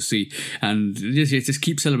awesome to see. And just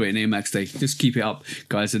keep celebrating Air Max Day. Just keep it up,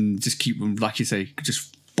 guys, and just keep, like you say,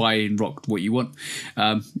 just buy and rock what you want.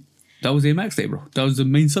 That was Air Max Day, bro. That was the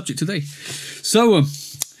main subject today. So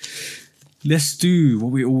let's do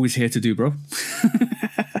what we're always here to do, bro.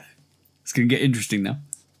 It's gonna get interesting now.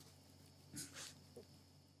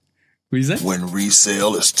 What is that? When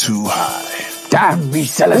resale is too high. Damn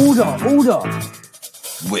resellers. Hold on.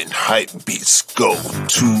 when hype beats go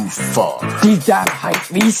too far. These damn hype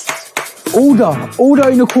beasts. Order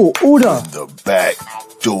in the court, order. The back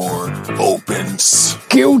door opens.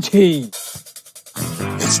 Guilty.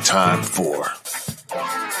 It's time for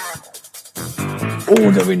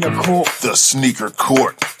Order in the court. the sneaker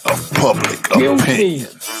court of public Guilty. opinion.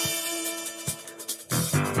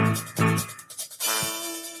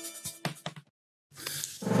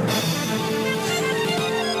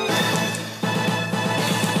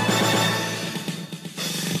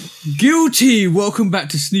 Guilty! Welcome back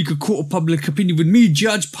to Sneaker Court of Public Opinion with me,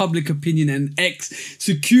 Judge Public Opinion, and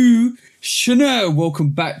MSCHF Chanel.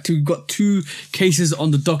 Welcome back to, got two cases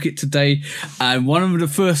on the docket today, and one of the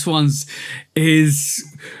first ones is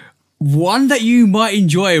one that you might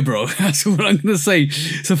enjoy, bro. That's what I'm gonna say.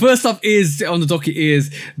 So first up is on the docket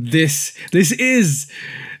is this. This is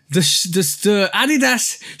the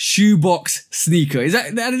Adidas shoebox sneaker. Is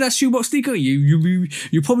that the Adidas shoebox sneaker? You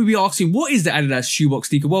probably be asking, what is the Adidas shoebox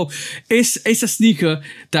sneaker? Well, it's a sneaker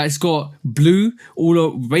that's got blue,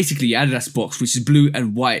 basically Adidas box, which is blue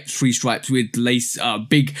and white, 3 stripes with lace,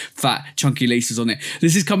 big fat chunky laces on it.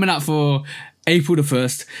 This is coming out for April the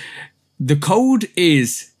 1st. The code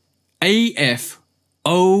is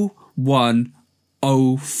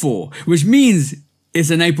AF0104, which means it's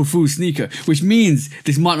an April Fool's sneaker, which means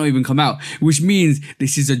this might not even come out, which means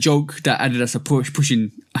this is a joke that Adidas are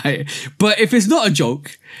pushing. But if it's not a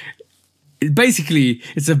joke, basically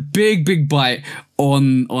it's a big bite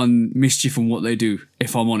on MSCHF and what they do,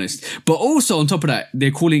 if I'm honest. But also on top of that, they're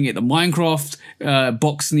calling it the Minecraft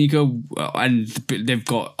box sneaker, and they've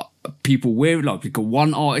got people wearing, like, you've got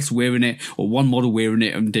one artist wearing it or one model wearing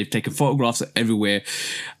it, and they've taken photographs everywhere.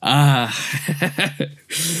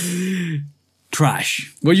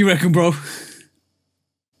 Trash. What do you reckon, bro?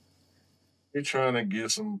 They're trying to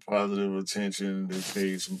get some positive attention. They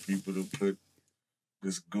paid some people to put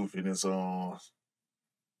this goofiness on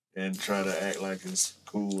and try to act like it's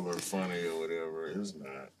cool or funny or whatever. It's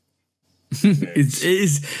not.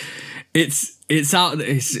 It's out.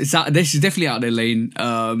 This is definitely out their lane.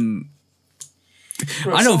 Bro,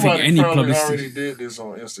 I don't think any publicity already did this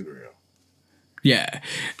on Instagram. Yeah.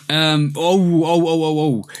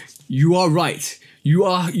 Oh. You are right.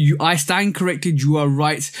 I stand corrected. You are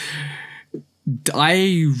right.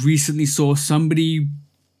 I recently saw somebody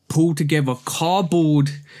pull together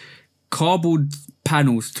cardboard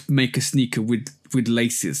panels to make a sneaker with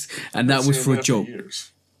laces, and that was for a joke.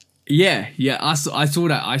 Yeah, I saw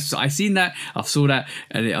that. I seen that. I saw that,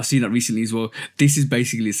 and I've seen that recently as well. This is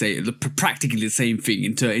basically practically the same thing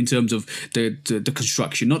in terms of the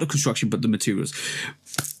construction, not the construction, but the materials.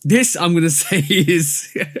 This, I'm gonna say,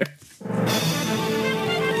 is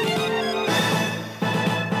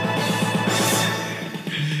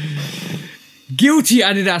guilty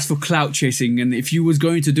Adidas for clout chasing. And if you was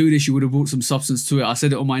going to do this, you would have brought some substance to it. I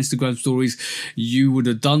said it on my Instagram stories. You would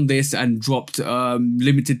have done this and dropped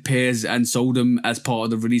limited pairs and sold them as part of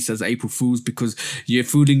the release as April Fools, because you're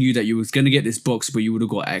fooling you that you was going to get this box, but you would have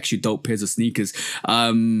got actually dope pairs of sneakers. I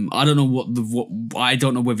don't know I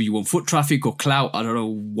don't know whether you want foot traffic or clout. I don't know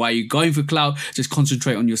why you're going for clout. Just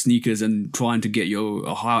concentrate on your sneakers and trying to get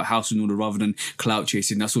your house in order rather than clout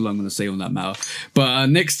chasing. That's all I'm going to say on that matter. But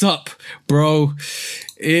next up, bro,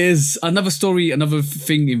 is another story, another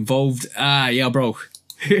thing involved. Yeah, bro.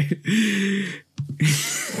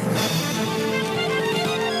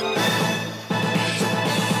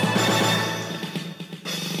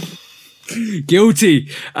 Guilty.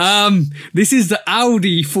 This is the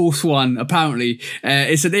Audi Force One. Apparently,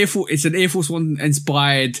 it's an Air Force One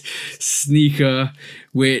inspired sneaker.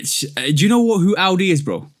 Which do you know who Audi is,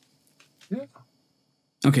 bro?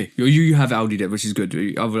 Okay, you have Audi there, which is good.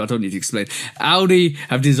 I don't need to explain. Audi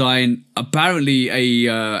have designed apparently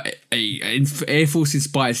a Air Force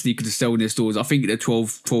inspired sneaker to sell in their stores. I think they're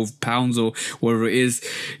 £12 or whatever it is.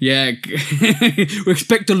 Yeah, we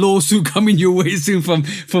expect a lawsuit coming your way soon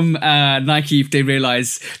from Nike if they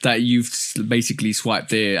realize that you've basically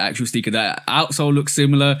swiped their actual sneaker. That outsole looks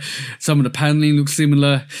similar. Some of the paneling looks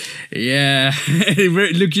similar. Yeah,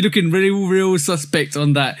 you're looking real suspect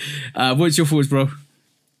on that. What's your thoughts, bro?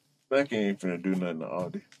 Nike ain't finna do nothing to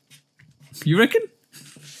Audi. You reckon?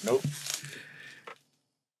 Nope.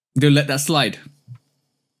 They'll let that slide.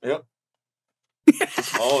 Yep.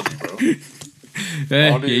 It's Audi, bro.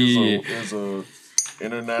 Audi is a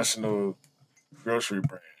international grocery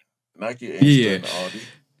brand. Nike ain't studying Audi.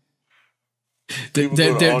 People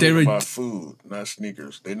go to Audi to buy food, not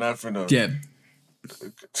sneakers. They're not finna. Yeah.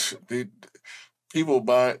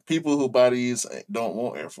 People who buy these don't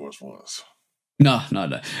want Air Force Ones. No.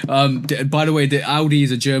 By the way, the Audi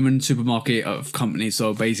is a German supermarket of company.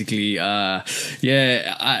 So basically, do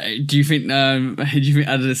you think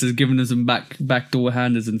Adidas has given us some backdoor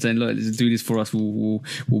handers and saying, look, let's do this for us? Will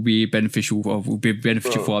be beneficial. Or will be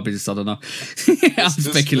beneficial for our business. I don't know. I'm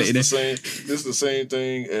speculating. This is the same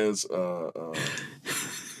thing as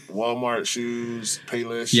Walmart shoes,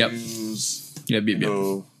 Payless shoes. Yep.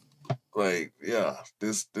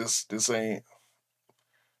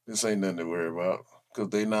 This ain't nothing to worry about because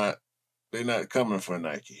they not coming for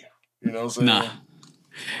Nike. You know what I'm saying? Nah.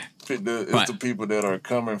 It's the people that are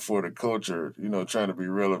coming for the culture, trying to be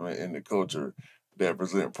relevant in the culture that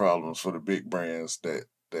present problems for the big brands that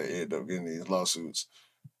end up getting these lawsuits.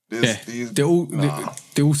 They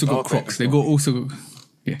also got Crocs. They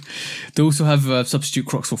They also have substitute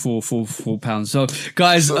Crocs for £4. So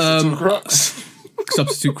guys, Crocs.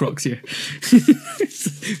 Substitute Crocs, yeah.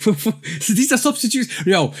 So these are substitutes.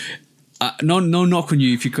 Yo, no knock on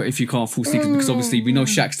you if you can't afford sneakers, because obviously we know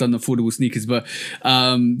Shaq's done affordable sneakers, but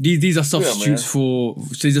these are substitutes so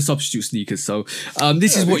these are substitute sneakers. So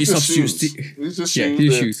this is what you substitute. These are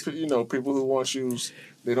shoes. People who want shoes,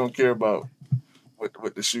 they don't care about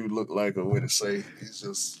what the shoe look like or what it say. It's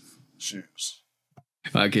just shoes.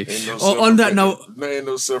 Okay. On that note, ain't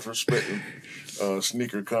no self-respecting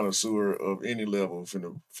sneaker connoisseur of any level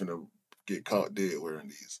finna get caught dead wearing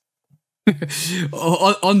these.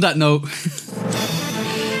 on that note,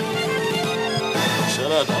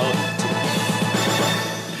 shout out to Audi.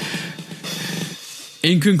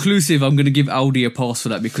 Inconclusive, I'm going to give Audi a pass for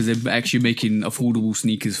that because they're actually making affordable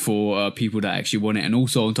sneakers for people that actually want it. And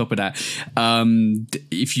also on top of that,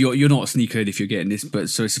 if you're not a sneakerhead if you're getting this, but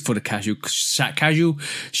so it's for the casual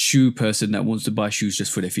shoe person that wants to buy shoes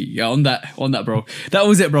just for their feet. Yeah, on that, bro. That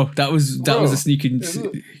was it, bro. That was a sneaking.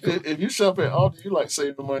 If you shop at Audi, you like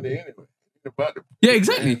saving the money anyway. Yeah,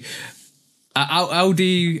 exactly.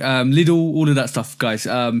 Audi, Lidl, all of that stuff, guys.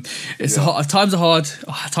 Times are hard.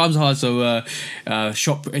 So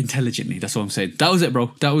shop intelligently. That's what I'm saying. That was it,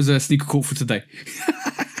 bro. That was a sneaker call for today.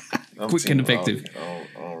 Quick and effective. I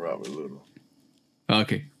don't rock with Lidl.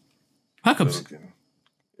 Okay. How comes?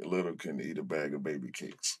 Lidl can eat a bag of baby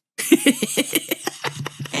cakes.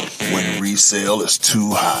 When resale is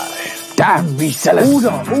too high. Damn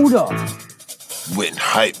resellers. Order. When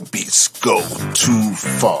hype beats go too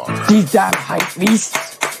far. These damn hype beasts.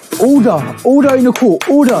 Order in the court.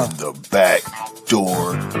 Order. When the back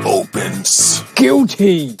door opens.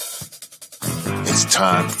 Guilty. It's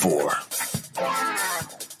time for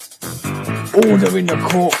order in the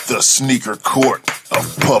court. The sneaker court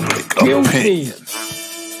of public Guilty. opinion.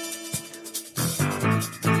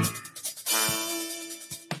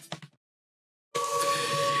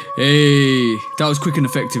 Hey, that was quick and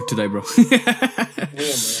effective today, bro.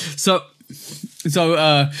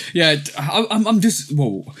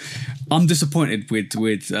 I'm disappointed with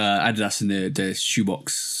Adidas and their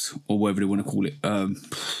shoebox or whatever they want to call it.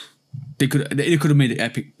 They could have made it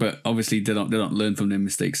epic, but obviously they don't learn from their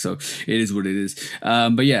mistakes, so it is what it is.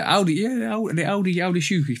 But yeah, the Audi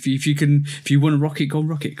shoe. If you want to rock it, go and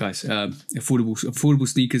rock it, guys. Affordable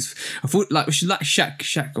sneakers, like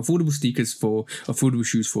Shaq, affordable sneakers for affordable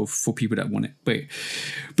shoes for people that want it. But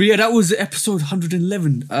yeah, that was episode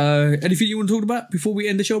 111. Anything you want to talk about before we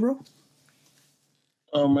end the show, bro?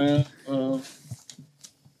 Oh man, I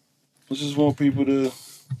just want people to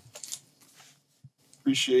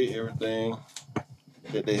appreciate everything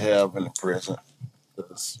that they have in the present.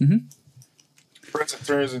 The present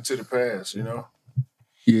turns into the past,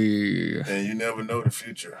 Yeah. And you never know the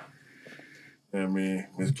future. I mean,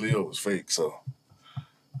 Miss Cleo was fake, so.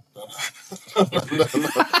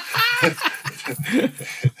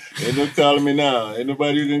 Ain't no calling me now. Ain't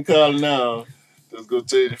nobody you can call now that's gonna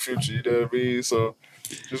tell you the future. You know what I mean? So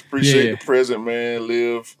just appreciate the present, man.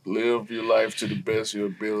 Live your life to the best of your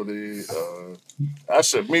ability.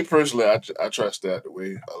 Me personally, I try to stay out the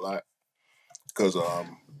way a lot because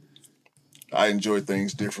I enjoy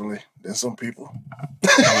things differently than some people.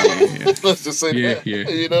 Let's just say that. Yeah.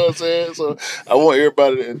 You know what I'm saying? So I want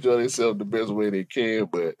everybody to enjoy themselves the best way they can,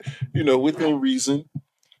 but within reason.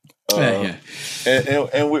 And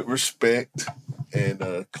with respect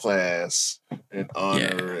and class and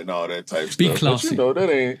honor and all that type of stuff. Be classy. But, that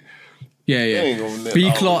ain't. Yeah. Ain't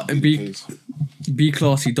Be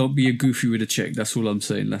classy. Don't be a goofy with a check. That's all I'm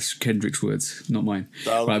saying. That's Kendrick's words, not mine.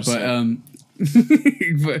 100%.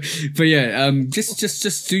 Right, but yeah.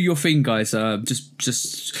 Just do your thing, guys.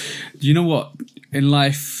 Just you know what? In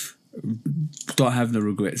life, don't have no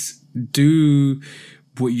regrets. Do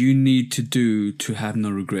what you need to do to have no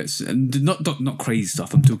regrets, and not crazy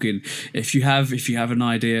stuff. I'm talking if you have an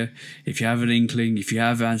idea, if you have an inkling, if you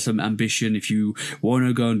have some ambition, if you want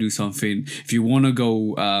to go and do something, if you want to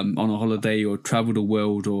go on a holiday or travel the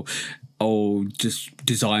world or just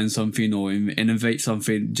design something or innovate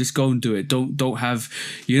something, just go and do it. Don't have,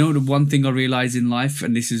 the one thing I realize in life,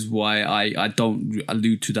 and this is why I don't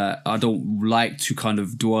allude to that, I don't like to kind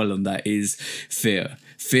of dwell on that, is fear.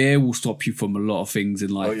 Fear will stop you from a lot of things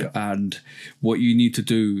in life. And what you need to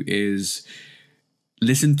do is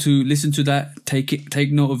listen to that,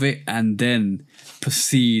 take note of it, and then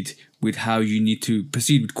proceed with how you need to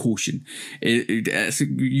proceed with caution.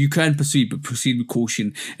 You can proceed, but proceed with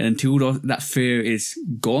caution. And until that fear is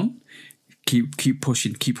gone, keep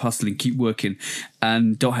pushing, keep hustling, keep working,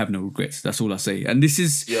 and don't have no regrets. That's all I say. And this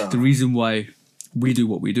is the reason why we do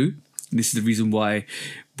what we do. This is the reason why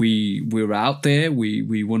we're out there.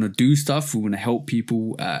 We want to do stuff. We want to help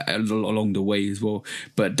people along the way as well.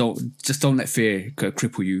 But don't let fear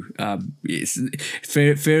cripple you.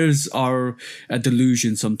 Fears are a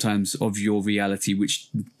delusion sometimes of your reality, which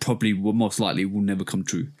probably most likely will never come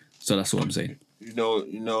true. So that's what I'm saying. A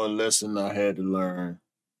lesson I had to learn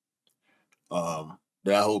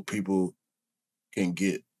that I hope people can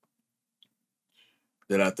get,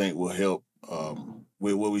 that I think will help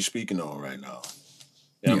with what we're speaking on right now.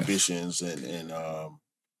 Ambitions and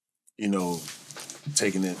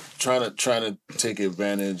trying to take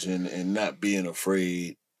advantage and not being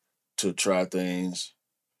afraid to try things,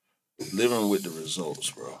 living with the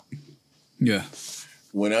results, bro. Yeah.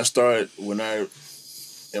 In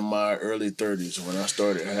my early 30s, when I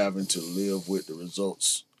started having to live with the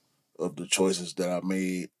results of the choices that I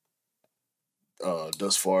made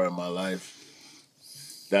thus far in my life,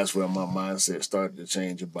 that's where my mindset started to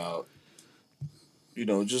change about,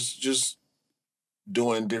 just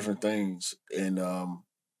doing different things and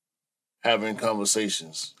having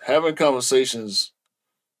conversations. Having conversations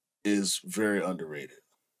is very underrated.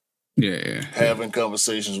 Yeah. Having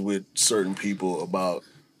conversations with certain people about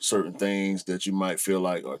certain things that you might feel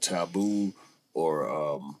like are taboo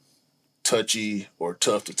or touchy or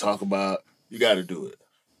tough to talk about, you got to do it.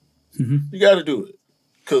 Mm-hmm. You got to do it.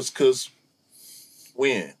 Because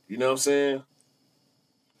when? You know what I'm saying?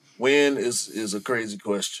 When is a crazy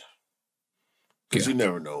question. Because you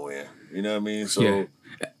never know when. You know what I mean? So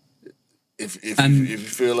if you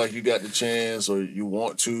feel like you got the chance or you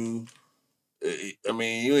want to, I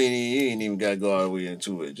mean, you ain't even got to go all the way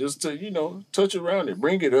into it. Just to, touch around it.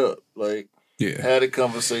 Bring it up. Like, have the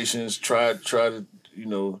conversations. Try to,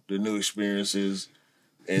 the new experiences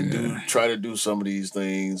and try to do some of these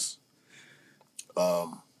things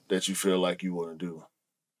that you feel like you want to do.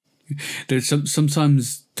 There's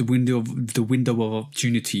sometimes the window of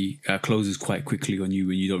opportunity closes quite quickly on you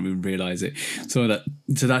when you don't even realize it. So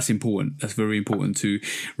that's important. That's very important to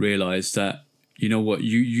realize that, you know what,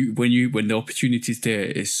 when the opportunity is there,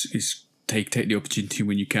 is take the opportunity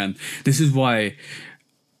when you can. This is why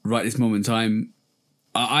right this moment in time,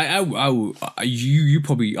 you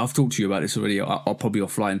probably, I've talked to you about this already. I'll probably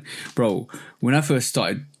offline, bro. When I first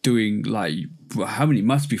started doing how many,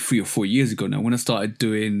 must be 3 or 4 years ago now, when I started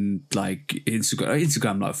doing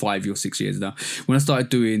Instagram like 5 or 6 years now, when I started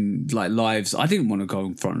doing like lives, I didn't want to go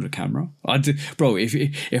in front of the camera. Bro,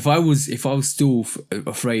 if I was still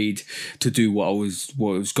afraid to do what I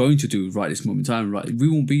was going to do right this moment in time, right, we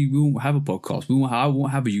won't have a podcast, I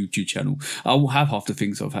won't have a YouTube channel, I won't have half the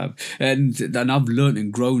things I've had, and I've learned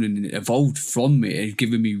and grown and evolved from it. It's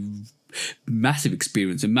given me massive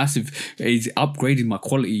experience and it's upgrading my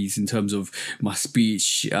qualities in terms of my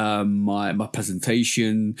speech, my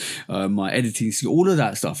presentation, my editing, all of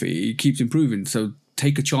that stuff. It keeps improving. So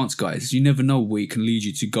take a chance, guys. You never know where it can lead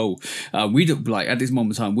you to go. We don't, like, at this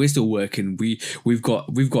moment in time, we're still working. We've got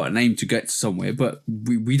an aim to get somewhere, but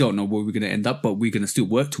we don't know where we're going to end up, but we're going to still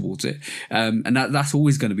work towards it. And that's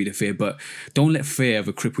always going to be the fear, but don't let fear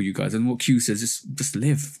ever cripple you guys. And what Q says, just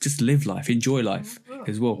live life, enjoy life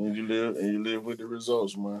as well. And you live with the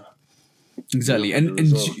results, man. Exactly. And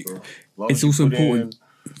it's also important.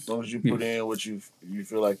 As long as you put in what you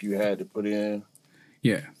feel like you had to put in.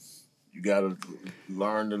 Yeah. You gotta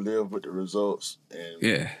learn to live with the results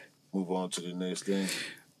and move on to the next thing.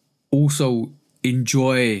 Also,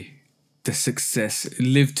 enjoy the success.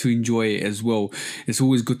 Live to enjoy it as well. It's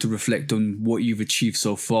always good to reflect on what you've achieved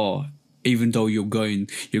so far. Even though you're going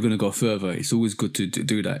to go further, it's always good to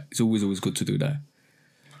do that. It's always good to do that.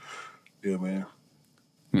 Yeah, man.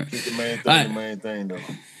 Yeah. Keep the main thing though.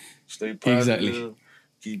 Stay positive. Exactly.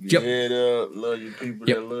 Keep your head up. Love your people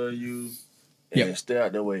that love you. And stay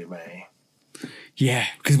out the way, man. Yeah,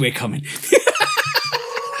 because we're coming.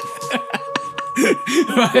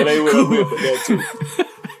 That ain't what I meant, but that too.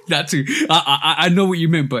 That too. I know what you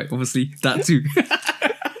meant, but obviously that too.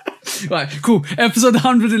 Right, cool. Episode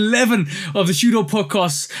 111 of the Shoot Up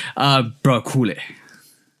Podcast. Bro, cool it.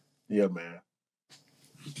 Yeah, man.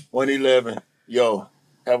 111. Yo,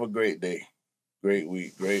 have a great day. Great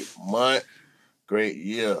week. Great month. Great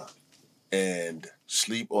year. And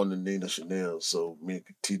sleep on the Nina Chanel so me and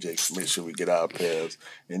TJ can make sure we get our pairs.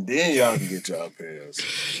 And then y'all can get y'all pairs.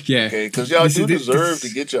 Yeah. Okay, because y'all deserve to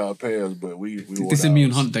get y'all pairs, but we want This is me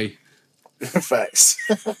on hunt day. Facts.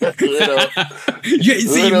 You know, you ain't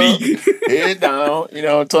seen me. Head down. You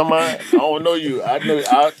know what I'm talking about? I don't know you. I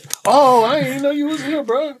didn't know you was here,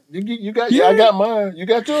 bro. You got I got mine. You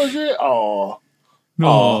got yours yet? Oh. No.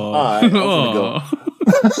 All right. I'm gonna go.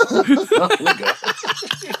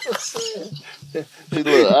 Hey,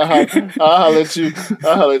 look, I'll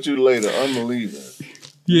let you later. I'm leaving.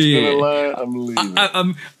 Yeah. Line, I'm leaving.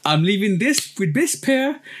 I'm leaving this with this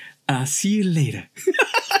pair. I'll see you later.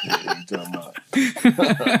 Yeah, you talking about.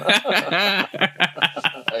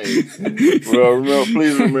 Hey, bro,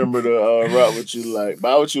 please remember to rock what you like.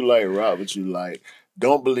 Buy what you like, rock what you like.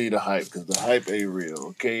 Don't believe the hype, because the hype ain't real,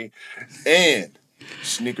 okay? And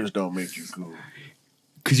sneakers don't make you cool.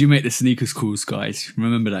 Because you make the sneakers cool, guys.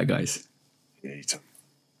 Remember that, guys. Yeah, you talking.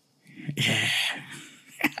 Yeah.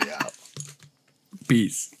 Yeah.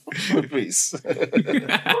 Peace. Peace.